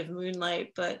 evocative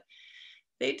moonlight, but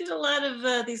they did a lot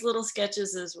of these little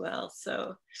sketches as well.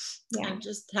 So yeah. I'm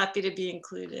just happy to be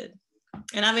included.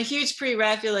 And I'm a huge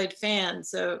Pre-Raphaelite fan,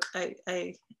 so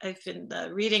I've been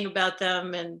reading about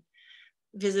them and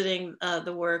visiting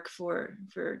the work for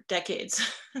decades.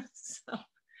 So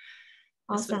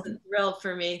awesome. This was a thrill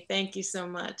for me. Thank you so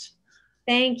much.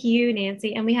 Thank you,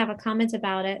 Nancy. And we have a comment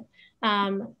about it,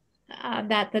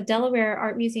 that the Delaware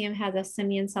Art Museum has a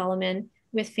Simeon Solomon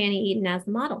with Fanny Eaton as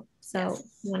the model. So yes.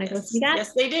 You want to go see that?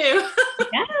 Yes, they do.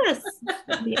 Yes.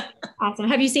 Awesome.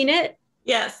 Have you seen it?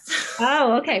 Yes.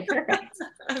 Oh, okay, perfect.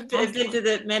 I've visited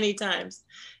it many times.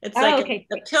 It's like a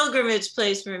pilgrimage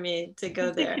place for me to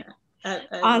go there. I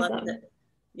awesome. Loved it.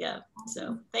 Yeah.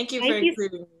 So thank you for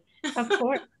including me. Of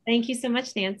course. Thank you so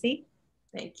much, Nancy.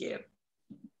 Thank you.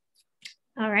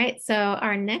 All right. So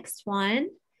our next one,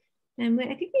 and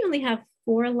I think we only have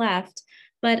 4 left,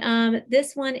 but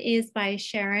this one is by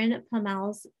Sharon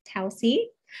Pamels-Tausi.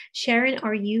 Sharon,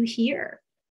 are you here?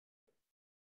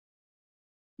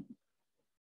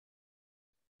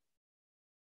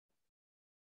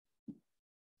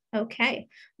 Okay,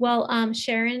 well,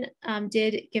 Sharon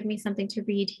did give me something to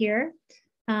read here.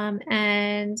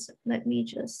 And let me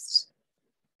just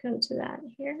go to that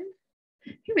here.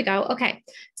 Here we go. Okay,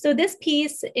 so this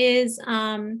piece is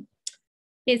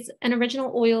it's an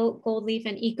original oil, gold leaf,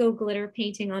 and eco glitter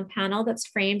painting on panel that's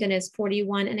framed and is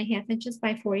 41.5 inches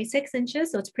by 46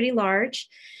 inches. So it's pretty large.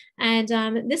 And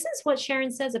this is what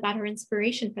Sharon says about her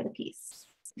inspiration for the piece.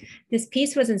 This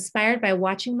piece was inspired by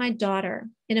watching my daughter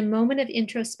in a moment of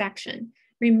introspection,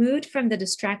 removed from the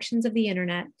distractions of the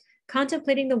internet,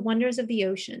 contemplating the wonders of the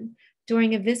ocean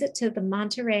during a visit to the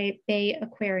Monterey Bay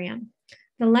Aquarium.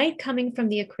 The light coming from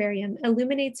the aquarium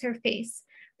illuminates her face,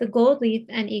 the gold leaf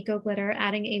and eco glitter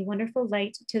adding a wonderful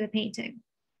light to the painting.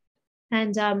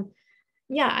 And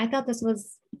yeah, I thought this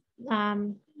was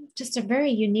just a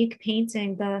very unique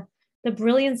painting. The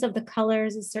brilliance of the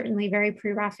colors is certainly very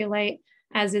Pre-Raphaelite,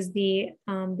 as is the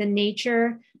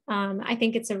nature. I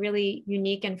think it's a really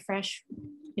unique and fresh,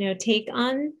 take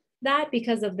on that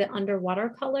because of the underwater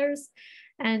colors.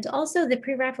 And also the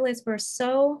Pre-Raphaelites were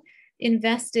so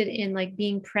invested in like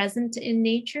being present in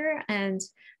nature. And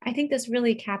I think this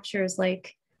really captures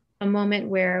like a moment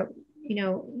where,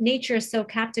 nature is so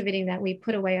captivating that we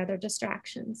put away other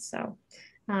distractions. So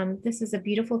this is a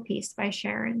beautiful piece by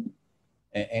Sharon.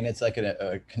 And it's like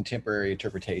a contemporary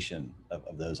interpretation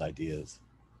of those ideas.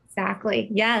 Exactly.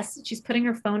 Yes, she's putting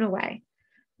her phone away,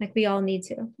 like we all need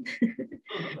to.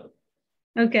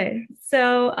 Okay,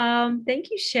 so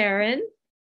thank you, Sharon.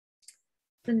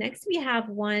 So next we have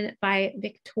one by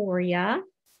Victoria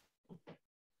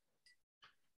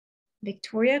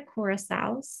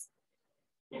Corasaros.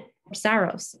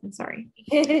 I'm sorry.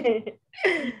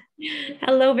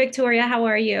 Hello, Victoria. How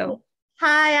are you?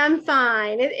 Hi, I'm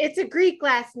fine. It's a Greek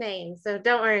last name, so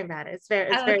don't worry about it. It's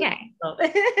very okay.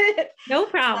 No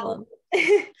problem.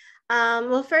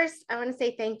 Well, first, I want to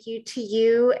say thank you to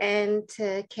you and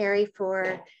to Kerry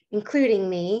for including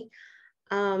me.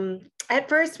 At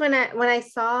first, when I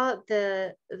saw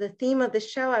the theme of the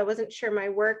show, I wasn't sure my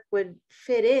work would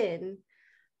fit in.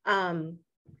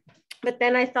 But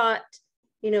then I thought,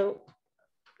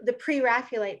 the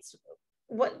Pre-Raphaelites,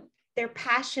 what their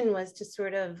passion was to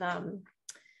sort of,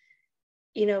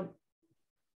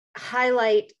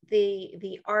 highlight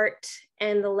the art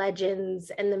and the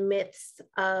legends and the myths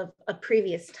of a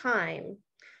previous time.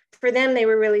 For them, they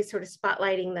were really sort of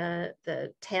spotlighting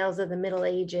the tales of the Middle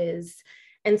Ages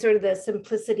and sort of the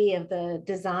simplicity of the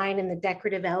design and the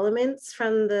decorative elements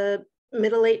from the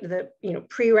Middle Age,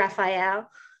 Pre-Raphael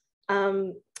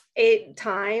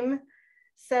time.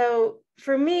 So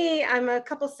for me, I'm a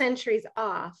couple centuries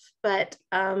off, but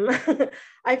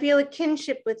I feel a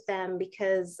kinship with them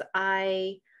because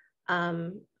I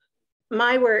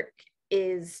my work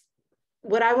is,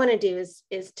 what I want to do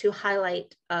is to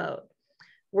highlight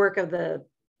work of the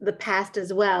past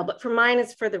as well, but for mine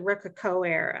is for the Rococo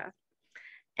era.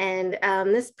 And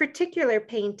this particular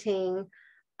painting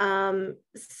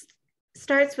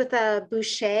starts with a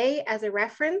Boucher as a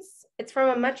reference. It's from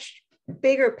a much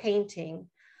bigger painting.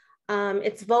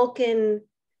 It's Vulcan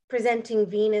presenting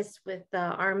Venus with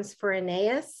arms for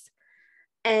Aeneas.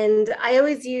 And I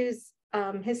always use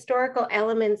historical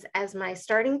elements as my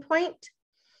starting point.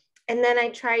 And then I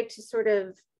try to sort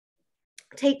of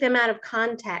take them out of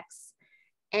context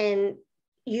and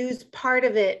use part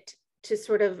of it to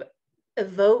sort of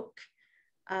evoke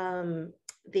the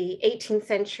 18th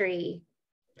century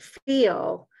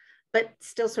feel, but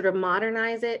still sort of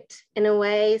modernize it in a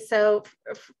way. So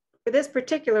for this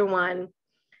particular one,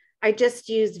 I just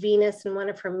used Venus and one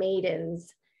of her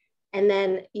maidens, and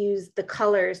then used the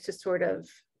colors to sort of,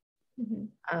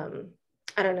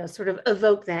 I don't know, sort of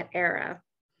evoke that era.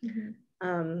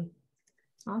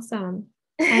 Awesome.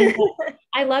 And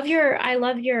I love your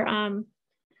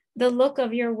the look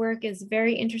of your work is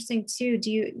very interesting too. Do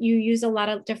you use a lot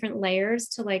of different layers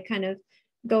to like kind of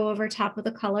go over top of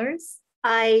the colors?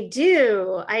 I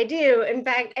do. In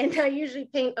fact, and I usually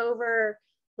paint over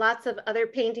lots of other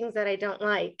paintings that I don't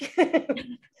like.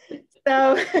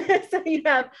 So you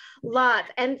have lots.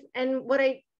 And what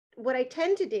I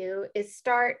tend to do is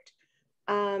start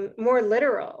more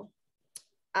literal.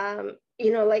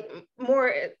 You know, like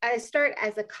more, I start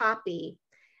as a copy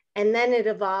and then it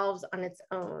evolves on its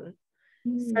own.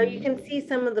 So you can see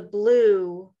some of the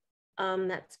blue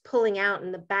that's pulling out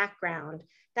in the background.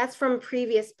 That's from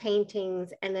previous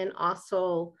paintings, and then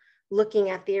also looking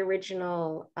at the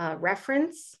original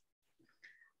reference.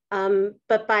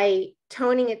 But by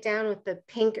toning it down with the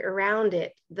pink around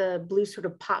it, the blue sort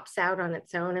of pops out on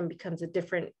its own and becomes a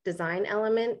different design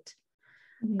element.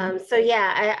 So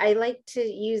yeah, I like to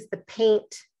use the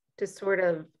paint to sort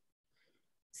of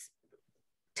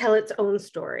tell its own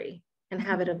story and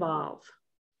have it evolve.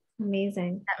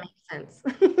 Amazing. That makes sense.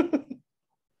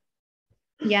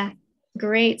 Yeah,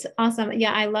 great, awesome.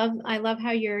 Yeah, I love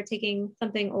how you're taking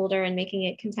something older and making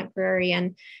it contemporary.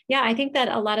 And yeah, I think that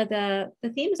a lot of the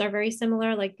themes are very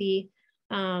similar, like the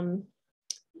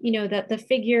you know, the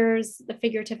figures, the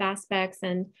figurative aspects,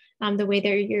 and the way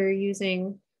that you're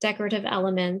using decorative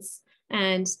elements,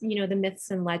 and you know, the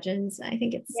myths and legends. I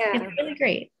think it's really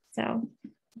great. So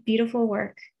beautiful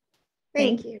work.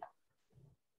 Thank you.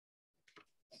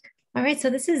 All right, so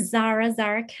this is Zara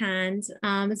Khan.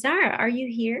 Zara, are you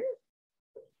here?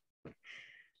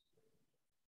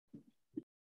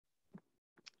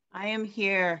 I am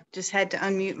here, just had to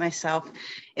unmute myself.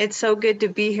 It's so good to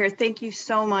be here. Thank you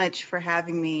so much for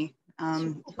having me,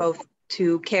 both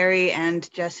to Kerry and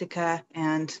Jessica.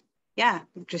 And yeah,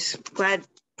 I'm just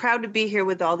proud to be here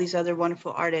with all these other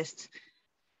wonderful artists.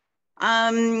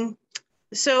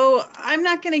 So I'm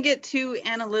not going to get too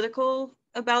analytical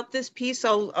about this piece.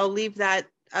 I'll leave that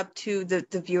up to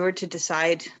the viewer to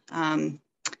decide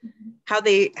how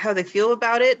they feel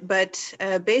about it. But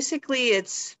basically,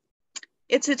 it's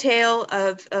a tale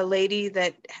of a lady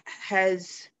that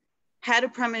has had a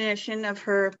premonition of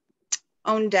her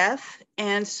own death,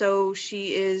 and so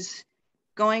she is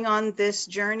going on this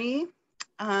journey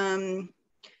to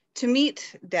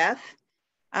meet death.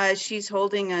 She's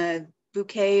holding a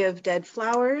bouquet of dead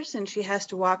flowers, and she has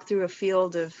to walk through a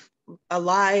field of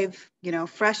alive, you know,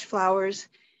 fresh flowers.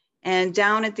 And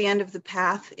down at the end of the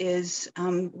path is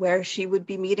where she would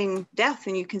be meeting death.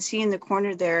 And you can see in the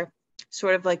corner there,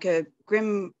 sort of like a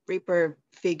Grim Reaper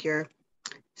figure.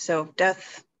 So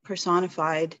death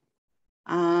personified.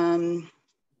 And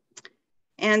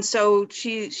so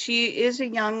she is a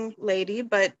young lady,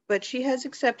 but she has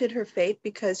accepted her fate,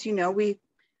 because, you know, we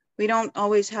don't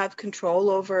always have control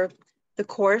over the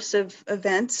course of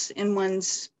events in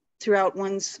throughout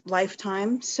one's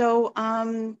lifetime. So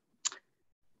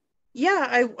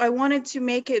yeah, I wanted to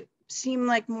make it seem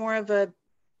like more of a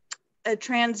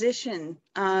transition,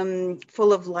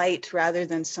 full of light rather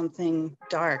than something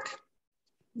dark.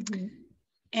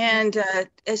 And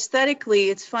aesthetically,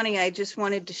 it's funny, I just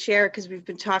wanted to share, because we've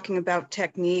been talking about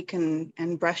technique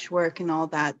and brushwork and all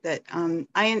that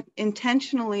I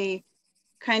intentionally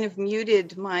kind of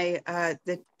muted my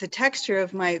the texture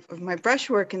of my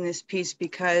brushwork in this piece,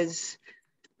 because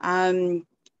I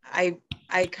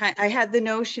had the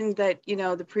notion that, you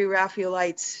know, the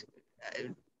Pre-Raphaelites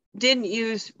didn't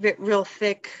use real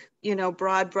thick, you know,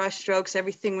 broad brush strokes.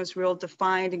 Everything was real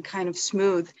defined and kind of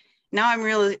smooth. Now I'm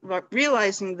really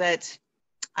realizing that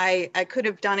I could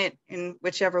have done it in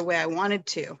whichever way I wanted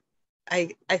to.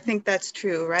 I think that's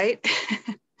true, right?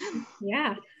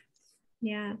 Yeah.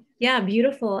 Yeah, yeah,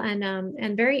 beautiful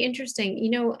and very interesting.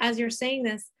 You know, as you're saying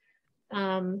this,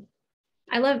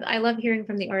 I love hearing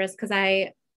from the artist because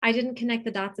I didn't connect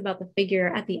the dots about the figure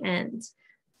at the end.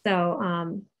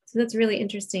 So that's really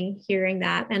interesting hearing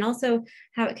that, and also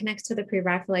how it connects to the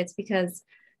Pre-Raphaelites, because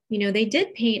you know they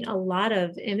did paint a lot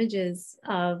of images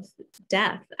of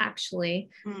death actually.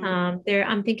 There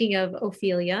I'm thinking of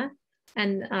Ophelia,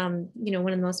 and you know,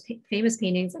 one of the most famous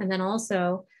paintings, and then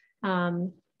also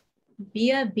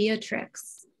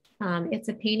Beatrix. It's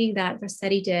a painting that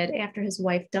Rossetti did after his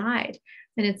wife died,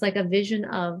 and it's like a vision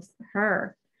of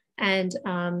her, and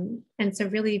so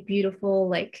really beautiful.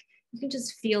 Like you can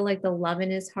just feel like the love in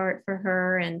his heart for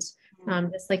her, and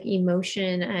this like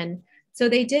emotion. And so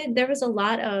they did. There was a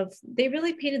lot of. They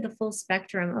really painted the full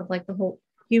spectrum of like the whole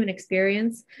human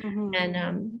experience,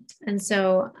 and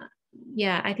so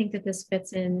yeah, I think that this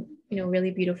fits in, you know,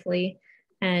 really beautifully,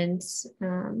 and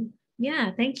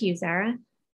yeah, thank you, Zara.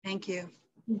 Thank you.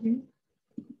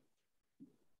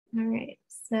 All right,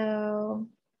 so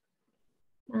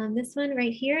this one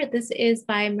right here, this is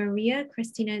by Maria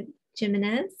Cristina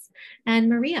Jimenez. And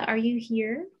Maria, are you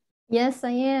here? Yes,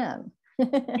 I am.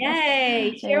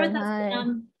 Yay, share with us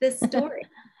this story.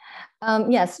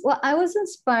 Yes, well, I was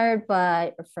inspired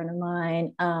by a friend of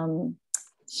mine.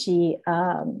 She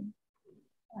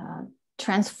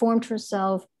transformed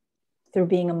herself through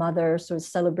being a mother, sort of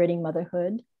celebrating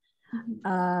motherhood.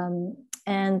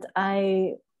 And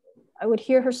I would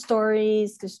hear her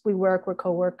stories because we're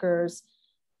co-workers.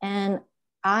 And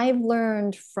I've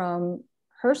learned from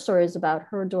her stories about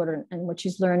her daughter and what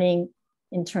she's learning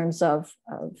in terms of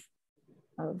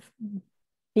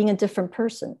being a different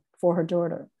person for her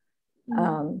daughter.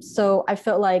 So I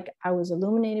felt like I was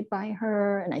illuminated by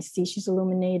her, and I see she's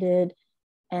illuminated.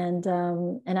 And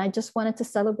I just wanted to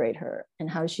celebrate her and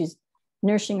how she's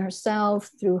nourishing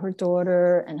herself through her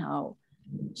daughter and how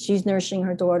she's nourishing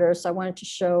her daughter. So I wanted to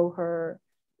show her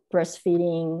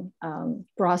breastfeeding,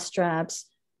 bra straps,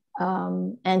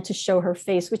 and to show her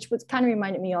face, which was kind of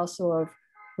reminded me also of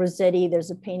Rossetti. There's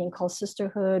a painting called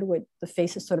Sisterhood with the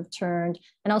face is sort of turned,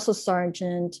 and also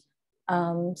Sargent.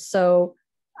 So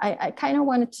I kind of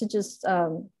wanted to just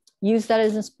use that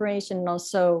as inspiration, and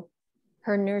also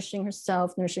her nourishing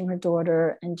herself, nourishing her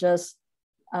daughter, and just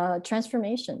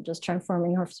transformation, just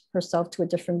transforming herself to a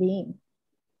different being.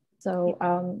 So,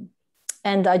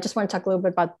 and I just want to talk a little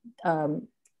bit about,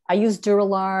 I use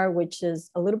Duralar, which is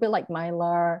a little bit like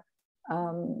Mylar,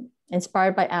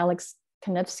 inspired by Alex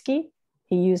Kanevsky.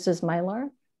 He uses Mylar.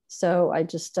 So I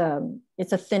just,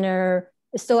 it's a thinner,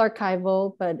 it's still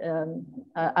archival, but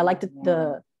I like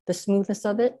the smoothness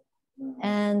of it.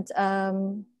 And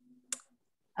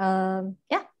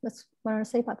yeah, that's what I want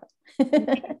to say about that.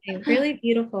 Really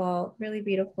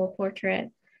beautiful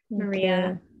portrait,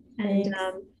 Maria. And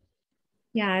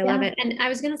yeah, I love it. And I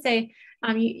was going to say,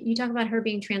 you talk about her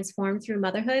being transformed through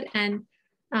motherhood, and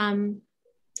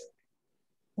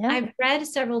I've read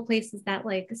several places that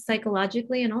like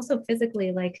psychologically and also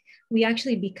physically, like we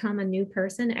actually become a new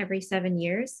person every 7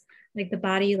 years. Like the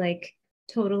body like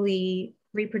totally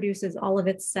reproduces all of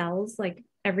its cells like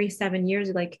every 7 years.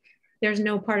 Like there's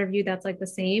no part of you that's like the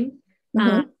same.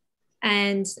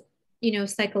 And you know,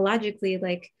 psychologically,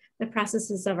 like the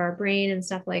processes of our brain and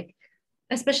stuff, like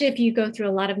especially if you go through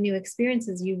a lot of new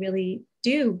experiences, you really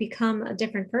do become a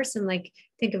different person. Like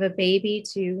think of a baby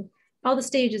to all the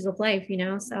stages of life, you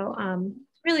know. So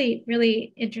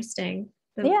really interesting.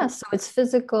 Yeah, so it's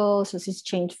physical, so she's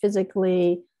changed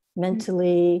physically,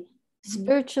 mentally,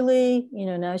 spiritually. You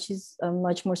know, now she's a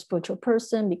much more spiritual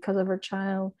person because of her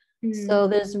child. So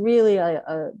there's really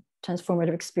a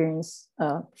transformative experience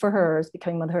for her as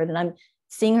becoming motherhood. And I'm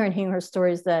seeing her and hearing her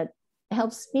stories that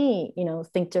helps me, you know,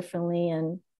 think differently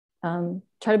and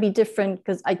try to be different,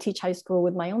 because I teach high school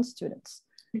with my own students.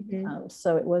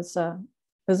 So it was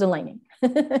Alayne.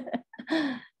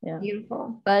 Yeah,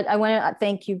 beautiful. But I want to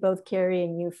thank you both, Kerry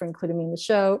and you, for including me in the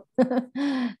show.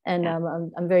 And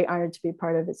I'm very honored to be a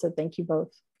part of it. So thank you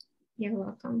both. You're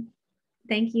welcome.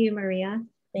 Thank you, Maria.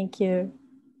 Thank you.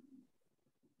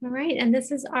 All right, and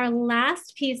this is our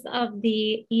last piece of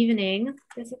the evening.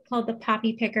 This is called The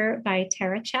Poppy Picker by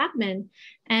Tara Chapman.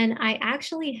 And I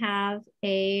actually have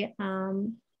a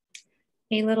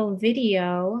little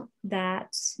video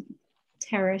that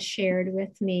Tara shared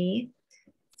with me.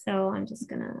 So I'm just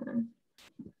gonna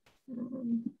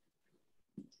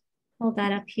hold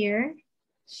that up here.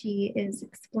 She is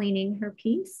explaining her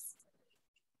piece.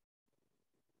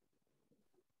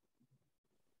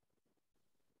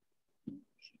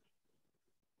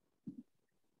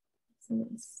 So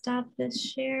let's stop this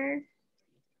share.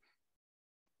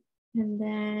 And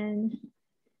then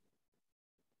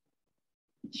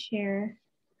share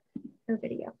her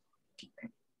video. Okay.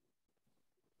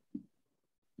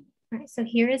 All right, so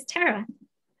here is Tara.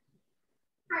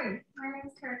 Hi, my name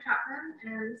is Tara Chapman,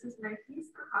 and this is my piece,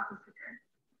 The Coffee Picker.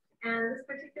 And this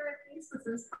particular piece was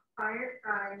inspired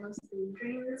by mostly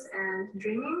dreams and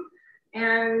dreaming.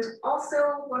 And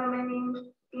also, one of my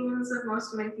main themes of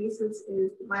most of my pieces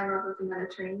is my love of the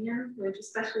Mediterranean, which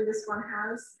especially this one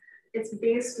has. It's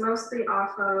based mostly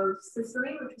off of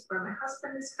Sicily, which is where my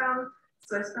husband is from.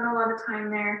 So I spent a lot of time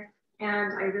there,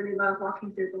 and I really love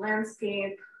walking through the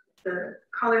landscape, the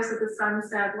colors of the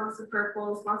sunset, lots of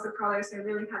purples, lots of colors I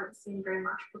really haven't seen very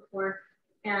much before.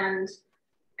 And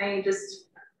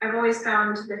I've always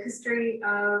found the history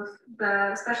of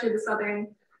especially the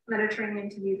Southern Mediterranean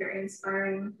to be very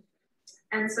inspiring.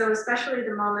 And so especially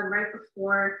the moment right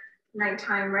before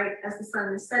nighttime, right as the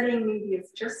sun is setting, maybe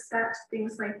it's just set,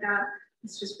 things like that.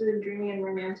 It's just really dreamy and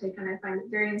romantic, and I find it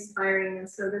very inspiring. And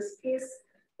so this piece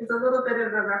is a little bit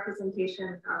of a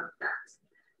representation of that.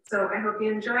 So I hope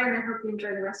you enjoy, and I hope you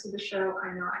enjoy the rest of the show.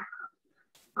 I know I have.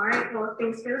 All right, well,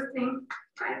 thanks for listening.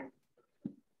 Bye.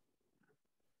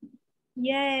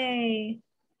 Yay.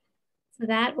 So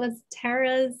that was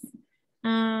Tara's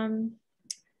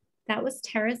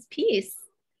piece.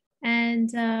 And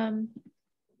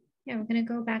yeah, we're gonna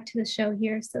go back to the show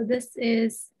here. So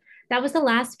that was the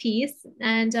last piece,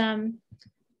 and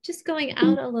just going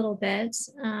out a little bit.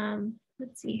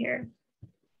 Let's see here.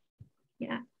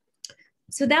 Yeah.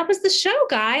 So that was the show,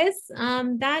 guys.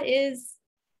 That is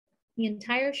the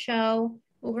entire show,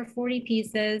 over 40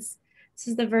 pieces. This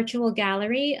is the virtual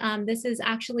gallery. This is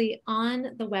actually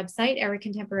on the website,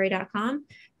 eracontemporary.com.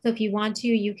 So if you want to,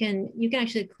 you can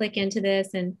actually click into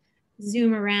this and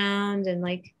zoom around, and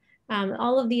like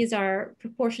all of these are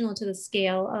proportional to the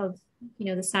scale of,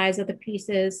 the size of the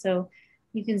pieces. So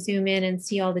you can zoom in and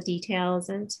see all the details,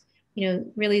 and,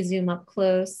 really zoom up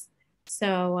close.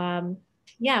 So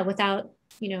yeah, without,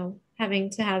 having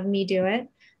to have me do it.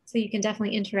 So you can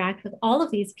definitely interact with all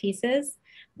of these pieces.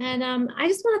 And I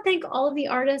just want to thank all of the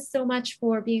artists so much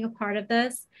for being a part of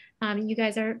this. You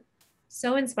guys are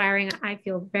so inspiring. I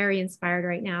feel very inspired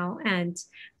right now. And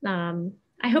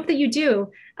I hope that you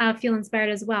do feel inspired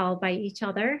as well by each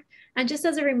other. And just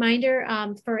as a reminder,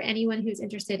 for anyone who's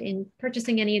interested in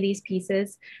purchasing any of these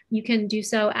pieces, you can do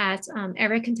so at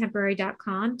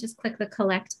eracontemporary.com. Just click the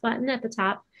collect button at the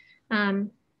top.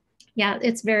 Yeah,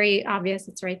 it's very obvious.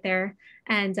 It's right there.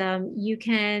 And you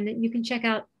can check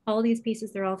out all these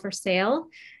pieces. They're all for sale.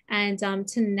 And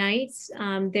tonight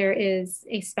there is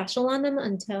a special on them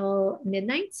until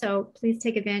midnight. So please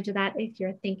take advantage of that if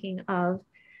you're thinking of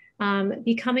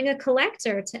becoming a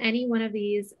collector to any one of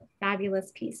these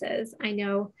fabulous pieces. I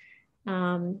know,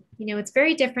 it's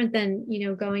very different than,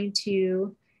 going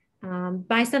to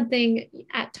buy something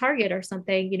at Target or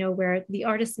something, where the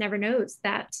artist never knows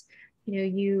that,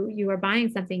 you are buying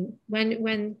something.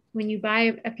 When you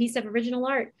buy a piece of original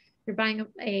art, you're buying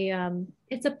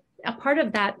it's a part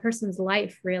of that person's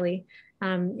life, really.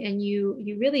 And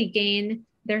you really gain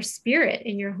their spirit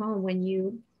in your home when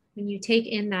you take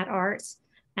in that art.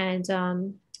 And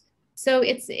so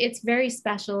it's very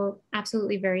special,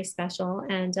 absolutely very special.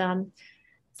 And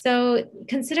so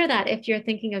consider that if you're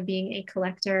thinking of being a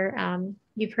collector.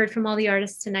 You've heard from all the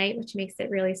artists tonight, which makes it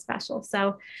really special.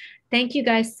 So thank you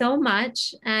guys so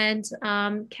much. And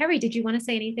Kerry, did you want to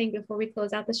say anything before we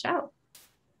close out the show?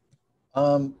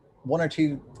 One or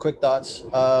two quick thoughts.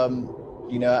 I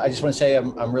just want to say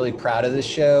I'm really proud of this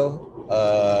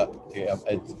show. Yeah,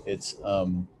 it's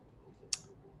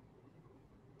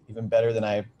even better than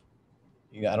I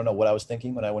don't know what I was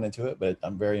thinking when I went into it, but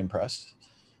I'm very impressed.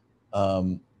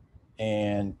 And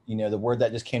the word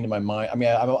that just came to my mind,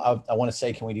 I want to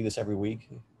say, can we do this every week?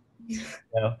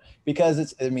 Because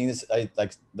it's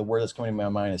like the word that's coming to my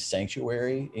mind is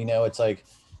sanctuary. It's like,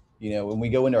 when we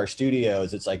go into our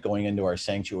studios, it's like going into our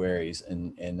sanctuaries,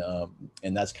 and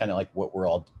that's kind of like what we're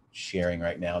all sharing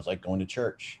right now. It's like going to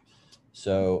church.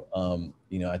 So,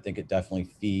 I think it definitely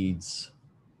feeds,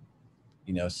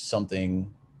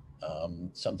 something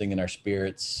in our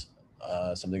spirits,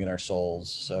 something in our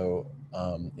souls. So,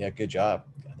 yeah, good job.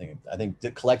 I think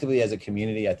that collectively as a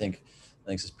community, I think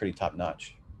this is pretty top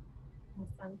notch.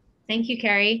 Awesome. Thank you,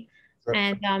 Kerry. Sure.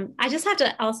 And I just have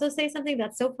to also say something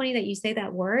that's so funny that you say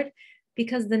that word,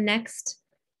 because the next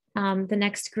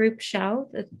group show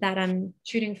that I'm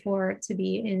shooting for to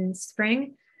be in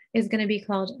spring is going to be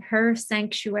called Her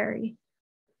Sanctuary.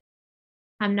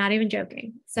 I'm not even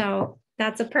joking. So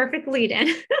that's a perfect lead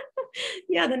in.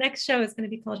 Yeah, the next show is going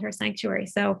to be called Her Sanctuary.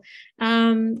 So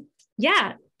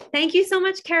yeah, thank you so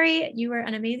much, Kerry. You were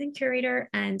an amazing curator,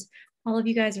 and all of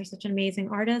you guys are such amazing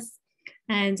artists.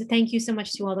 And thank you so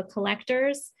much to all the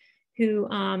collectors who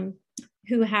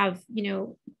have, you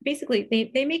know, basically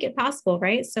they make it possible,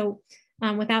 right? So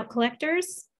without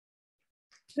collectors,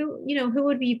 who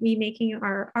would we be making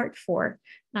our art for?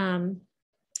 And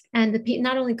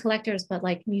not only collectors, but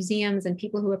like museums and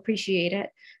people who appreciate it.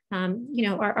 You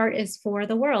know, our art is for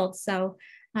the world. So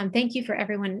thank you for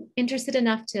everyone interested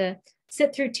enough to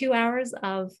sit through 2 hours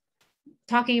of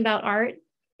talking about art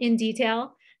in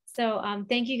detail. So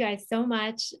thank you guys so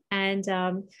much. And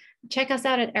check us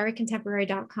out at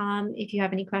ericcontemporary.com. If you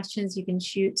have any questions, you can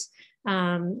shoot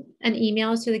an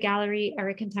email to the gallery,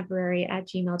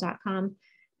 ericcontemporary@gmail.com.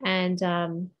 And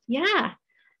yeah,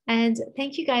 and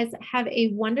thank you guys. Have a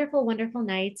wonderful, wonderful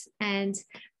night. And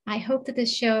I hope that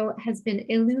this show has been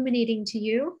illuminating to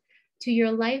you, to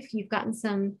your life. You've gotten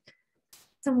some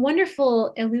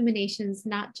wonderful illuminations,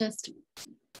 not just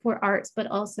for art, but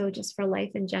also just for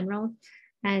life in general.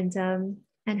 And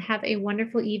have a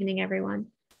wonderful evening,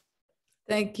 everyone.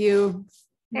 Thank you.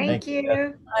 Thank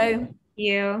you. Bye. Thank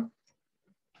you.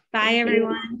 Bye,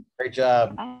 everyone. Great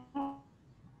job. Bye.